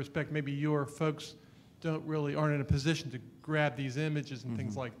all due respect, maybe your folks aren't in a position to grab these images and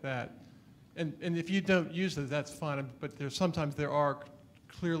things like that. And if you don't use it, that's fine. But sometimes there are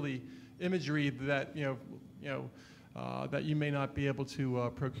clearly imagery that that you may not be able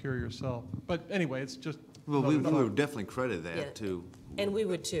to procure yourself. But anyway, it's just. Well, we another thought. would definitely credit that Yeah. too. And we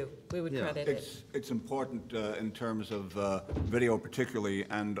would too. We would credit it. It's important in terms of video particularly,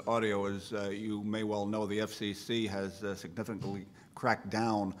 and audio, as you may well know, the FCC has significantly cracked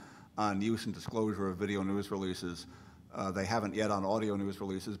down on use and disclosure of video news releases. They haven't yet on audio news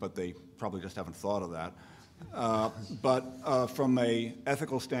releases, but they probably just haven't thought of that. But from a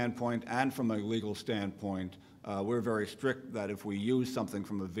ethical standpoint and from a legal standpoint, we're very strict that if we use something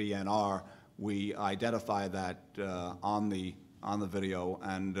from a VNR, we identify that on the video,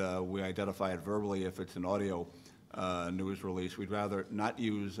 and we identify it verbally if it's an audio news release. We'd rather not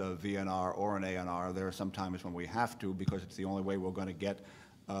use a VNR or an ANR. There are some times when we have to, because it's the only way we're going to get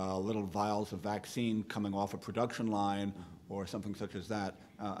little vials of vaccine coming off a production line or something such as that,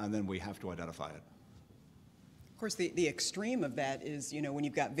 and then we have to identify it. Of course, the extreme of that is, when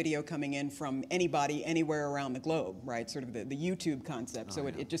you've got video coming in from anybody, anywhere around the globe, right? Sort of the YouTube concept. So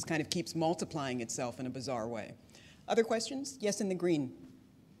it just kind of keeps multiplying itself in a bizarre way. Other questions? Yes, in the green.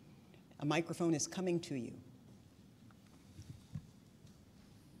 A microphone is coming to you.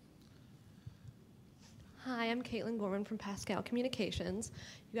 Hi, I'm Caitlin Gorman from Pascal Communications.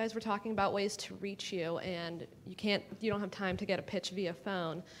 You guys were talking about ways to reach you, and you don't have time to get a pitch via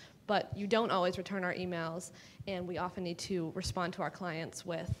phone, but you don't always return our emails, and we often need to respond to our clients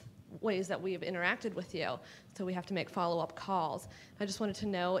with ways that we have interacted with you, so we have to make follow-up calls. I just wanted to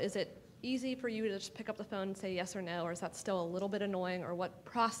know, is it easy for you to just pick up the phone and say yes or no, or is that still a little bit annoying, or what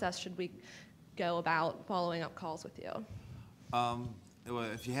process should we go about following up calls with you? Well,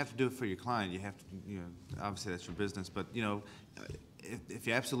 if you have to do it for your client, you have to, obviously that's your business, but, if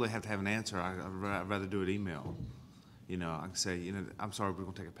you absolutely have to have an answer, I'd rather do it email. I can say, I'm sorry, we're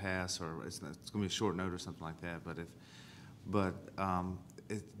going to take a pass, or it's going to be a short note or something like that,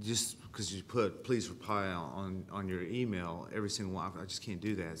 just because you put please reply on your email every single one, I just can't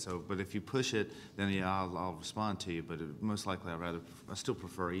do that. So, but if you push it, then yeah, I'll respond to you. But most likely, I still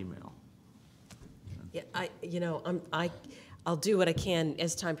prefer email. Yeah, I'll do what I can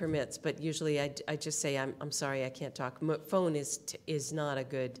as time permits, but usually I just say I'm sorry, I can't talk. Phone is not a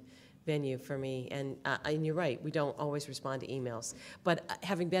good venue for me, and you're right, we don't always respond to emails. But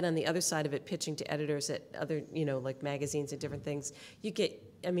having been on the other side of it, pitching to editors at other, like magazines and different things,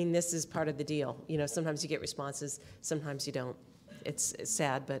 this is part of the deal. Sometimes you get responses, sometimes you don't. It's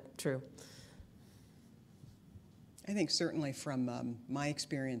sad, but true. I think certainly from my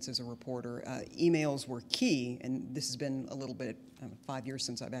experience as a reporter, emails were key, and this has been a little bit, 5 years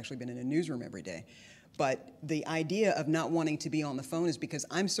since I've actually been in a newsroom every day. But the idea of not wanting to be on the phone is because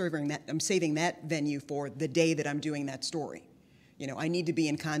I'm saving that venue for the day that I'm doing that story. I need to be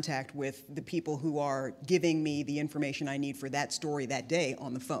in contact with the people who are giving me the information I need for that story that day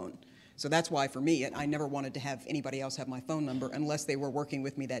on the phone. So that's why, for me, I never wanted to have anybody else have my phone number unless they were working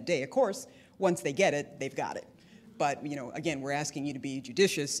with me that day. Of course, once they get it, they've got it. But, again, we're asking you to be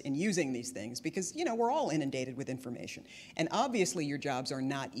judicious in using these things because, we're all inundated with information. And obviously your jobs are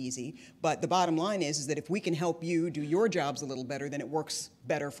not easy, but the bottom line is that if we can help you do your jobs a little better, then it works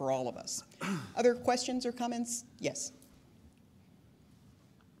better for all of us. Other questions or comments? Yes.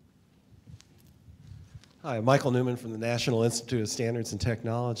 Hi, Michael Newman from the National Institute of Standards and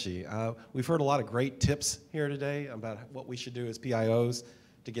Technology. We've heard a lot of great tips here today about what we should do as PIOs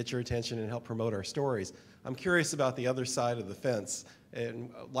to get your attention and help promote our stories. I'm curious about the other side of the fence,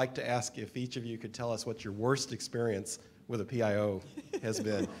 and I'd like to ask if each of you could tell us what your worst experience with a PIO has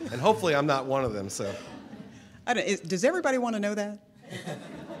been. And hopefully I'm not one of them, so. Does everybody want to know that?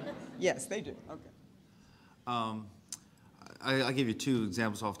 Yes, they do. Okay. I'll give you 2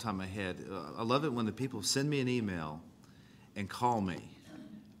 examples off the top of my head. I love it when the people send me an email and call me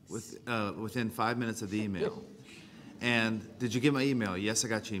within 5 minutes of the email. And did you get my email? Yes, I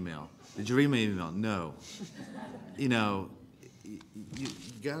got your email. Did you read my email? No. You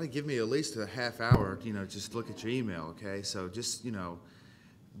got to give me at least a half hour, just look at your email, okay? So just, no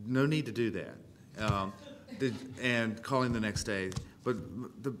need to do that. And calling the next day. But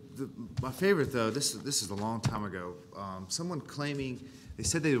my favorite, though, this is a long time ago. Someone claiming, they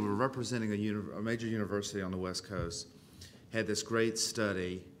said they were representing a major university on the West Coast, had this great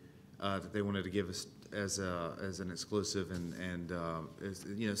study that they wanted to give us as an exclusive, and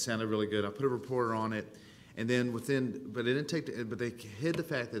sounded really good. I put a reporter on it, and then but they hid the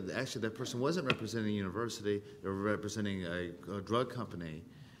fact that actually that person wasn't representing a university; they were representing a drug company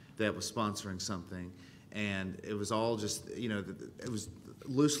that was sponsoring something, and it was all just it was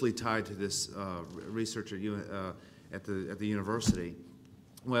loosely tied to this researcher at the university.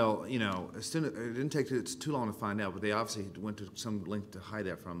 Well, it didn't take too long to find out, but they obviously went to some length to hide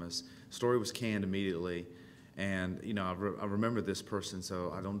that from us. The story was canned immediately, And, you know, I remember this person,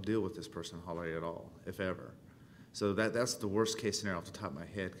 so I don't deal with this person hardly at all, if ever. So that's the worst case scenario off the top of my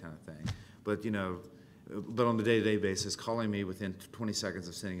head kind of thing. But, you know, but on a day-to-day basis, calling me within 20 seconds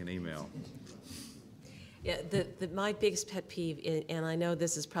of sending an email. Yeah, my biggest pet peeve, and I know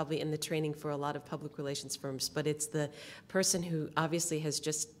this is probably in the training for a lot of public relations firms, but it's the person who obviously has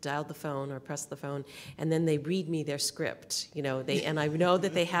just dialed the phone or pressed the phone, and then they read me their script, you know, and I know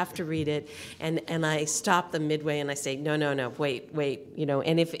that they have to read it, and I stop them midway and I say, no, wait, you know,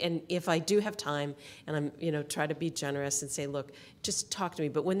 and if I do have time, and I'm, you know, try to be generous and say, look, just talk to me.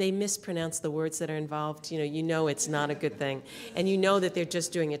 But when they mispronounce the words that are involved, you know it's not a good thing, and you know that they're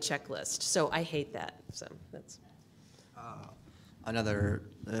just doing a checklist. So I hate that. So that's another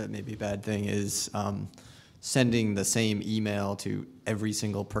maybe bad thing is sending the same email to every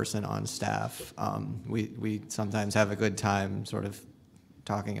single person on staff. We sometimes have a good time sort of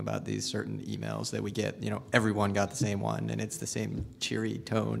talking about these certain emails that we get. You know, everyone got the same one, and it's the same cheery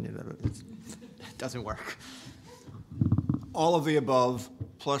tone. You know, it doesn't work. All of the above,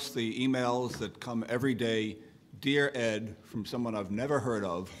 plus the emails that come every day, Dear Ed, from someone I've never heard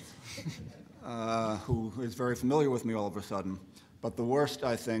of, who is very familiar with me all of a sudden. But the worst,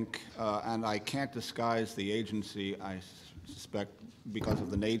 I think, and I can't disguise the agency, I suspect, because of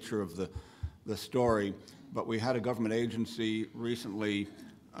the nature of the story, but we had a government agency recently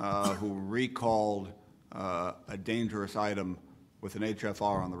who recalled a dangerous item with an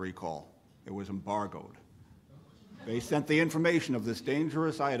HFR on the recall. It was embargoed. They sent the information of this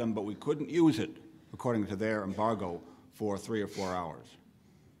dangerous item, but we couldn't use it, according to their embargo, for 3 or 4 hours.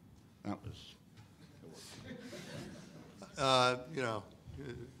 That was... you know,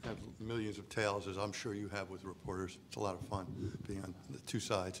 have millions of tales, as I'm sure you have with reporters. It's a lot of fun being on the two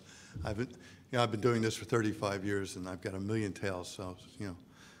sides. I've been doing this for 35 years, and I've got a million tales, so, you know,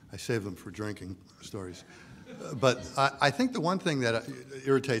 I save them for drinking stories. But I think the one thing that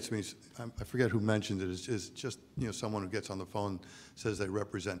irritates me, is, I forget who mentioned it, is just, you know, someone who gets on the phone says they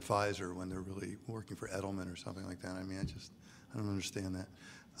represent Pfizer when they're really working for Edelman or something like that. I mean, I don't understand that.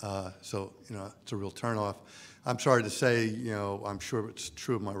 So, you know, it's a real turnoff. I'm sorry to say, you know, I'm sure it's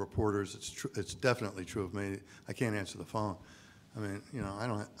true of my reporters. It's definitely true of me. I can't answer the phone. I mean, you know, I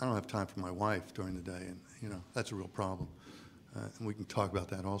don't have time for my wife during the day, and, you know, that's a real problem. And we can talk about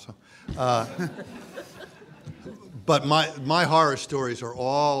that also. But my horror stories are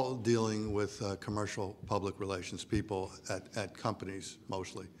all dealing with commercial public relations people at companies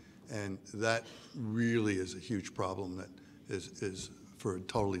mostly, and that really is a huge problem that is for a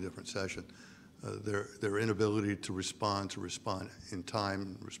totally different session. Their inability to respond in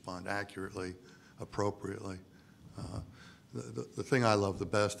time, respond accurately, appropriately. The thing I love the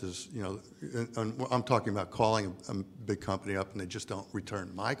best is, you know, and I'm talking about calling a big company up and they just don't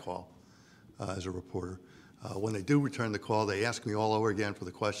return my call as a reporter. When they do return the call, they ask me all over again for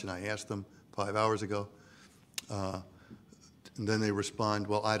the question I asked them 5 hours ago. And then they respond,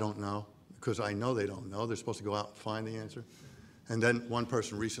 well, I don't know, because I know they don't know. They're supposed to go out and find the answer. And then one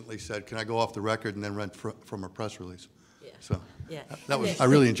person recently said, can I go off the record and then rent from a press release? Yeah. So yeah. I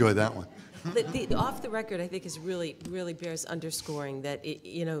really enjoyed that one. The off the record, I think, is really bears underscoring that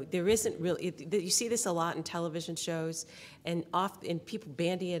you know, there isn't really. You see this a lot in television shows, and people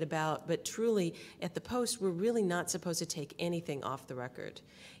bandy it about. But truly, at the Post, we're really not supposed to take anything off the record.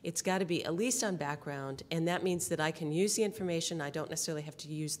 It's got to be at least on background, and that means that I can use the information. I don't necessarily have to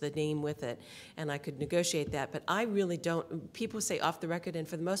use the name with it, and I could negotiate that. But I really don't. People say off the record, and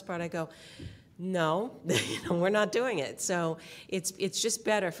for the most part, I go, no, we're not doing it. So it's just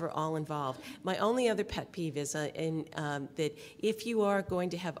better for all involved. My only other pet peeve is that if you are going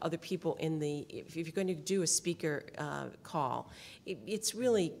to have other people if you're going to do a speaker call, it's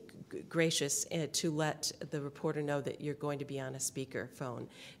really gracious to let the reporter know that you're going to be on a speaker phone.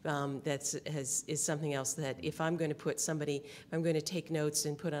 Is something else that if I'm going to put somebody, I'm going to take notes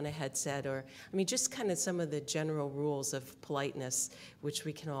and put on a headset, or I mean, just kind of some of the general rules of politeness, which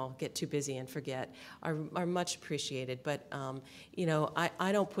we can all get too busy and forget, are much appreciated. But you know,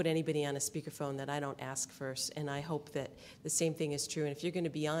 I don't put anybody on a speakerphone that I don't ask first, and I hope that the same thing is true. And if you're going to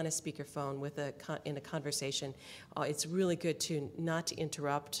be on a speakerphone in a conversation, it's really good to not to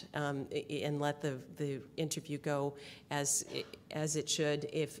interrupt and let the interview go as it should.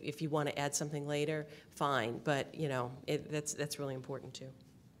 If you want to add something later, fine. But you know, that's really important too.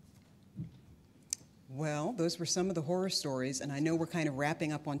 Well, those were some of the horror stories, and I know we're kind of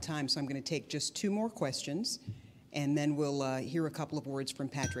wrapping up on time, so I'm going to take just 2 more questions, and then we'll hear a couple of words from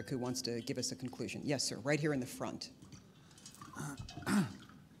Patrick, who wants to give us a conclusion. Yes, sir, right here in the front.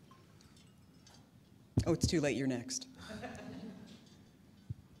 Oh, it's too late. You're next.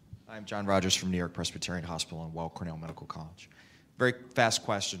 I'm John Rogers from New York Presbyterian Hospital and Weill Cornell Medical College. Very fast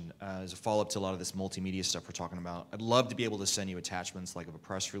question. As a follow-up to a lot of this multimedia stuff we're talking about, I'd love to be able to send you attachments like of a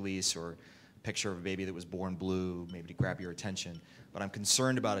press release or a picture of a baby that was born blue, maybe to grab your attention. But I'm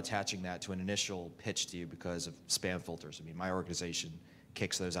concerned about attaching that to an initial pitch to you because of spam filters. I mean, my organization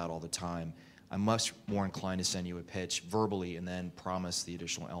kicks those out all the time. I'm much more inclined to send you a pitch verbally and then promise the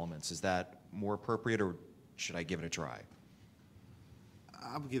additional elements. Is that more appropriate, or should I give it a try?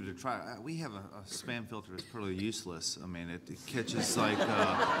 I would give it a try. We have a spam filter that's pretty useless. I mean, it catches like a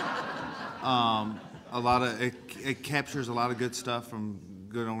lot of it captures a lot of good stuff from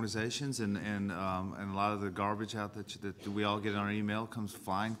good organizations, and a lot of the garbage out that we all get in our email comes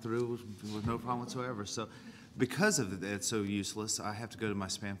flying through with no problem whatsoever. So, because of it's so useless, I have to go to my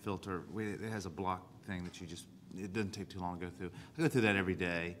spam filter. It has a block thing that it doesn't take too long to go through. I go through that every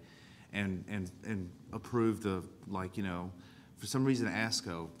day, and approve the, like, you know. For some reason,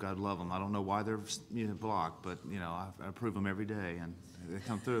 ASCO, God love them. I don't know why they're blocked, but I approve them every day, and they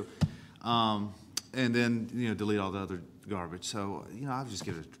come through. And then delete all the other garbage. So I'll just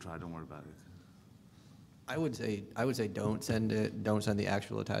give it a try. Don't worry about it. I would say don't send it. Don't send the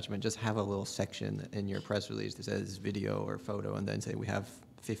actual attachment. Just have a little section in your press release that says video or photo, and then say we have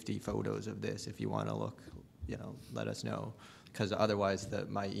 50 photos of this. If you want to look, let us know. Because otherwise,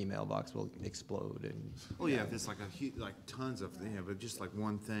 my email box will explode. And oh yeah, if it's like tons of but just like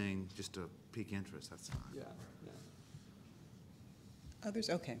one thing, just to pique interest, that's fine. Yeah.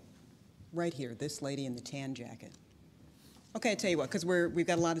 Others, okay. Right here, this lady in the tan jacket. Okay, I tell you what, because we've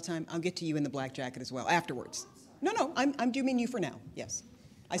got a lot of time. I'll get to you in the black jacket as well afterwards. No, I'm doing you for now. Yes,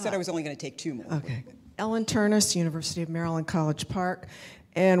 I said I was only going to take 2 more. Okay. Ellen Turnus, University of Maryland, College Park.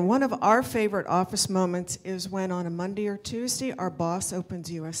 And one of our favorite office moments is when on a Monday or Tuesday, our boss opens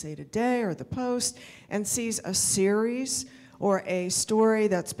USA Today or the Post and sees a series or a story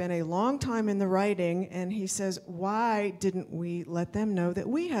that's been a long time in the writing, and he says, why didn't we let them know that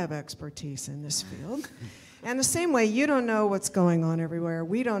we have expertise in this field? And the same way, you don't know what's going on everywhere.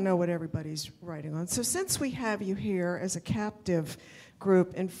 We don't know what everybody's writing on. So since we have you here as a captive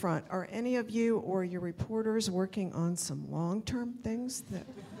group in front, are any of you or your reporters working on some long-term things that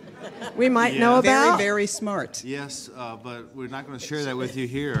we might know about? Very, very smart. Yes, but we're not going to share that with you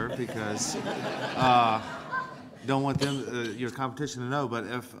here because don't want them, your competition, to know. But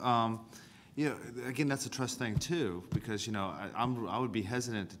if again, that's a trust thing too, because I would be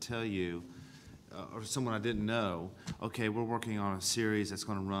hesitant to tell you or someone I didn't know, okay, we're working on a series that's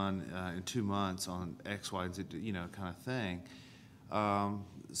going to run in 2 months on X, Y, and Z, kind of thing.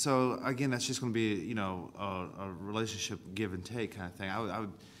 So again, that's just going to be, a relationship give and take kind of thing. I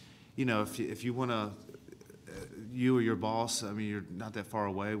would, if you want to, you or your boss, I mean, you're not that far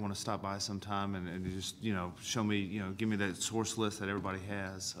away, want to stop by sometime and just, show me, give me that source list that everybody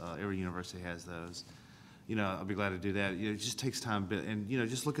has. Every university has those. I'll be glad to do that. It just takes time, and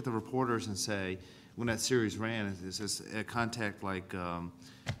just look at the reporters and say, when that series ran, it says contact the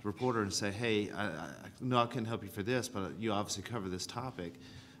reporter and say, hey, I couldn't help you for this, but you obviously cover this topic.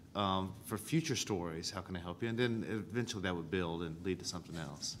 For future stories, how can I help you? And then eventually that would build and lead to something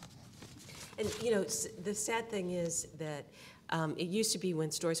else. And the sad thing is that it used to be when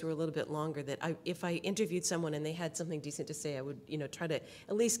stories were a little bit longer that if I interviewed someone and they had something decent to say, I would try to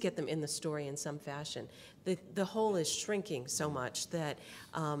at least get them in the story in some fashion. The whole is shrinking so much that,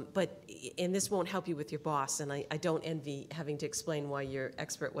 and this won't help you with your boss, and I don't envy having to explain why your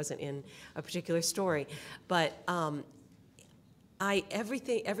expert wasn't in a particular story, but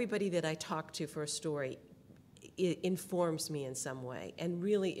everybody that I talk to for a story, it informs me in some way and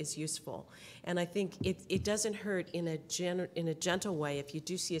really is useful. And I think it doesn't hurt in a gentle way if you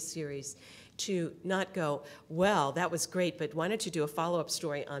do see a series to not go, well, that was great, but why don't you do a follow-up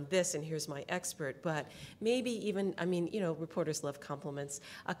story on this, and here's my expert. But maybe even, reporters love compliments.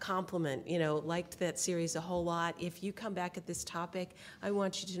 A compliment, liked that series a whole lot. If you come back at this topic, I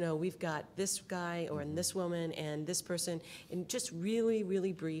want you to know we've got this guy or this woman and this person, and just really,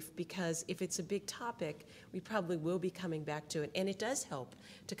 really brief, because if it's a big topic, we probably will be coming back to it. And it does help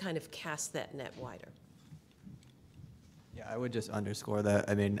to kind of cast that net wider. Yeah, I would just underscore that.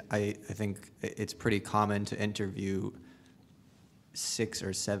 I mean, I think it's pretty common to interview 6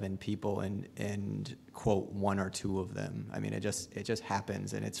 or 7 people and quote 1 or 2 of them. I mean, it just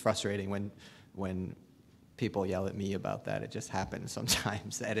happens, and it's frustrating when people yell at me about that. It just happens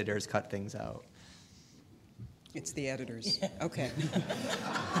sometimes. The editors cut things out. It's the editors. Okay.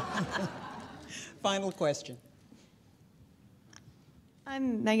 Final question.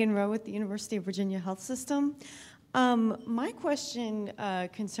 I'm Megan Rowe with the University of Virginia Health System. My question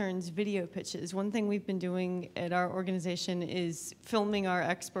concerns video pitches. One thing we've been doing at our organization is filming our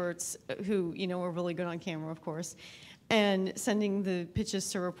experts who, are really good on camera, of course, and sending the pitches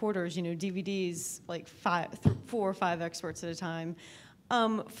to reporters, DVDs, like 4 or 5 experts at a time.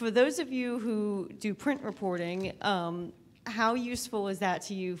 For those of you who do print reporting, how useful is that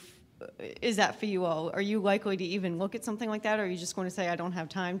to you? Is that for you all? Are you likely to even look at something like that, or are you just going to say, I don't have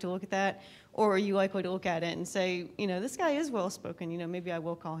time to look at that? Or are you likely to look at it and say, this guy is well-spoken, maybe I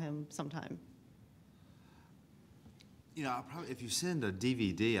will call him sometime? If you send a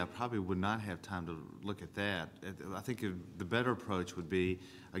DVD, I probably would not have time to look at that. I think the better approach would be,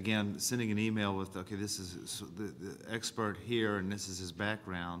 again, sending an email with, okay, this is the expert here, and this is his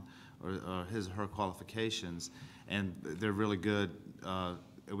background, or his or her qualifications, and they're really good.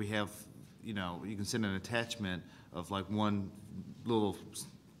 We have, you can send an attachment of like one little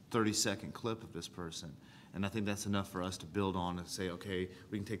 30-second clip of this person. And I think that's enough for us to build on and say, okay,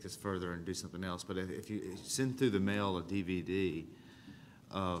 we can take this further and do something else. But if you send through the mail a DVD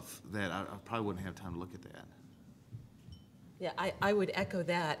of that, I probably wouldn't have time to look at that. Yeah, I would echo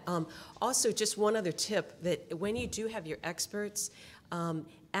that. Also, just one other tip, that when you do have your experts,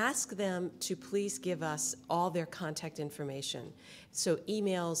 ask them to please give us all their contact information. So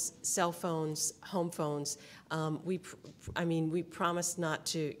emails, cell phones, home phones. We promise not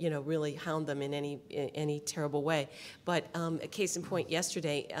to, really hound them in any terrible way. But a case in point,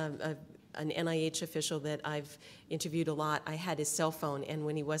 yesterday, an NIH official that I've interviewed a lot, I had his cell phone, and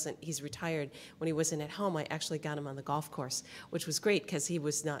when he's retired, when he wasn't at home, I actually got him on the golf course, which was great because he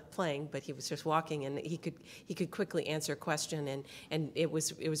was not playing, but he was just walking, and he could quickly answer a question, and it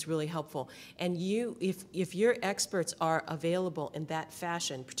was really helpful. And if your experts are available in that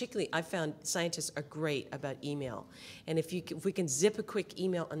fashion, particularly I found scientists are great about email, and if we can zip a quick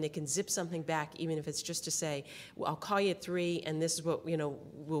email and they can zip something back, even if it's just to say, well, I'll call you at 3, and this is what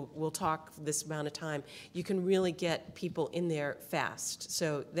we'll talk this amount of time, you can really get people in there fast.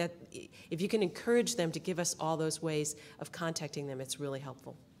 So that if you can encourage them to give us all those ways of contacting them, it's really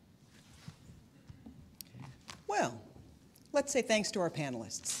helpful. Well, let's say thanks to our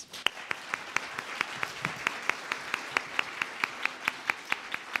panelists.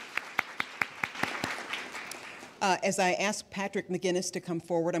 As I ask Patrick McGinnis to come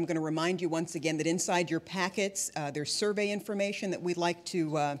forward, I'm going to remind you once again that inside your packets, there's survey information that we'd like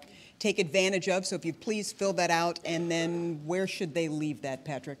to take advantage of. So if you please fill that out, and then where should they leave that,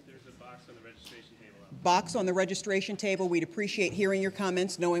 Patrick? There's a box on the registration table. Box on the registration table. We'd appreciate hearing your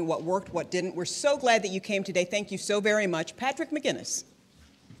comments, knowing what worked, what didn't. We're so glad that you came today. Thank you so very much. Patrick McGinnis.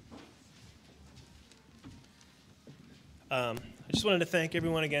 I just wanted to thank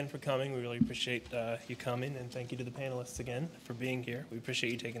everyone again for coming. We really appreciate you coming, and thank you to the panelists again for being here. We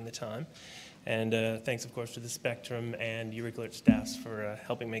appreciate you taking the time. And thanks, of course, to the Spectrum and EurekAlert staffs for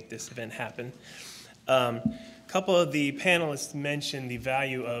helping make this event happen. A couple of the panelists mentioned the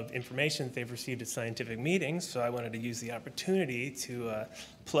value of information that they've received at scientific meetings, so I wanted to use the opportunity to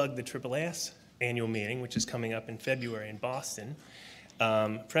plug the AAAS annual meeting, which is coming up in February in Boston.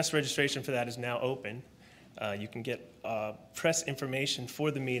 Press registration for that is now open. You can get press information for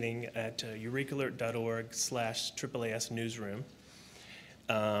the meeting at EurekAlert.org/AAAS newsroom.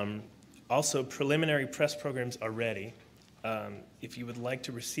 Also, preliminary press programs are ready. If you would like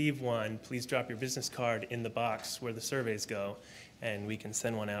to receive one, please drop your business card in the box where the surveys go, and we can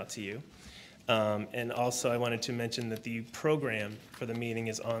send one out to you. And also, I wanted to mention that the program for the meeting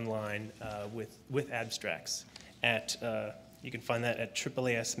is online with abstracts. You can find that at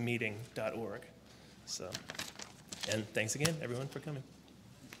AAASmeeting.org. So, and thanks again, everyone, for coming.